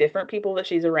 for like different people that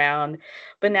she's around.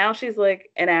 But now she's like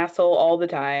an asshole all the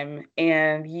time.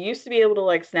 And you used to be able to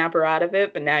like snap her out of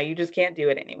it, but now you just can't do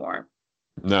it anymore.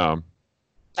 No.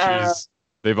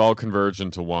 They've all converged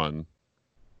into one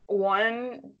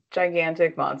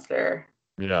gigantic monster.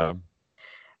 Yeah.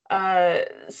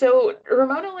 So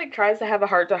Ramona like tries to have a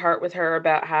heart-to-heart with her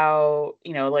about how,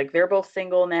 you know, like they're both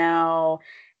single now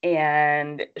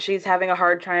and she's having a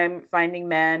hard time finding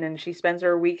men, and she spends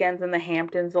her weekends in the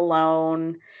Hamptons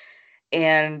alone,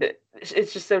 and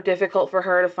it's just so difficult for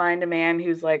her to find a man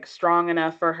who's like strong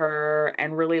enough for her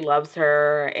and really loves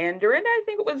her. And Dorinda, I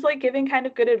think, was like giving kind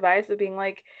of good advice of being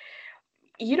like,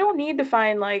 you don't need to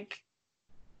find like,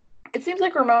 it seems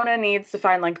like Ramona needs to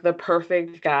find like the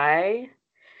perfect guy.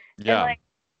 Yeah. And like,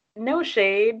 no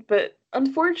shade, but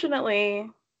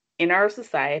unfortunately in our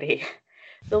society,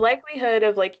 the likelihood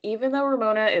of like, even though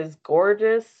Ramona is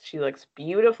gorgeous, she looks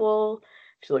beautiful,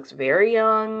 she looks very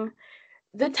young,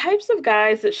 the types of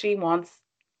guys that she wants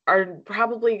are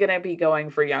probably going to be going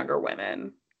for younger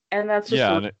women. And that's just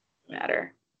doesn't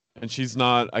matter. And she's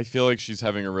not, I feel like she's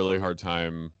having a really hard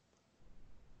time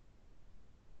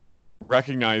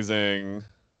recognizing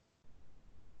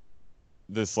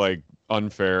this like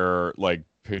unfair, like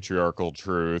patriarchal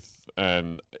truth.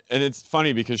 And it's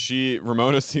funny because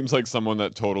Ramona seems like someone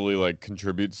that totally like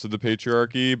contributes to the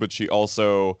patriarchy, but she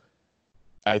also,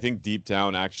 I think deep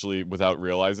down, actually, without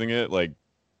realizing it, like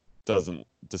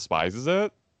despises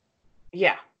it.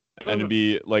 Yeah. And it'd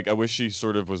be like, I wish she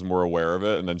sort of was more aware of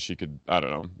it, and then she could, I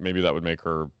don't know, maybe that would make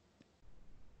her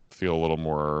feel a little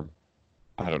more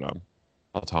I don't know,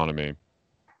 autonomy.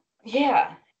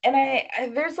 Yeah. And I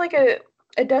there's like a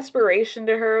desperation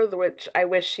to her, which I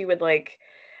wish she would like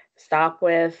stop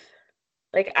with.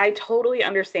 Like, I totally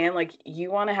understand, like,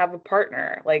 you want to have a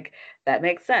partner. Like, that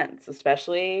makes sense,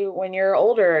 especially when you're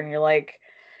older and you're like,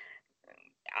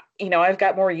 I've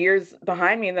got more years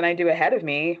behind me than I do ahead of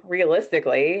me,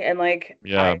 realistically. And like, I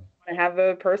Yeah, want to have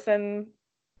a person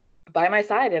by my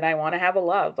side and I want to have a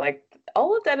love. Like,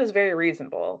 all of that is very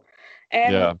reasonable.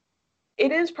 And yeah,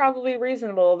 it is probably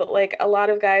reasonable that like a lot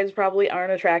of guys probably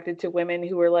aren't attracted to women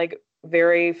who are like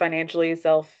very financially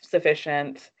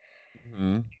self-sufficient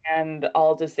hmm. and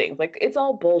all these things. Like it's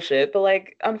all bullshit, but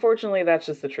like unfortunately that's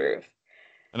just the truth.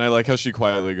 And I like how she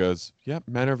quietly goes, "Yep,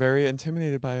 men are very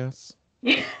intimidated by us."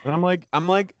 And I'm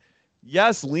like,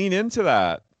 yes, lean into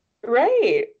that.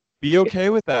 Right. Be okay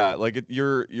with that. Like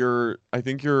I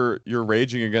think you're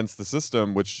raging against the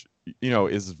system, which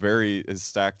is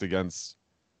stacked against,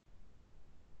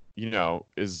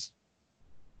 is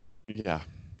yeah,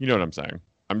 you know what I'm saying.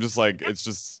 I'm just like, it's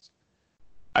just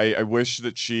I wish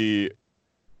that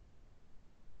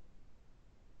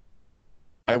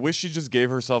I wish she just gave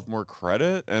herself more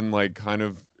credit and like kind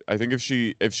of I think if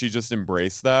she just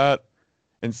embraced that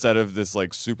instead of this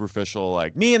like superficial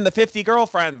like me and the 50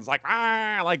 girlfriends like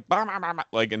like bah, bah, bah, bah,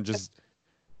 like and just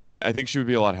I think she would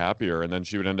be a lot happier and then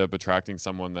she would end up attracting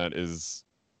someone that is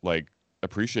like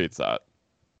appreciates that.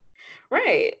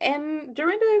 Right. And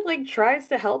Dorinda like tries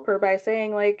to help her by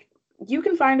saying like you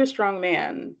can find a strong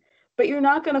man, but you're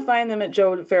not going to find them at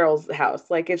Joe Farrell's house.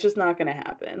 Like it's just not going to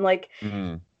happen. Like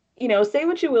Mm, say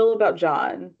what you will about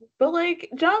John, but like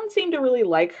John seemed to really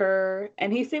like her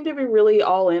and he seemed to be really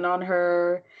all in on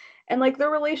her. And like their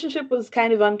relationship was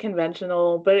kind of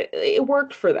unconventional, but it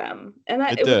worked for them. And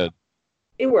that it did.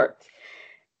 it worked.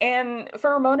 And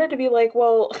for Ramona to be like,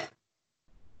 well,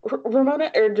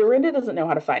 Ramona or Dorinda doesn't know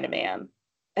how to find a man.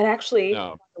 And actually,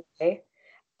 No. okay,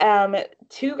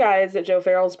 two guys at Joe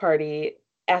Farrell's party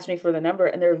asked me for the number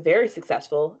and they're very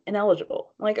successful and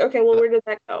eligible. I'm like, okay, well, where did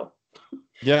that go? Where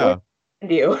Yeah.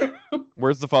 did you?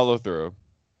 Where's the follow through?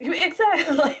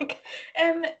 Exactly. Like,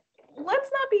 and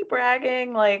let's not be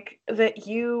bragging like that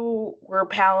you were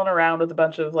palling around with a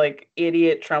bunch of like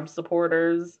idiot Trump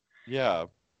supporters Yeah.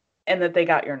 and that they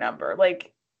got your number.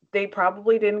 Like, they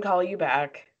probably didn't call you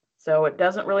back. So it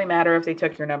doesn't really matter if they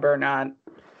took your number or not.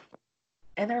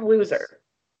 And they're a It's loser.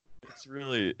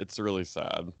 it's really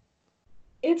sad.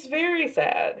 It's very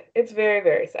sad. It's very,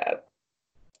 very sad.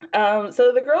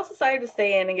 So the girls decided to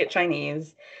stay in and get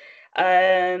Chinese.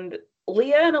 And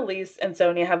Leah and Elise and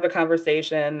Sonia have a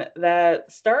conversation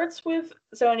that starts with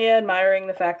Sonia admiring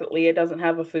the fact that Leah doesn't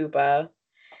have a fupa.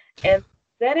 And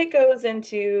then it goes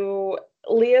into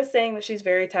Leah saying that she's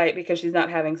very tight because she's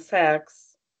not having sex.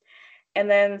 And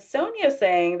then Sonia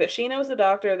saying that she knows a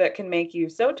doctor that can make you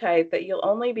so tight that you'll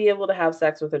only be able to have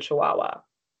sex with a chihuahua.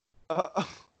 Uh,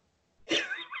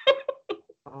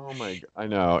 oh my God. I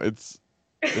know. It's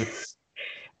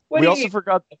What we do also you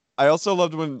forgot I also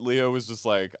loved when Leo was just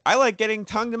like, I like getting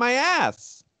tongue to my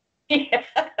ass. Yeah.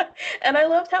 And I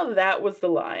loved how that was the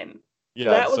line.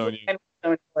 Yeah, That was the Sonya. line where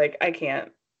Sonia was like, I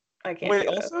can't Wait,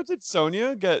 do this. also did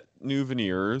Sonia get new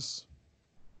veneers?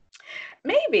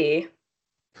 Maybe.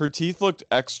 Her teeth looked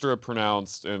extra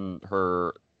pronounced and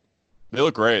they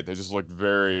look great. They just looked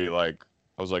very like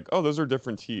I was like, "Oh, those are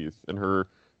different teeth." In her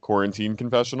quarantine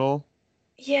confessional,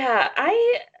 Yeah,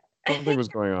 I something think was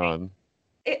going on.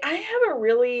 I have a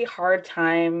really hard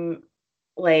time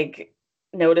like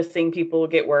noticing people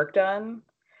get work done.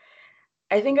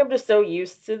 I think I'm just so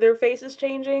used to their faces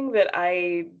changing that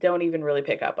I don't even really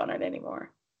pick up on it anymore.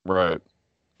 Right.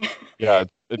 Yeah,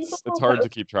 People it's will hard to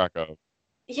post, keep track of.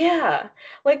 yeah,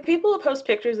 like people will post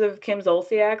pictures of Kim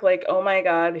Zolciak, like, oh my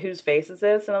God, whose face is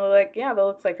this? And I'm like, yeah, that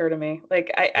looks like her to me.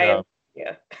 Like, I Yeah, have,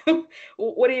 yeah.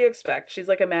 What do you expect? She's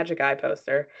like a magic eye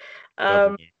poster.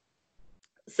 Um, definitely.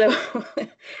 so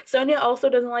Sonia also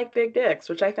doesn't like big dicks,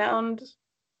 which I found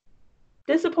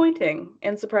disappointing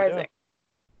and Yeah. surprising.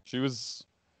 She was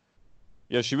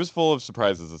she was full of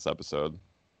surprises this episode.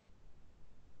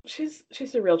 She's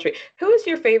a real treat. Who is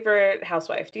your favorite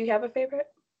housewife? Do you have a favorite?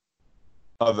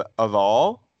 Of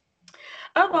all,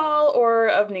 Of all or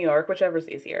of New York, whichever's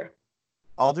easier.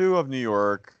 I'll do of New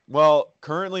York. Well,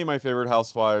 currently my favorite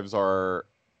housewives are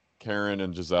Karen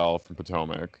and Giselle from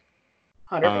Potomac.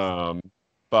 100%.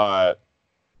 But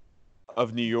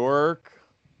of New York,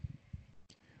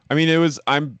 I mean,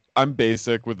 I'm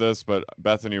basic with this, but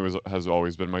Bethany has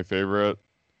always been my favorite.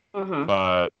 Mm-hmm.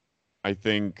 But I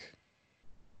think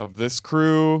of this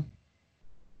crew,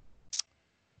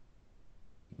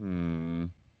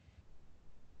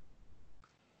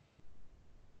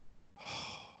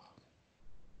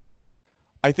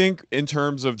 I think in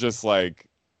terms of just like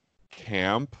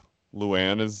camp,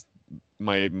 Luann is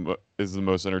the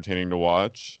most entertaining to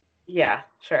watch. Yeah,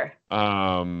 sure.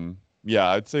 Yeah,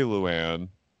 I'd say Luann.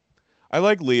 I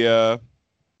like Leah.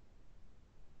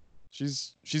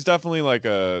 She's definitely like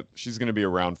she's gonna be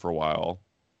around for a while.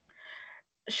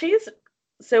 She's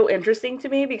so interesting to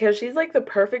me because she's like the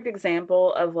perfect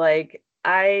example of like,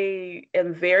 I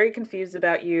am very confused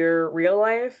about your real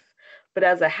life, but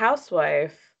as a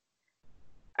housewife,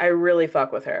 I really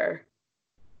fuck with her.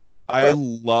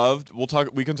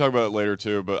 We can talk about it later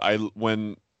too, but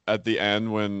when at the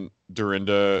end when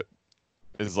Dorinda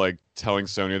is like telling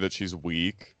Sonia that she's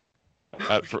weak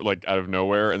like out of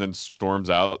nowhere and then storms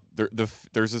out,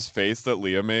 there's this face that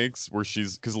Leah makes where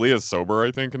because Leah's sober,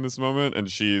 I think, in this moment, and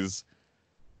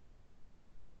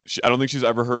I don't think she's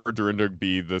ever heard Dorinda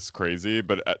be this crazy,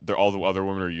 but all the other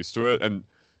women are used to it, and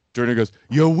Dorinda goes,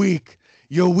 "You're weak.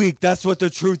 You're weak. That's what the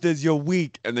truth is. You're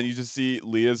weak." And then you just see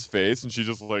Leah's face, and she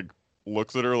just like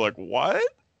looks at her like, "What?"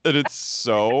 And it's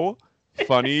so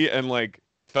funny and like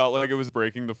felt like it was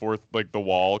breaking the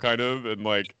wall kind of, and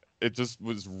like it just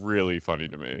was really funny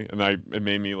to me, and it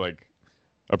made me like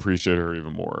appreciate her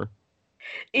even more.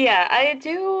 Yeah, I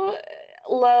do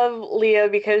love Leah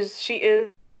because she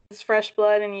is fresh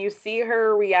blood, and you see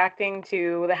her reacting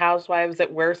to the housewives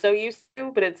that we're so used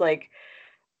to, but it's like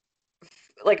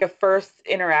a first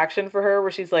interaction for her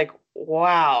where she's like,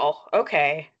 wow,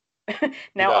 okay.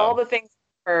 Now all the things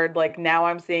I've heard, like now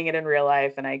I'm seeing it in real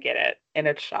life and I get it, and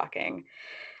it's shocking.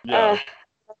 Yeah.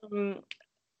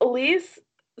 Elise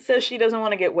says she doesn't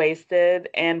want to get wasted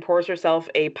and pours herself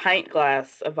a pint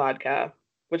glass of vodka,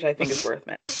 which I think is worth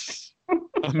it.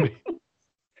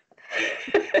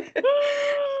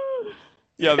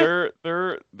 Yeah,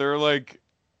 they're like,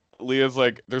 Leah's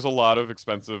like, there's a lot of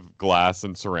expensive glass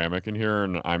and ceramic in here,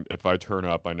 and if I turn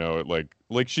up, I know it. Like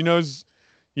she knows,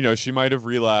 she might have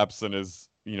relapsed and is,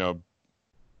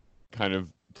 kind of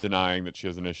denying that she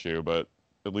has an issue, but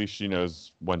at least she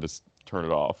knows when to turn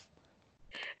it off.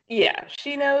 Yeah,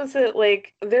 she knows that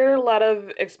like there are a lot of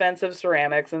expensive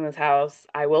ceramics in this house.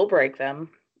 I will break them,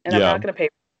 and I'm not going to pay.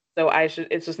 So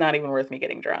it's just not even worth me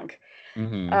getting drunk.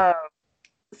 Mm-hmm.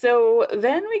 So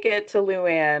then we get to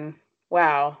Luann.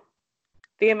 Wow.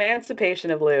 The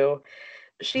emancipation of Lou.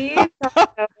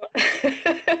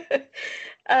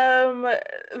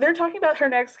 They're talking about her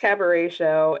next cabaret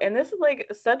show, and this is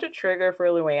like such a trigger for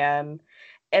Luann,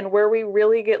 and where we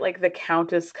really get like the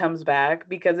Countess comes back,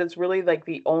 because it's really like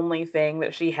the only thing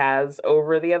that she has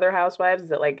over the other housewives,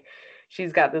 that like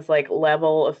she's got this like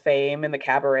level of fame in the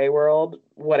cabaret world,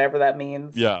 whatever that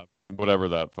means. Yeah, whatever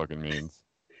that fucking means.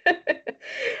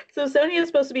 So Sonia is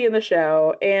supposed to be in the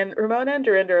show, and Ramona and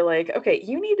Dorinda are like, okay,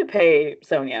 you need to pay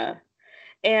Sonia.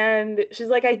 And she's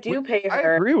like, I do pay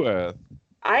her.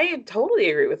 I totally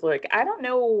agree with, like, I don't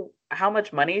know how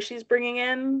much money she's bringing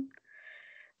in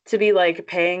to be like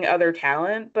paying other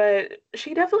talent, but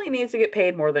she definitely needs to get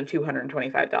paid more than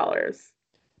 $225.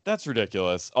 That's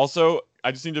ridiculous. Also,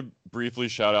 I just need to briefly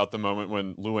shout out the moment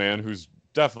when Luann, who's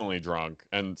definitely drunk,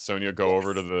 and Sonia go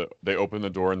over to they open the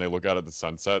door and they look out at the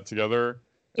sunset together,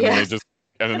 and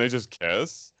then they just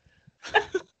kiss.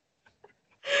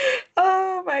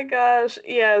 Oh my gosh.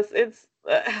 Yes, it's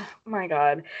my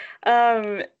God.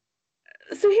 So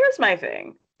here's my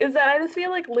thing, is that I just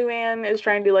feel like Luann is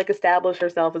trying to like establish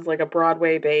herself as like a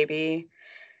Broadway baby,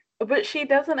 but she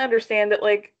doesn't understand that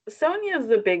like Sonia's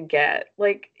the big get.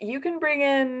 Like you can bring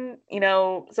in,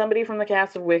 somebody from the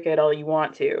cast of Wicked all you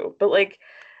want to, but like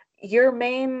your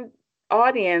main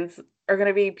audience are going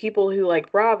to be people who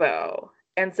like Bravo.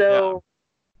 And so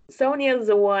Sonia's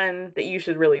the one that you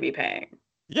should really be paying.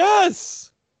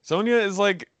 Yes. Sonia is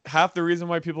like half the reason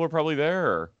why people are probably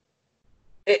there.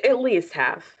 At least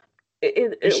half.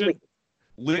 Luann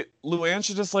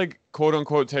should just like quote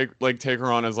unquote take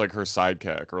her on as like her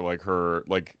sidekick, or like her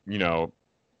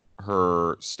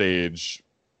her stage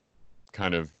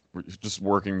kind of just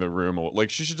working the room. Like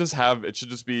she should just it should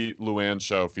just be Luann's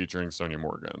show featuring Sonia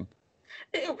Morgan.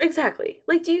 Exactly.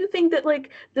 Like, do you think that like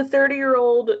the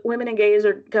 30-year-old women and gays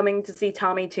are coming to see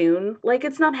Tommy Tune? Like,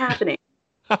 it's not happening.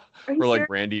 Or like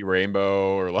Brandy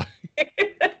Rainbow, or like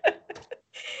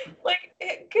like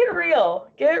get real,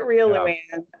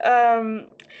 Luann.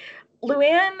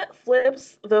 Luann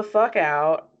flips the fuck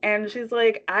out, and she's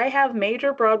like, I have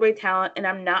major Broadway talent, and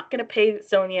I'm not gonna pay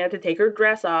Sonia to take her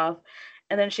dress off.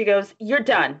 And then she goes, you're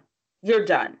done.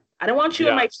 I don't want you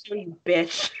in my show, you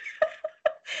bitch.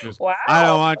 Wow. I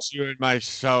don't want you in my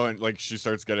show. And like she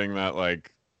starts getting that,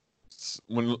 like,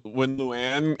 when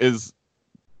Luann is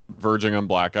verging on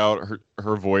blackout,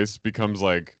 her voice becomes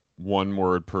like one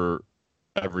word per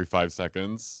every 5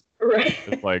 seconds. Right.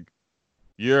 It's like,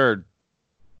 you're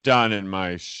done in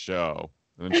my show.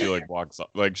 And then she like walks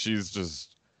up, like she's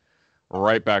just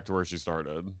right back to where she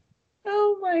started.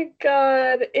 Oh my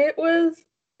God. It was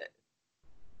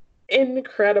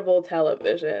incredible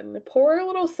television. Poor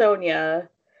little Sonia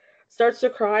starts to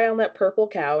cry on that purple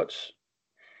couch.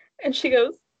 And she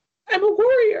goes, I'm a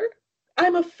warrior.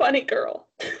 I'm a funny girl.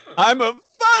 I'm a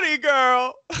funny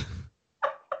girl.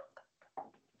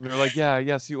 And they're like, yeah,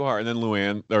 yes, you are. And then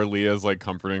Leah's like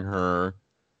comforting her.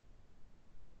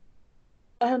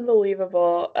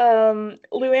 Unbelievable.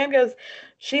 Luann goes,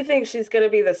 she thinks she's going to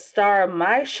be the star of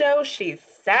my show. She's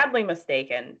sadly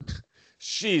mistaken.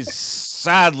 She's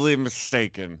sadly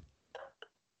mistaken.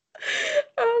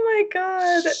 Oh my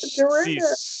God. Dorinda.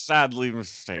 She's sadly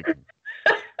mistaken.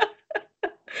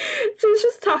 She's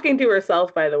just talking to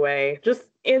herself, by the way. Just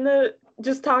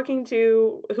talking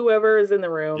to whoever is in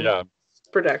the room. Yeah.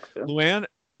 Production. Luann,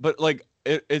 but like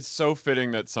it's so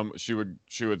fitting that she would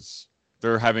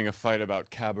they're having a fight about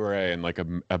cabaret and like a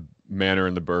manor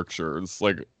in the Berkshires.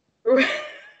 Like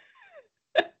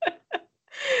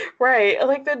right.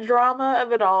 Like the drama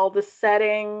of it all, the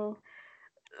setting,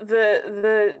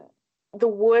 the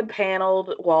wood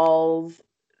paneled walls,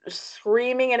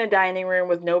 screaming in a dining room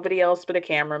with nobody else but a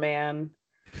cameraman.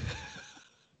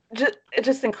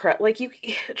 Just incredible. Like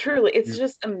it's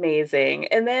just amazing.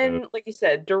 And then, like you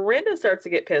said, Dorinda starts to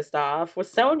get pissed off with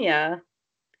Sonia,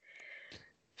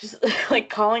 just like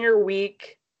calling her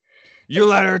weak. You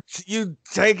let her say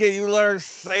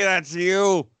that to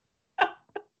you.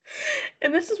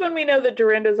 And this is when we know that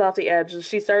Dorinda's off the edge.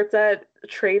 She starts at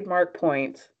trademark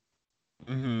point.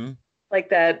 Mm-hmm. Like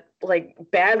that, like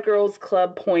bad girls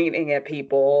club pointing at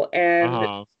people.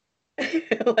 And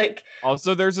like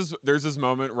also there's this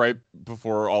moment right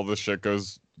before all this shit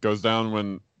goes down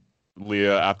when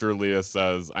after Leah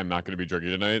says, I'm not going to be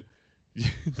drinking tonight,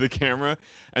 the camera,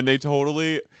 and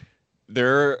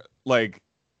their like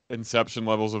inception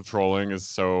levels of trolling is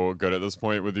so good at this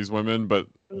point with these women, but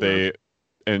they,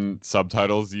 in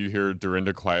subtitles, you hear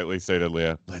Dorinda quietly say to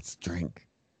Leah, let's drink.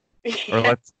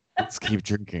 Or let's keep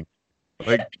drinking.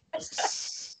 Like,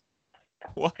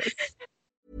 what?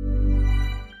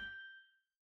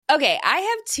 Okay, I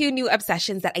have 2 new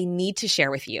obsessions that I need to share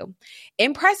with you.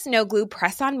 Impress No Glue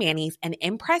Press-On Manis and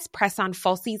Impress Press-On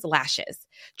Falsies Lashes.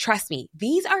 Trust me,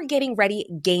 these are getting ready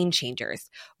game changers.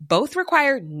 Both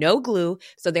require no glue,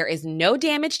 so there is no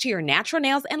damage to your natural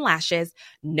nails and lashes,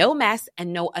 no mess,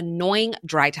 and no annoying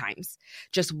dry times.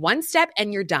 Just one step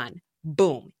and you're done.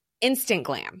 Boom. Instant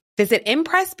glam. Visit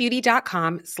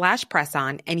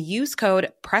impressbeauty.com/presson and use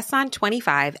code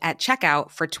PRESSON25 at checkout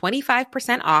for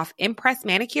 25% off Impress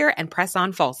Manicure and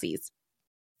Press-On Falsies.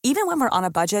 Even when we're on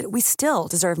a budget, we still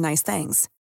deserve nice things.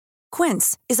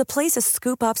 Quince is a place to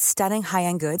scoop up stunning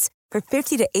high-end goods for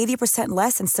 50 to 80%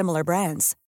 less than similar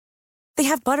brands. They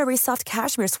have buttery soft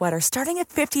cashmere sweaters starting at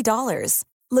 $50,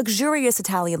 luxurious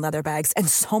Italian leather bags, and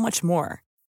so much more.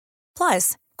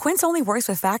 Plus, Quince only works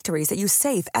with factories that use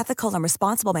safe, ethical, and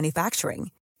responsible manufacturing.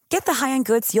 Get the high-end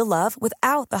goods you'll love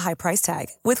without the high price tag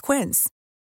with Quince.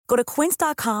 Go to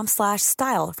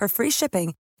quince.com/style for free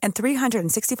shipping and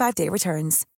 365-day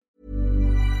returns.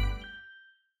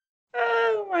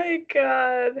 Oh my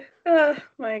God. Oh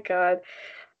my God.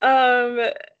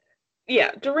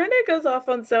 Yeah, Dorinda goes off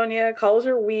on Sonia, calls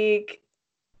her weak.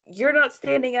 You're not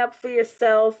standing up for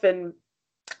yourself, and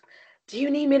do you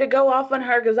need me to go off on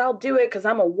her? Because I'll do it because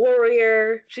I'm a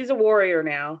warrior. She's a warrior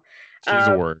now. She's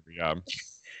a warrior, yeah.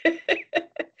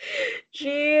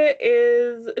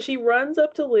 She runs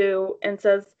up to Lou and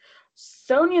says,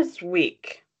 Sonia's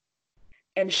weak.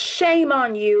 And shame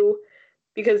on you,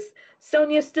 because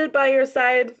Sonia stood by your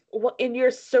side in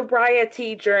your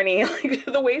sobriety journey. Like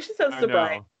the way she says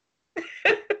sobriety.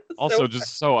 Also,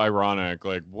 just so ironic.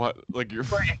 Like, what? Like, you're...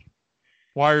 Right.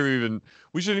 Why are we even...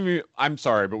 We shouldn't even... I'm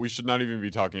sorry, but we should not even be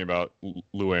talking about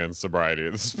Luann's sobriety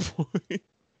at this point.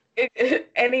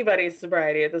 Anybody's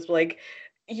sobriety at this point. Like,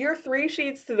 you're 3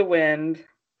 sheets to the wind,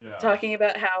 talking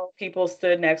about how people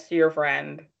stood next to your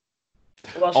friend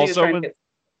while she was trying to...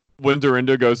 When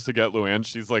Dorinda goes to get Luann,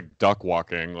 she's like duck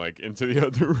walking like into the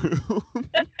other room.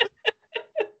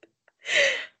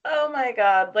 Oh my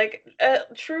God. Like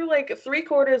true, like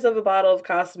 3/4 of a bottle of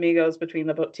Casamigos between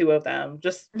the 2 of them.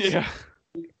 Just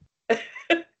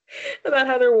about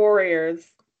how they're warriors.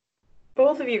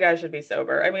 Both of you guys should be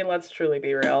sober. I mean, let's truly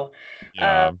be real.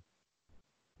 Yeah.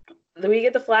 We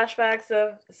get the flashbacks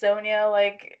of Sonia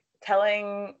like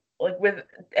telling like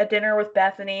at dinner with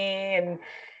Bethany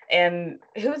and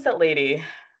who's that lady?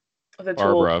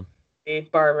 Barbara.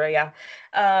 Barbara, yeah.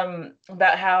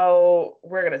 About how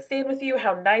we're gonna stand with you,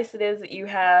 how nice it is that you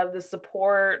have the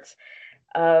support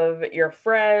of your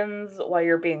friends while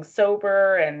you're being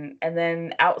sober, and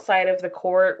then outside of the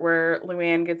court where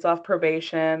Luann gets off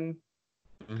probation.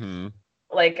 Mm-hmm.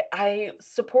 Like, I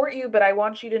support you, but I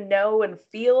want you to know and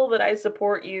feel that I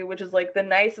support you, which is like the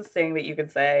nicest thing that you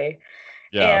could say.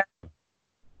 Yeah.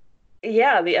 And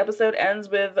yeah, the episode ends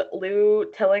with Lou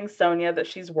telling Sonia that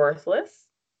she's worthless.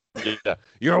 Yeah,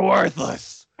 you're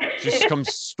worthless. She just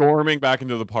comes storming back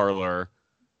into the parlor.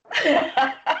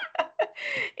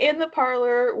 In the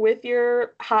parlor with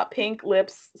your hot pink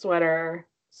lips sweater,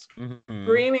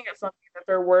 screaming at something that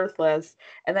they're worthless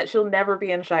and that she'll never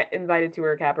be invited to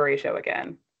her cabaret show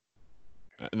again.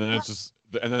 And then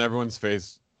and then everyone's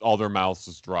face, all their mouths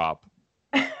just drop.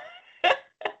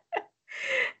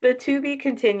 The To Be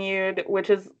Continued, which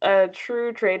is a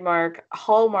true trademark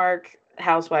Hallmark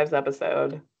Housewives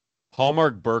episode.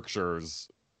 Hallmark Berkshires.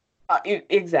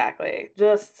 Exactly.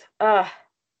 Just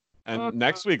And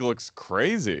next week looks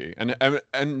crazy. And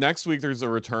next week there's a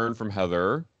return from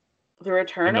Heather. The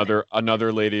return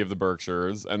another lady of the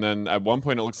Berkshires. And then at one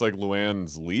point it looks like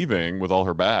Luann's leaving with all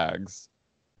her bags.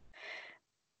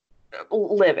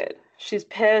 Livid. She's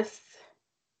pissed.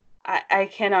 I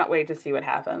cannot wait to see what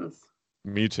happens.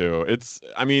 Me too.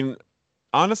 I mean,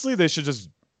 honestly, they should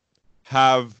just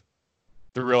have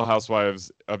the Real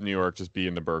Housewives of New York just be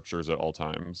in the Berkshires at all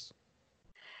times.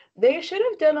 They should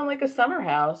have done like a summer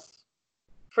house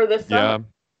for this summer.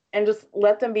 And just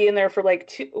let them be in there for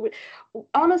like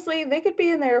honestly, they could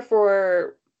be in there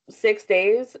for 6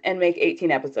 days and make 18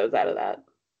 episodes out of that.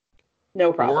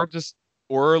 No problem.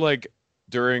 Or like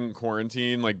during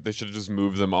quarantine, like they should have just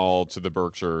moved them all to the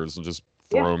Berkshires and just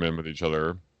throw them in with each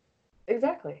other.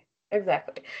 Exactly. I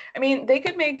mean, they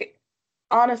could make,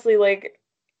 honestly, like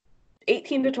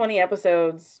 18 to 20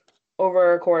 episodes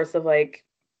over a course of like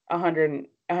 100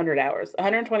 hours,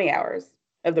 120 hours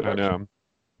of the Berkshires.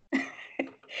 I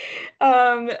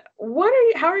know.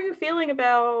 How are you feeling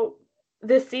about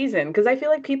this season? Because I feel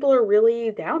like people are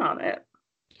really down on it.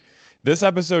 This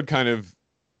episode kind of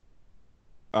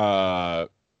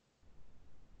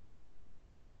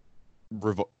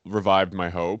revived my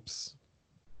hopes.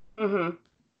 Mm-hmm.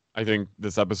 I think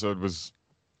this episode was,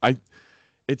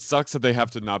 it sucks that they have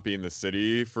to not be in the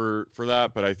city for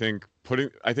that, but I think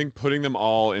putting them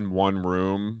all in one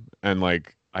room, and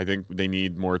like I think they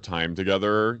need more time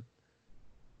together.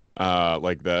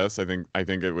 Like this, I think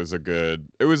it was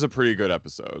a pretty good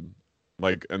episode.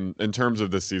 Like in terms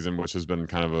of this season, which has been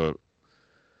kind of a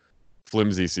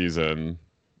flimsy season.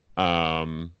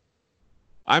 I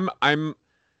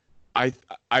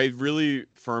really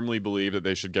firmly believe that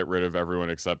they should get rid of everyone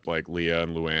except like Leah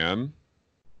and Luann.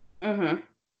 Mm-hmm.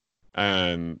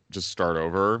 And just start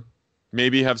over.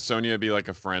 Maybe have Sonia be like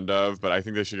a friend of, but I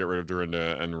think they should get rid of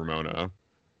Dorinda and Ramona.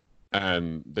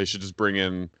 And they should just bring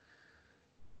in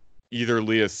either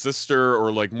Leah's sister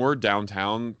or like more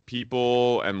downtown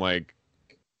people. And like,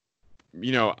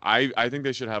 you know, I think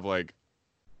they should have like,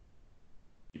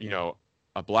 you know,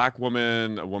 a black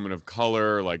woman, a woman of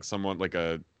color, like someone like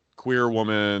a queer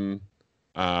woman,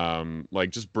 like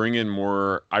just bring in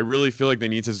more. I really feel like they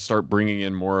need to start bringing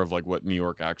in more of like what New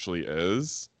York actually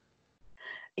is.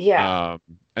 Yeah.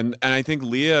 And I think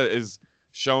Leah is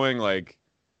showing like,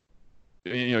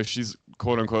 you know, she's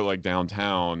quote unquote like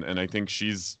downtown, and I think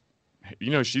she's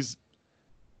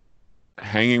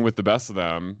hanging with the best of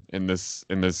them in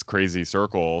this crazy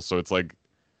circle. So it's like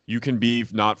you can be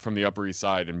not from the Upper East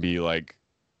Side and be like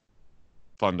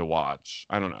fun to watch.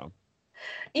 I don't know.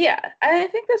 Yeah, I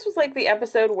think this was like the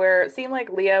episode where it seemed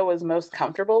like Leah was most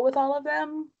comfortable with all of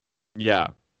them. Yeah.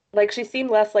 Like she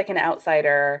seemed less like an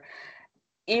outsider,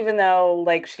 even though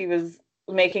like she was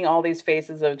making all these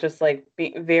faces of just like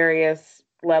various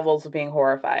levels of being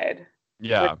horrified.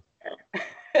 Yeah.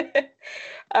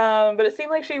 But it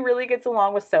seemed like she really gets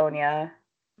along with Sonia.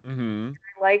 Mm-hmm.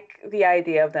 I like the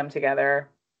idea of them together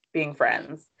being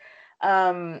friends.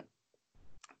 But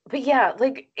yeah,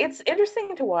 like it's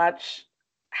interesting to watch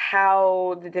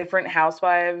how the different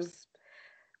housewives,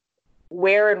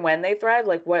 where and when they thrive,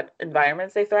 like what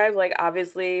environments they thrive. Like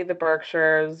obviously the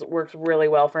Berkshires works really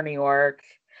well for New York.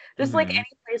 Just like any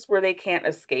place where they can't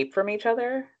escape from each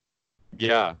other.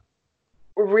 Yeah.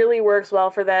 Really works well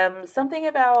for them. Something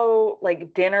about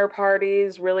like dinner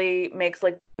parties really makes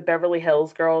like the Beverly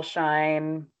Hills girls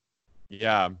shine.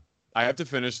 Yeah. I have to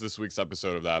finish this week's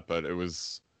episode of that, but that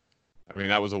was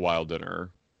a wild dinner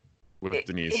with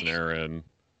Denise and Aaron.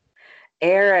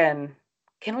 Aaron.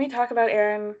 Can we talk about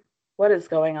Aaron? What is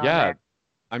going on there?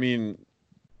 I mean,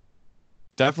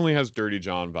 definitely has Dirty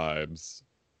John vibes.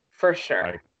 For sure.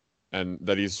 Like, and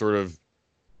that he's sort of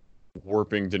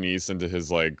warping Denise into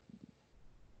his like.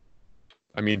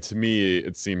 I mean, to me,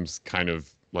 it seems kind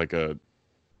of like a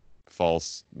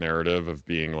false narrative of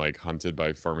being like hunted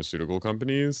by pharmaceutical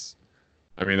companies.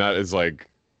 I mean, that is like,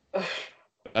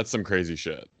 that's some crazy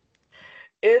shit.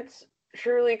 It's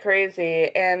truly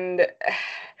crazy. And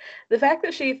the fact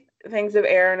that she thinks of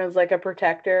Aaron as like a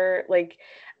protector, like,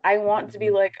 I want to be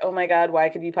like, oh my God, why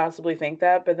could you possibly think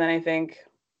that? But then I think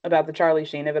about the Charlie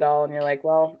Sheen of it all, and you're like,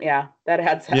 well, yeah, that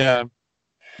adds up. Yeah.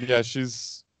 Yeah,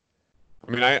 she's,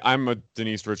 I mean, I'm a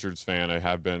Denise Richards fan. I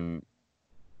have been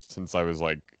since I was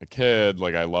like a kid.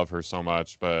 Like, I love her so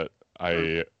much, but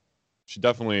she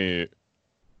definitely,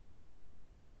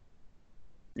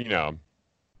 you know,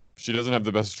 she doesn't have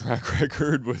the best track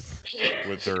record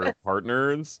with her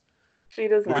partners. She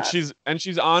does not.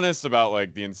 She's honest about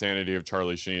like the insanity of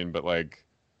Charlie Sheen, but like,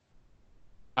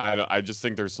 I just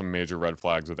think there's some major red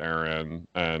flags with Aaron,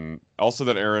 and also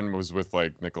that Aaron was with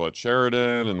like Nicolette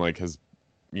Sheridan and like has,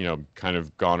 you know, kind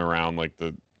of gone around like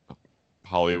the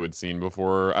Hollywood scene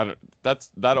before.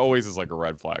 That always is like a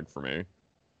red flag for me.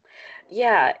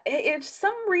 Yeah, it's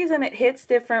some reason it hits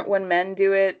different when men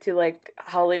do it to like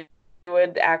Hollywood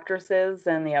actresses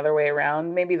and the other way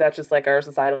around. Maybe that's just like our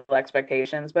societal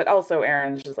expectations, but also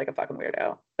Aaron's just like a fucking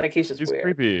weirdo. Like he's weird.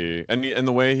 Creepy, and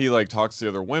the way he like talks to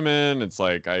other women, it's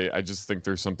like I just think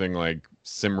there's something like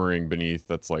simmering beneath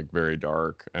that's like very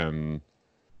dark. And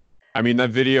I mean, that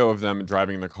video of them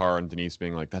driving the car and Denise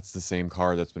being like, "That's the same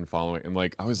car that's been following," and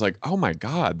like I was like, "Oh my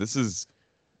God, this is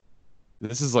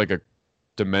like a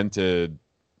demented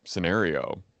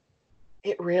scenario."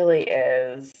 It really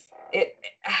is.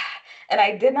 And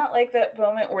I did not like that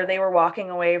moment where they were walking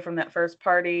away from that first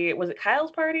party. Was it Kyle's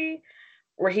party?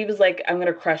 Where he was like, I'm going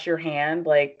to crush your hand.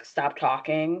 Like, stop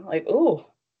talking. Like, ooh,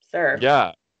 sir.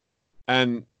 Yeah.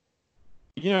 And,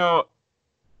 you know,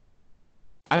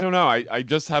 I don't know. I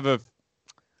just have a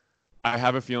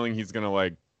feeling he's going to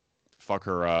like fuck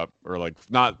her up, or like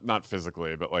not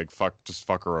physically, but like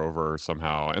fuck her over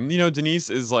somehow. And, you know, Denise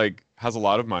is like, has a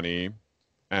lot of money,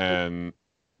 and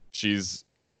she's,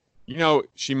 you know,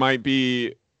 she might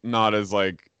be not as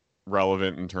like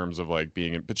relevant in terms of like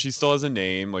being, but she still has a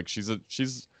name. Like she's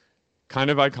kind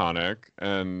of iconic,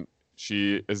 and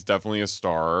she is definitely a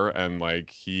star. And like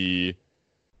he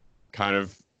kind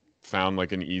of found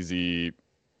like an easy,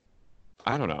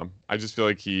 I don't know. I just feel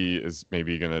like he is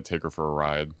maybe gonna take her for a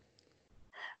ride.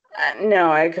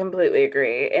 No, I completely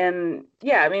agree. And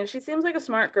yeah, I mean, she seems like a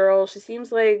smart girl. She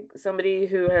seems like somebody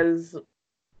who has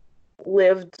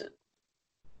lived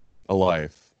a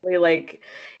life. Like,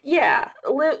 yeah,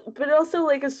 but also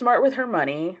like is smart with her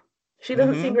money. She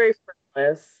doesn't seem very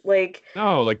frivolous. Like,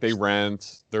 no, like they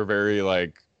rent. They're very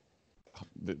like,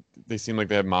 they seem like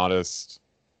they have a modest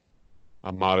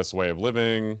way of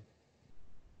living.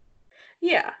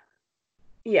 Yeah.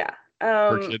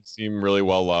 Her kids seem really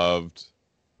well loved.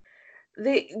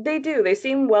 They do. They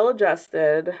seem well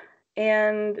adjusted,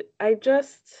 and I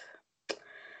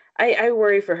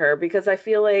worry for her because I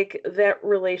feel like that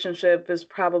relationship is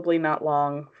probably not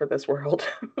long for this world.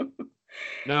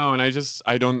 No, and I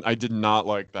did not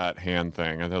like that hand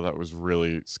thing. I thought that was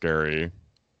really scary.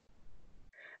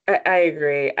 I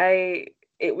agree.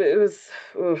 It was,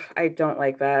 I don't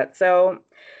like that. So,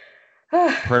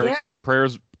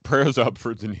 prayers up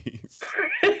for Denise.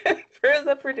 Prayers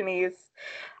up for Denise.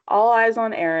 All eyes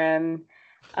on Aaron.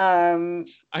 I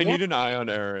need an eye on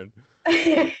Aaron.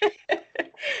 I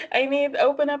need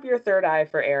open up your third eye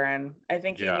for Aaron. I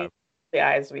think you need the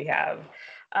eyes we have.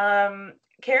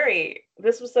 Carrie,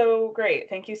 this was so great.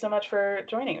 Thank you so much for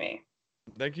joining me.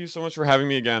 Thank you so much for having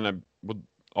me again. I would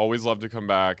always love to come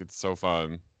back. It's so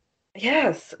fun.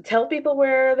 Yes. Tell people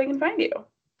where they can find you.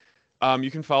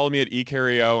 You can follow me at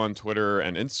eCarrieO on Twitter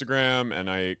and Instagram, and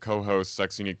I co-host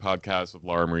Sex Unique Podcast with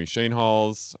Laura Marie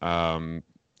Schoenhals.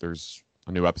 There's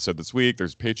a new episode this week.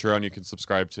 There's Patreon you can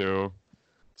subscribe to.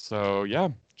 So yeah,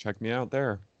 check me out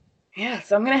there. Yeah,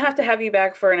 so I'm going to have you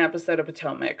back for an episode of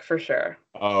Potomac for sure.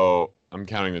 Oh, I'm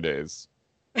counting the days.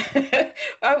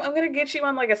 I'm going to get you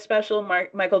on like a special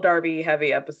Michael Darby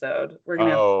heavy episode. We're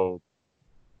gonna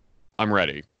I'm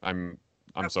ready. I'm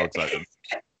so excited.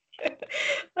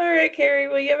 All right, Carrie.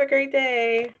 Well, you have a great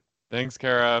day. Thanks,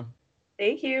 Kara.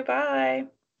 Thank you. Bye.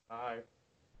 Bye.